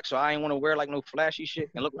gut back, so I ain't want to wear, like, no flashy shit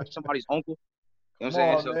and look like somebody's uncle. You know what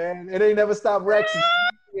I'm saying? Man. It ain't never stopped Rex.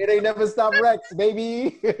 It ain't never stopped Rex,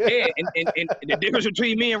 baby. Yeah, and the difference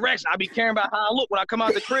between me and Rex, I be caring about how I look when I come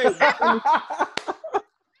out the crib.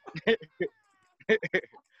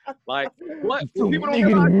 Like, what people don't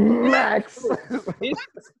realize, Rex.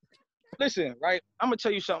 listen, right? I'm gonna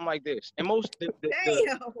tell you something like this. And most the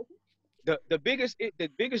biggest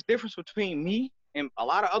difference between me and a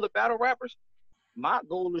lot of other battle rappers, my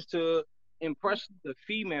goal is to impress the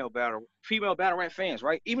female battle rap fans,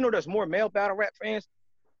 right? Even though there's more male battle rap fans,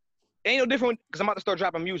 it ain't no different because I'm about to start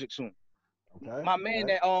dropping music soon. Okay. My man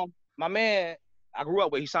I grew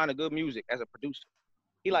up with, he signed a good music as a producer.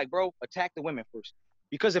 He like, bro, attack the women first.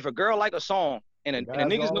 Because if a girl like a song and the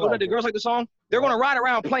niggas know that the girls like the song, they're gonna ride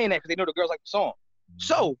around playing that because they know the girls like the song.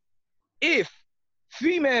 So if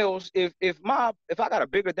females, if I got a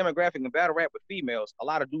bigger demographic in battle rap with females, a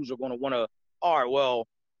lot of dudes are gonna wanna, all right, well,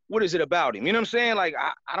 what is it about him? You know what I'm saying? Like,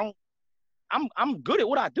 I'm good at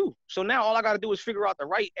what I do. So now all I gotta do is figure out the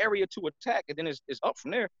right area to attack, and then it's up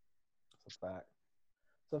from there. It's a fact.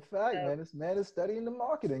 It's a fact, man. This man is studying the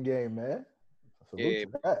marketing game, man. Yeah,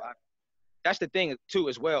 that's the thing too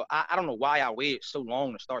as well. I don't know why I waited so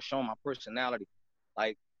long to start showing my personality.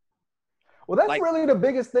 Like, well, that's really the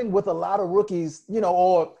biggest thing with a lot of rookies, you know,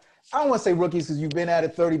 or I don't want to say rookies because you've been at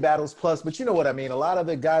it 30 battles plus, but you know what I mean. A lot of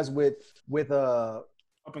the guys with up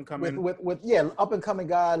and coming, up and coming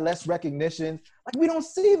guy, less recognition. Like, we don't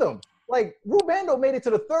see them. Like, Rubando made it to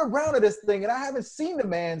the third round of this thing, and I haven't seen the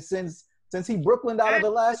man since he Brooklyn'd out of the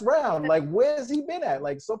last round. Like, where's he been at?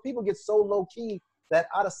 Like, some people get so low key that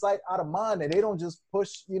out of sight, out of mind, and they don't just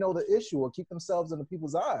push, you know, the issue or keep themselves in the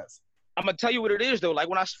people's eyes. I'm gonna tell you what it is though. Like,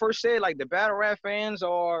 when I first said, like, the battle rap fans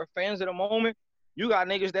are fans of the moment, you got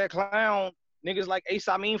niggas that clown niggas like Ace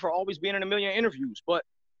Amin for always being in a million interviews, but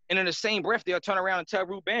and in the same breath they'll turn around and tell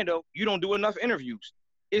Rubando, you don't do enough interviews.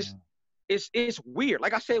 It's weird.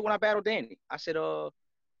 Like I said when I battled Danny, I said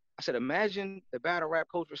imagine the battle rap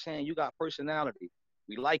coach was saying you got personality,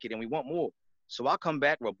 we like it and we want more. So I come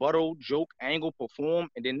back, rebuttal, joke, angle, perform,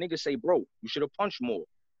 and then niggas say, bro, you should have punched more.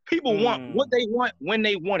 People want what they want when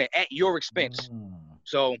they want it at your expense.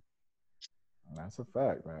 So that's a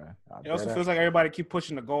fact, man. It also feels like everybody keep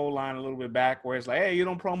pushing the goal line a little bit back, where it's like, hey, you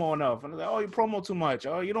don't promo enough. And it's like, oh, you promo too much.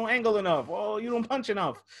 Oh, you don't angle enough. Oh, you don't punch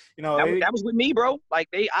enough. You know, that was with me, bro. Like,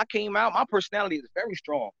 I came out, my personality is very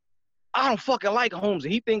strong. I don't fucking like Holmes,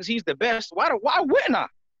 and he thinks he's the best. Why wouldn't I?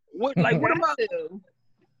 What am I?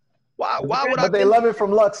 Why would I? But they love it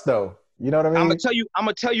from Lux, though. You know what I mean? I'm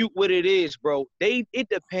gonna tell you what it is, bro. It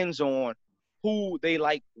depends on who they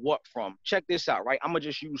like what from. Check this out, right? I'm gonna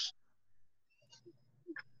just use.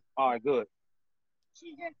 All right, good.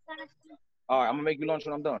 All right, I'm gonna make you lunch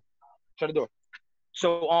when I'm done. Shut the door.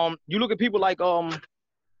 So you look at people like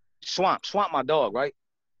Swamp, my dog, right?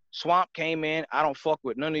 Swamp came in. I don't fuck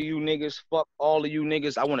with none of you niggas. Fuck all of you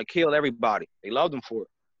niggas. I want to kill everybody. They loved him for it.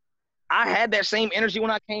 I had that same energy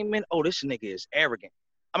when I came in. Oh, this nigga is arrogant.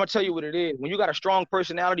 I'm gonna tell you what it is. When you got a strong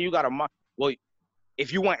personality, you got to well,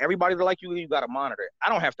 if you want everybody to like you, you got to monitor it. I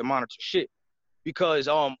don't have to monitor shit because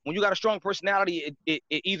when you got a strong personality, it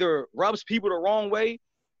either rubs people the wrong way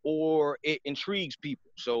or it intrigues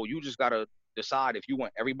people. So you just gotta decide if you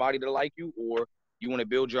want everybody to like you or you want to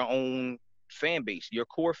build your own fan base, your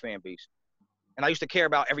core fan base. And I used to care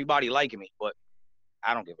about everybody liking me, but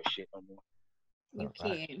I don't give a shit no more. You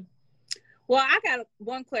can. Well, I got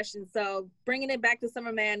one question. So bringing it back to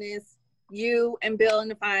Summer Madness, you and Bill in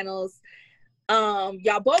the finals.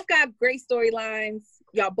 Y'all both got great storylines.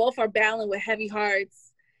 Y'all both are battling with heavy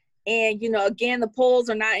hearts. And, you know, again, the polls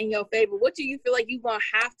are not in your favor. What do you feel like you're going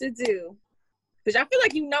to have to do? Because I feel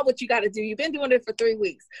like you know what you got to do. You've been doing it for 3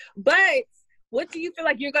 weeks. But what do you feel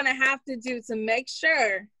like you're going to have to do to make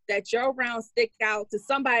sure that your rounds stick out to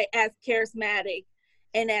somebody as charismatic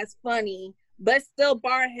and as funny, but still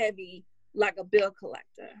bar heavy like a bill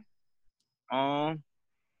collector? Trying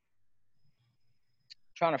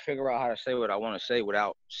to figure out how to say what I want to say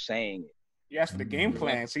without saying it. You asked for the game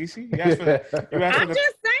plan, Cece. You asked for the. I'm just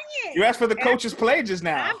saying. You asked for the coach's play just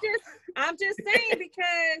now. I'm just saying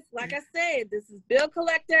because, like I said, this is Bill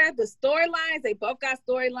Collector. The storylines, they both got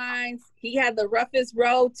storylines. He had the roughest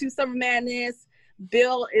road to Summer Madness.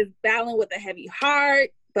 Bill is battling with a heavy heart,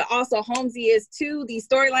 but also Holmesy is too. These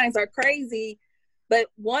storylines are crazy, but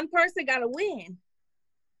one person got to win.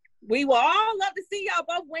 We will all love to see y'all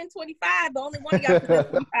both win 25. The only one of y'all can win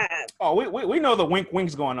 25. Oh, we know the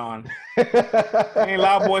wink's going on. We ain't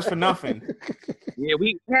loud boys for nothing. Yeah,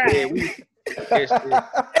 Right.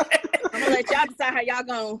 I'm I'm gonna let y'all decide how y'all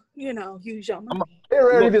gonna, use your money. They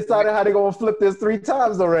already decided how they gonna flip this 3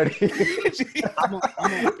 times already. They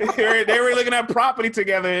were looking at property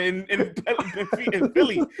together in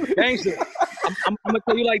Philly. Gangster. I'm gonna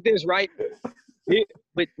tell you like this, right?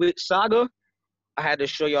 With Saga, I had to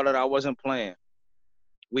show y'all that I wasn't playing.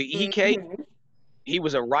 With EK, he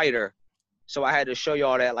was a writer, so I had to show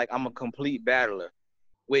y'all that like I'm a complete battler.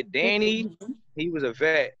 With Danny, he was a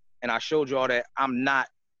vet, and I showed y'all that I'm not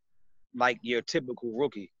like your typical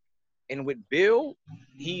rookie. And with Bill,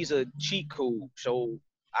 he's a cheat code, so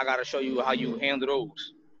I gotta show you how you handle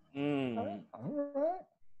those. All right.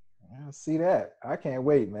 I see that. I can't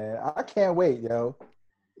wait, man. I can't wait, yo.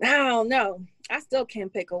 I don't know. I still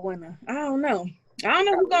can't pick a winner. I don't know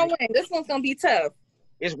who's gonna win. This one's gonna be tough.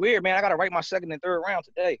 It's weird, man. I gotta write my second and third round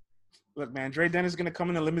today. Look, man, Dre Dennis is gonna come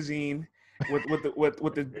in the limousine with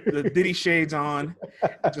the Diddy shades on.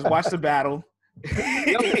 Just watch the battle.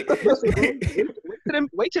 Yo, listen,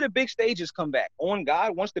 wait till the big stages come back. On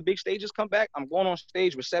God, once the big stages come back, I'm going on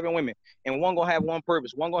stage with 7 women, and one gonna have one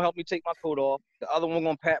purpose. One gonna help me take my coat off. The other one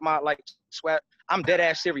gonna pat my sweat. I'm dead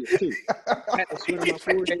ass serious too. Pat the sweat on my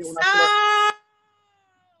forehead when I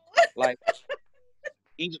like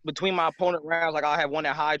each between my opponent rounds, like I'll have one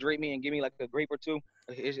that hydrate me and give me like a grape or two.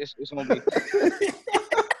 It's gonna be.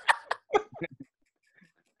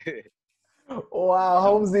 Wow,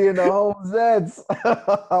 Holmesy and the Holmesets.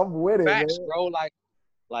 I'm with it, Facts, man. bro.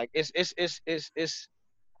 Like it's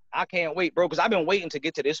I can't wait, bro, because I've been waiting to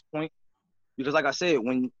get to this point. Because like I said,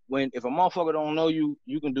 when if a motherfucker don't know you,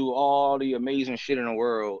 you can do all the amazing shit in the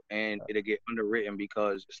world and it'll get underwritten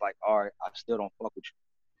because it's like, all right, I still don't fuck with you.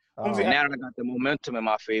 Now that I got the momentum in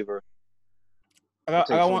my favor, I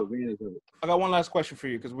got one last question for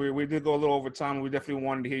you because we did go a little over time and we definitely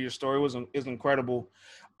wanted to hear your story. It was incredible.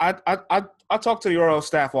 I talk to the URL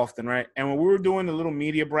staff often, right? And when we were doing the little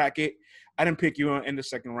media bracket, I didn't pick you in the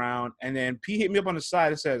second round. And then P hit me up on the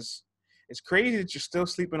side and says, it's crazy that you're still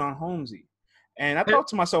sleeping on Holmesy. And I thought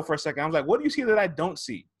to myself for a second, I was like, what do you see that I don't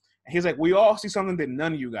see? And he's like, we all see something that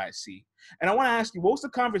none of you guys see. And I want to ask you, what was the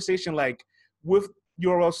conversation like with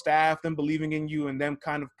URL staff, them believing in you and them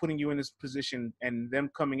kind of putting you in this position and them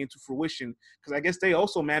coming into fruition? Because I guess they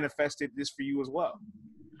also manifested this for you as well.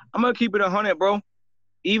 I'm going to keep it 100, bro.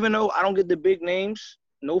 Even though I don't get the big names,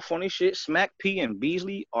 no funny shit, Smack P and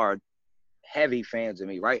Beasley are heavy fans of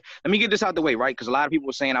me, right? Let me get this out the way, right? Because a lot of people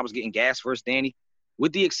were saying I was getting gas versus Danny.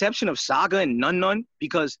 With the exception of Saga and Nun,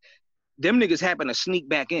 because them niggas happened to sneak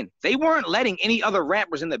back in. They weren't letting any other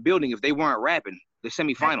rappers in the building if they weren't rapping the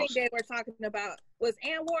semifinals. I think they were talking about, was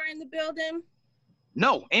Anwar in the building?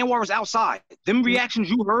 No, Anwar was outside. Them reactions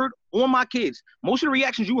you heard on my kids, most of the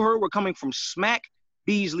reactions you heard were coming from Smack,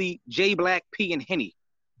 Beasley, J Black, P, and Henny.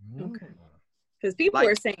 Okay. Because people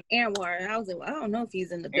were saying Anwar, and I was like, well, I don't know if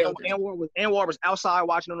he's in the building. Anwar was outside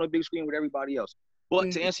watching on the big screen with everybody else.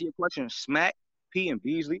 But to answer your question, Smack, P, and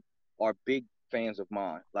Beasley are big fans of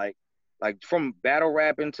mine. Like from battle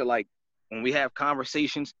rapping to like when we have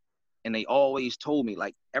conversations, and they always told me,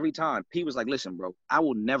 like every time, P was like, listen, bro, I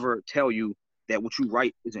will never tell you that what you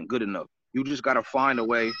write isn't good enough. You just gotta find a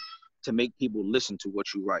way to make people listen to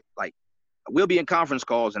what you write. Like, we'll be in conference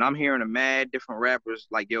calls and I'm hearing a mad different rappers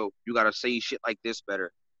like, yo, you gotta say shit like this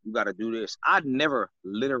better. You gotta do this. I never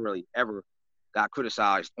literally ever got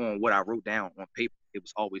criticized on what I wrote down on paper. It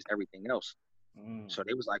was always everything else. So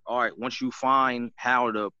they was like, all right, once you find how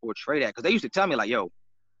to portray that, because they used to tell me like, yo,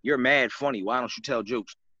 you're mad funny. Why don't you tell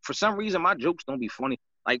jokes? For some reason, my jokes don't be funny.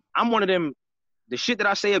 Like, I'm one of them, the shit that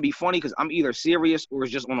I say will be funny because I'm either serious or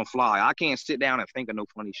it's just on the fly. I can't sit down and think of no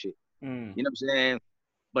funny shit. You know what I'm saying?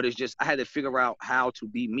 But it's just, I had to figure out how to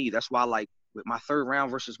be me. That's why, like, with my third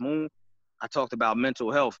round versus Moon, I talked about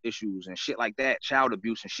mental health issues and shit like that, child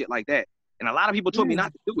abuse and shit like that. And a lot of people told me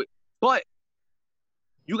not to do it. But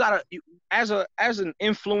you gotta, as an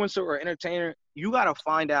influencer or entertainer, you gotta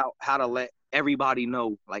find out how to let everybody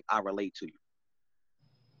know, like, I relate to you.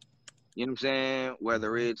 You know what I'm saying?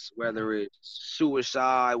 Whether it's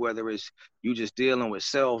suicide, whether it's you just dealing with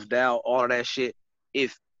self-doubt, all of that shit.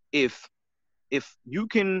 If you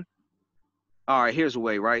can, all right, here's a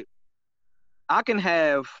way, right? I can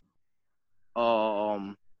have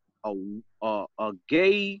a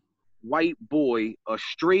gay white boy, a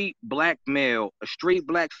straight black male, a straight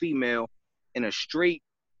black female, and a straight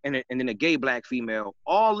and then a gay black female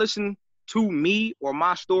all listen to me or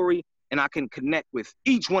my story, and I can connect with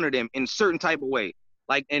each one of them in a certain type of way.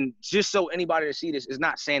 Like, and just so anybody to see this is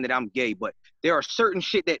not saying that I'm gay, but there are certain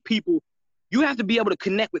shit that people, you have to be able to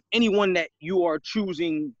connect with anyone that you are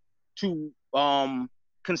choosing to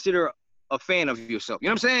consider a fan of yourself. You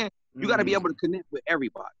know what I'm saying? You got to be able to connect with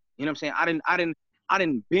everybody. You know what I'm saying? I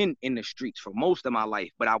didn't been in the streets for most of my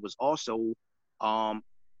life, but I was also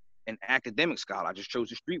an academic scholar. I just chose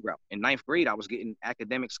the street route. In 9th grade, I was getting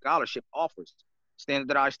academic scholarship offers,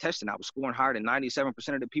 standardized testing. I was scoring higher than 97%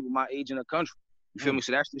 of the people my age in the country. You feel me?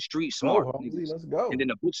 So that's the street smart niggas. Let's go. And then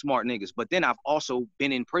the book smart niggas. But then I've also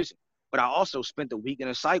been in prison. But I also spent a week in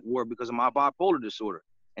a psych ward because of my bipolar disorder.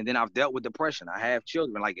 And then I've dealt with depression. I have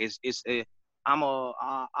children. Like, I'm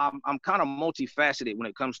kind of multifaceted when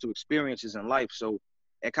it comes to experiences in life. So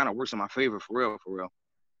it kind of works in my favor for real.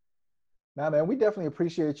 Nah, man, we definitely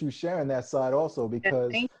appreciate you sharing that side also,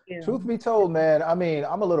 because truth be told, man, I mean,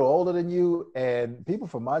 I'm a little older than you, and people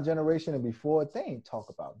from my generation and before, they ain't talk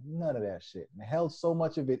about none of that shit. And they held so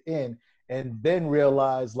much of it in, and then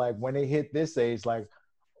realized, like, when they hit this age, like,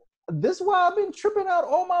 this is why I've been tripping out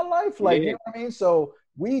all my life. Like, you know what I mean? So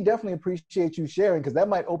we definitely appreciate you sharing, because that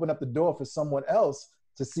might open up the door for someone else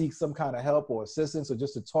to seek some kind of help or assistance, or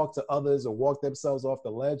just to talk to others or walk themselves off the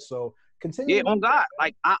ledge. So continue. Yeah, on God.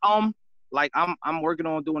 Like, I'm working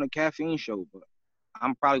on doing a caffeine show, but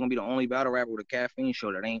I'm probably gonna be the only battle rapper with a caffeine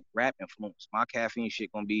show that ain't rap influenced. My caffeine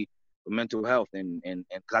shit gonna be for mental health and because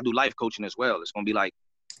I do life coaching as well. It's gonna be like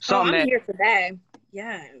something I'm here for that.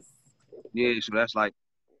 Yes. Yeah, so that's like,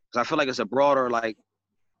 because I feel like it's a broader, like,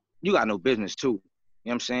 you got no business too. You know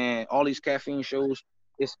what I'm saying? All these caffeine shows,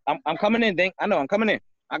 I'm coming in, Dink. I know I'm coming in.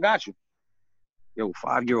 I got you. Yo,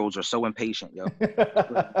 5-year-olds are so impatient, yo.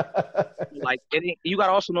 Like, you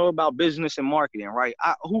gotta also know about business and marketing, right?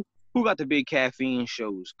 Who got the big caffeine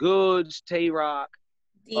shows? Goods, Tay-Rock,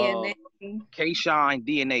 DNA, K-Shine,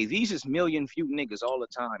 DNA. These is million few niggas all the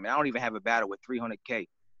time, and I don't even have a battle with 300K.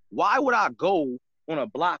 Why would I go on a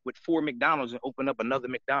block with 4 McDonald's and open up another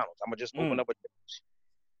McDonald's? I'm gonna just open up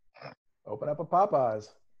Open up a Popeyes.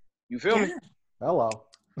 You feel me? Hello.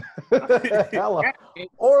 Hello.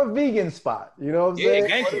 Or a vegan spot. You know what I'm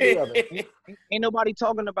saying? Ain't nobody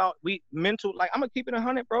talking about mental. Like, I'm gonna keep it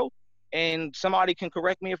 100, bro. And somebody can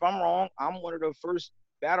correct me if I'm wrong. I'm one of the first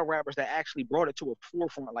battle rappers that actually brought it to a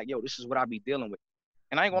forefront. Like, yo, this is what I be dealing with.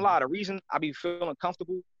 And I ain't gonna lie, the reason I be feeling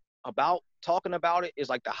comfortable about talking about it is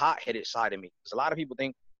like the hot-headed side of me. Because a lot of people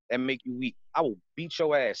think that make you weak. I will beat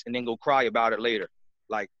your ass and then go cry about it later.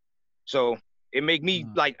 Like, so it make me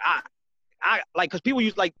like, I like, because people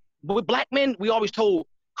use, like, with black men, we always told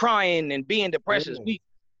crying and being depressed is weak.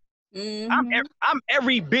 I'm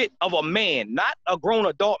every bit of a man, not a grown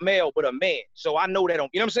adult male, but a man. So I know that, you know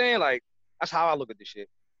what I'm saying? Like, that's how I look at this shit.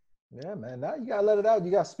 Yeah, man. Now you gotta let it out.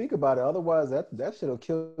 You gotta speak about it. Otherwise, that shit'll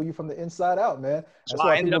kill you from the inside out, man. That's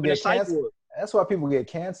why I ended up in a psych ward. That's why people get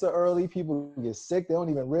cancer early. People get sick. They don't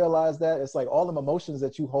even realize that. It's like all them emotions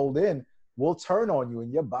that you hold in will turn on you,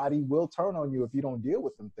 and your body will turn on you if you don't deal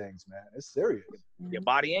with them things, man. It's serious. Your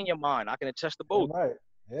body and your mind. I can attest to both. Right.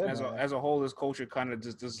 Yeah, as a whole, this culture kind of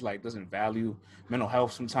just like doesn't value mental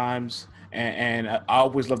health sometimes, and I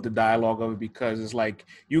always love the dialogue of it, because it's like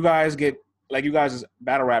you guys get like you guys as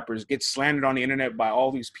battle rappers get slandered on the internet by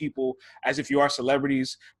all these people as if you are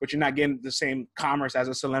celebrities, but you're not getting the same commerce as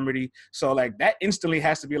a celebrity. So like that instantly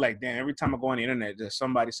has to be like, damn, every time I go on the internet, there's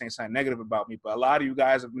somebody saying something negative about me. But a lot of you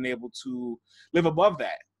guys have been able to live above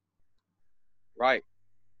that. Right.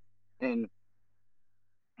 And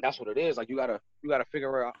that's what it is. Like you gotta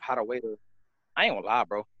figure out how to way to. I ain't gonna lie,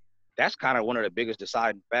 bro. That's kind of one of the biggest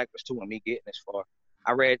deciding factors too in me getting this far.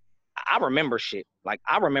 I remember shit. Like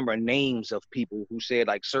I remember names of people who said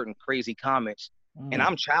like certain crazy comments, and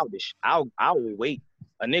I'm childish. I will wait.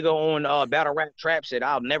 A nigga on Battle Rap Trap said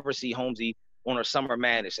I'll never see Holmesy on a Summer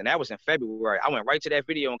Madness, and that was in February. I went right to that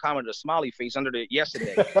video and commented a smiley face under it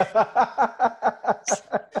yesterday.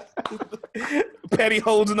 Petty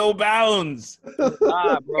holds no bounds.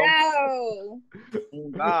 God, bro. Yo. Oh,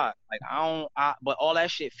 God, like but all that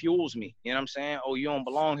shit fuels me. You know what I'm saying? Oh, you don't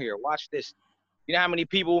belong here. Watch this. You know how many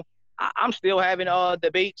people? I'm still having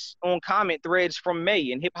debates on comment threads from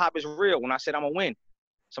May and Hip Hop Is Real when I said I'm gonna win.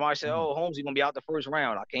 Somebody said, "Oh, Holmesy gonna be out the first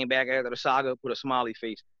round." I came back after the saga, put a smiley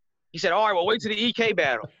face. He said, "All right, well, wait till the EK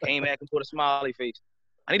battle." Came back and put a smiley face.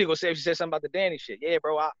 I need to go see if she said something about the Danny shit. Yeah,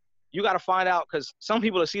 bro, you got to find out because some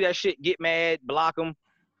people that see that shit get mad, block them.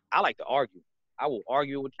 I like to argue. I will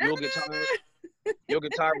argue with you. You'll get tired. You'll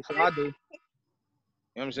get tired before I do. You know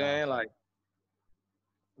what I'm saying? Like,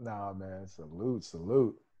 nah, man.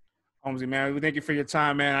 Salute. Holmesy, man, we thank you for your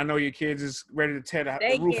time, man. I know your kids is ready to tear the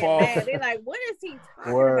roof off. Mad. They're like, what is he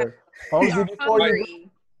talking Word. about?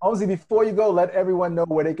 Holmesy, before you go, let everyone know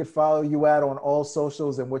where they could follow you at on all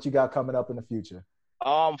socials and what you got coming up in the future.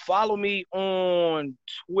 Follow me on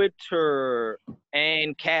Twitter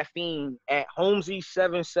and Caffeine at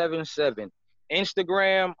Holmesy777.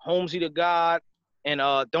 Instagram, Holmesy the God. And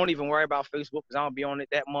don't even worry about Facebook because I don't be on it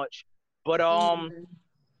that much. But I'm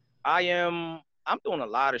doing a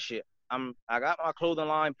lot of shit. I got my clothing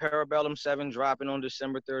line Parabellum 7 dropping on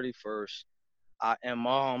December 31st. I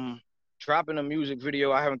am dropping a music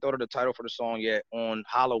video. I haven't thought of the title for the song yet on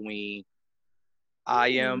Halloween.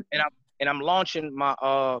 I'm launching my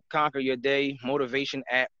Conquer Your Day motivation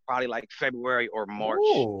app probably like February or March.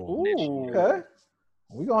 Ooh, okay.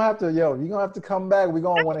 You're gonna have to come back. We're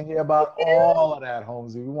gonna want to hear about all of that,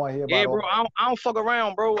 Holmesy. We want to hear about Yeah, bro. I don't fuck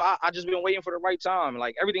around, bro. I just been waiting for the right time.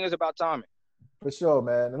 Like everything is about timing. For sure,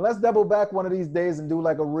 man. And let's double back one of these days and do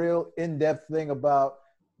like a real in-depth thing about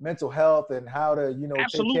mental health and how to,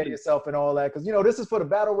 take care of yourself and all that. Because, this is for the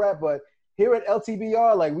battle rap, but here at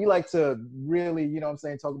LTBR, like we like to really,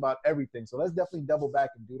 talk about everything. So let's definitely double back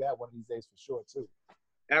and do that one of these days for sure, too.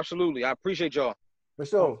 Absolutely. I appreciate y'all. For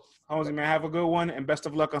sure. Holmesy, man, have a good one and best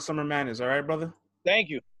of luck on Summer Madness. All right, brother? Thank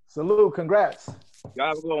you. Salute. Congrats. Y'all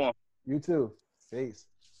have a good one. You too. Peace.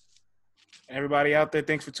 Everybody out there,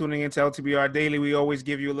 thanks for tuning in to LTBR Daily. We always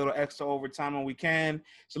give you a little extra overtime when we can.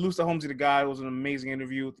 Salute to Holmesy the God. It was an amazing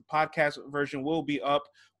interview. The podcast version will be up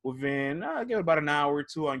within, give it about an hour or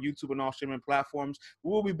two on YouTube and all streaming platforms.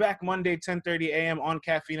 We'll be back Monday, 10:30 a.m. on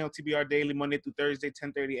Caffeine LTBR Daily, Monday through Thursday,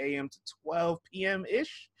 10:30 a.m. to 12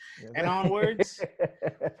 p.m.-ish and onwards.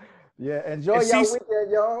 Yeah, enjoy y'all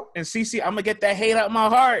weekend, y'all. And CC, I'm going to get that hate out my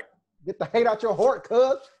heart. Get the hate out your heart,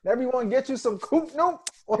 cuz. Everyone get you some coop noop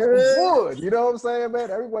or some wood. You know what I'm saying, man?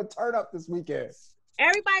 Everyone turn up this weekend.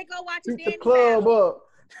 Everybody go watch Shoot Danny the club battle. up.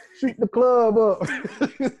 Shoot the club up.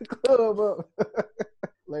 Shoot the club up.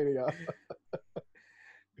 Later,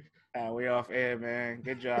 y'all. We off air, man.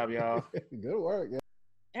 Good job, y'all. Good work, yeah.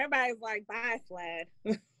 Everybody's like, bye, Flad.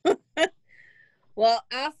 Well,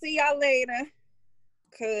 I'll see y'all later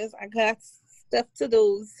because I got stuff to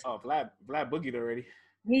do. Oh, Vlad boogied already.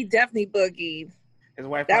 He definitely boogied. His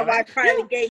wife. That wife probably gave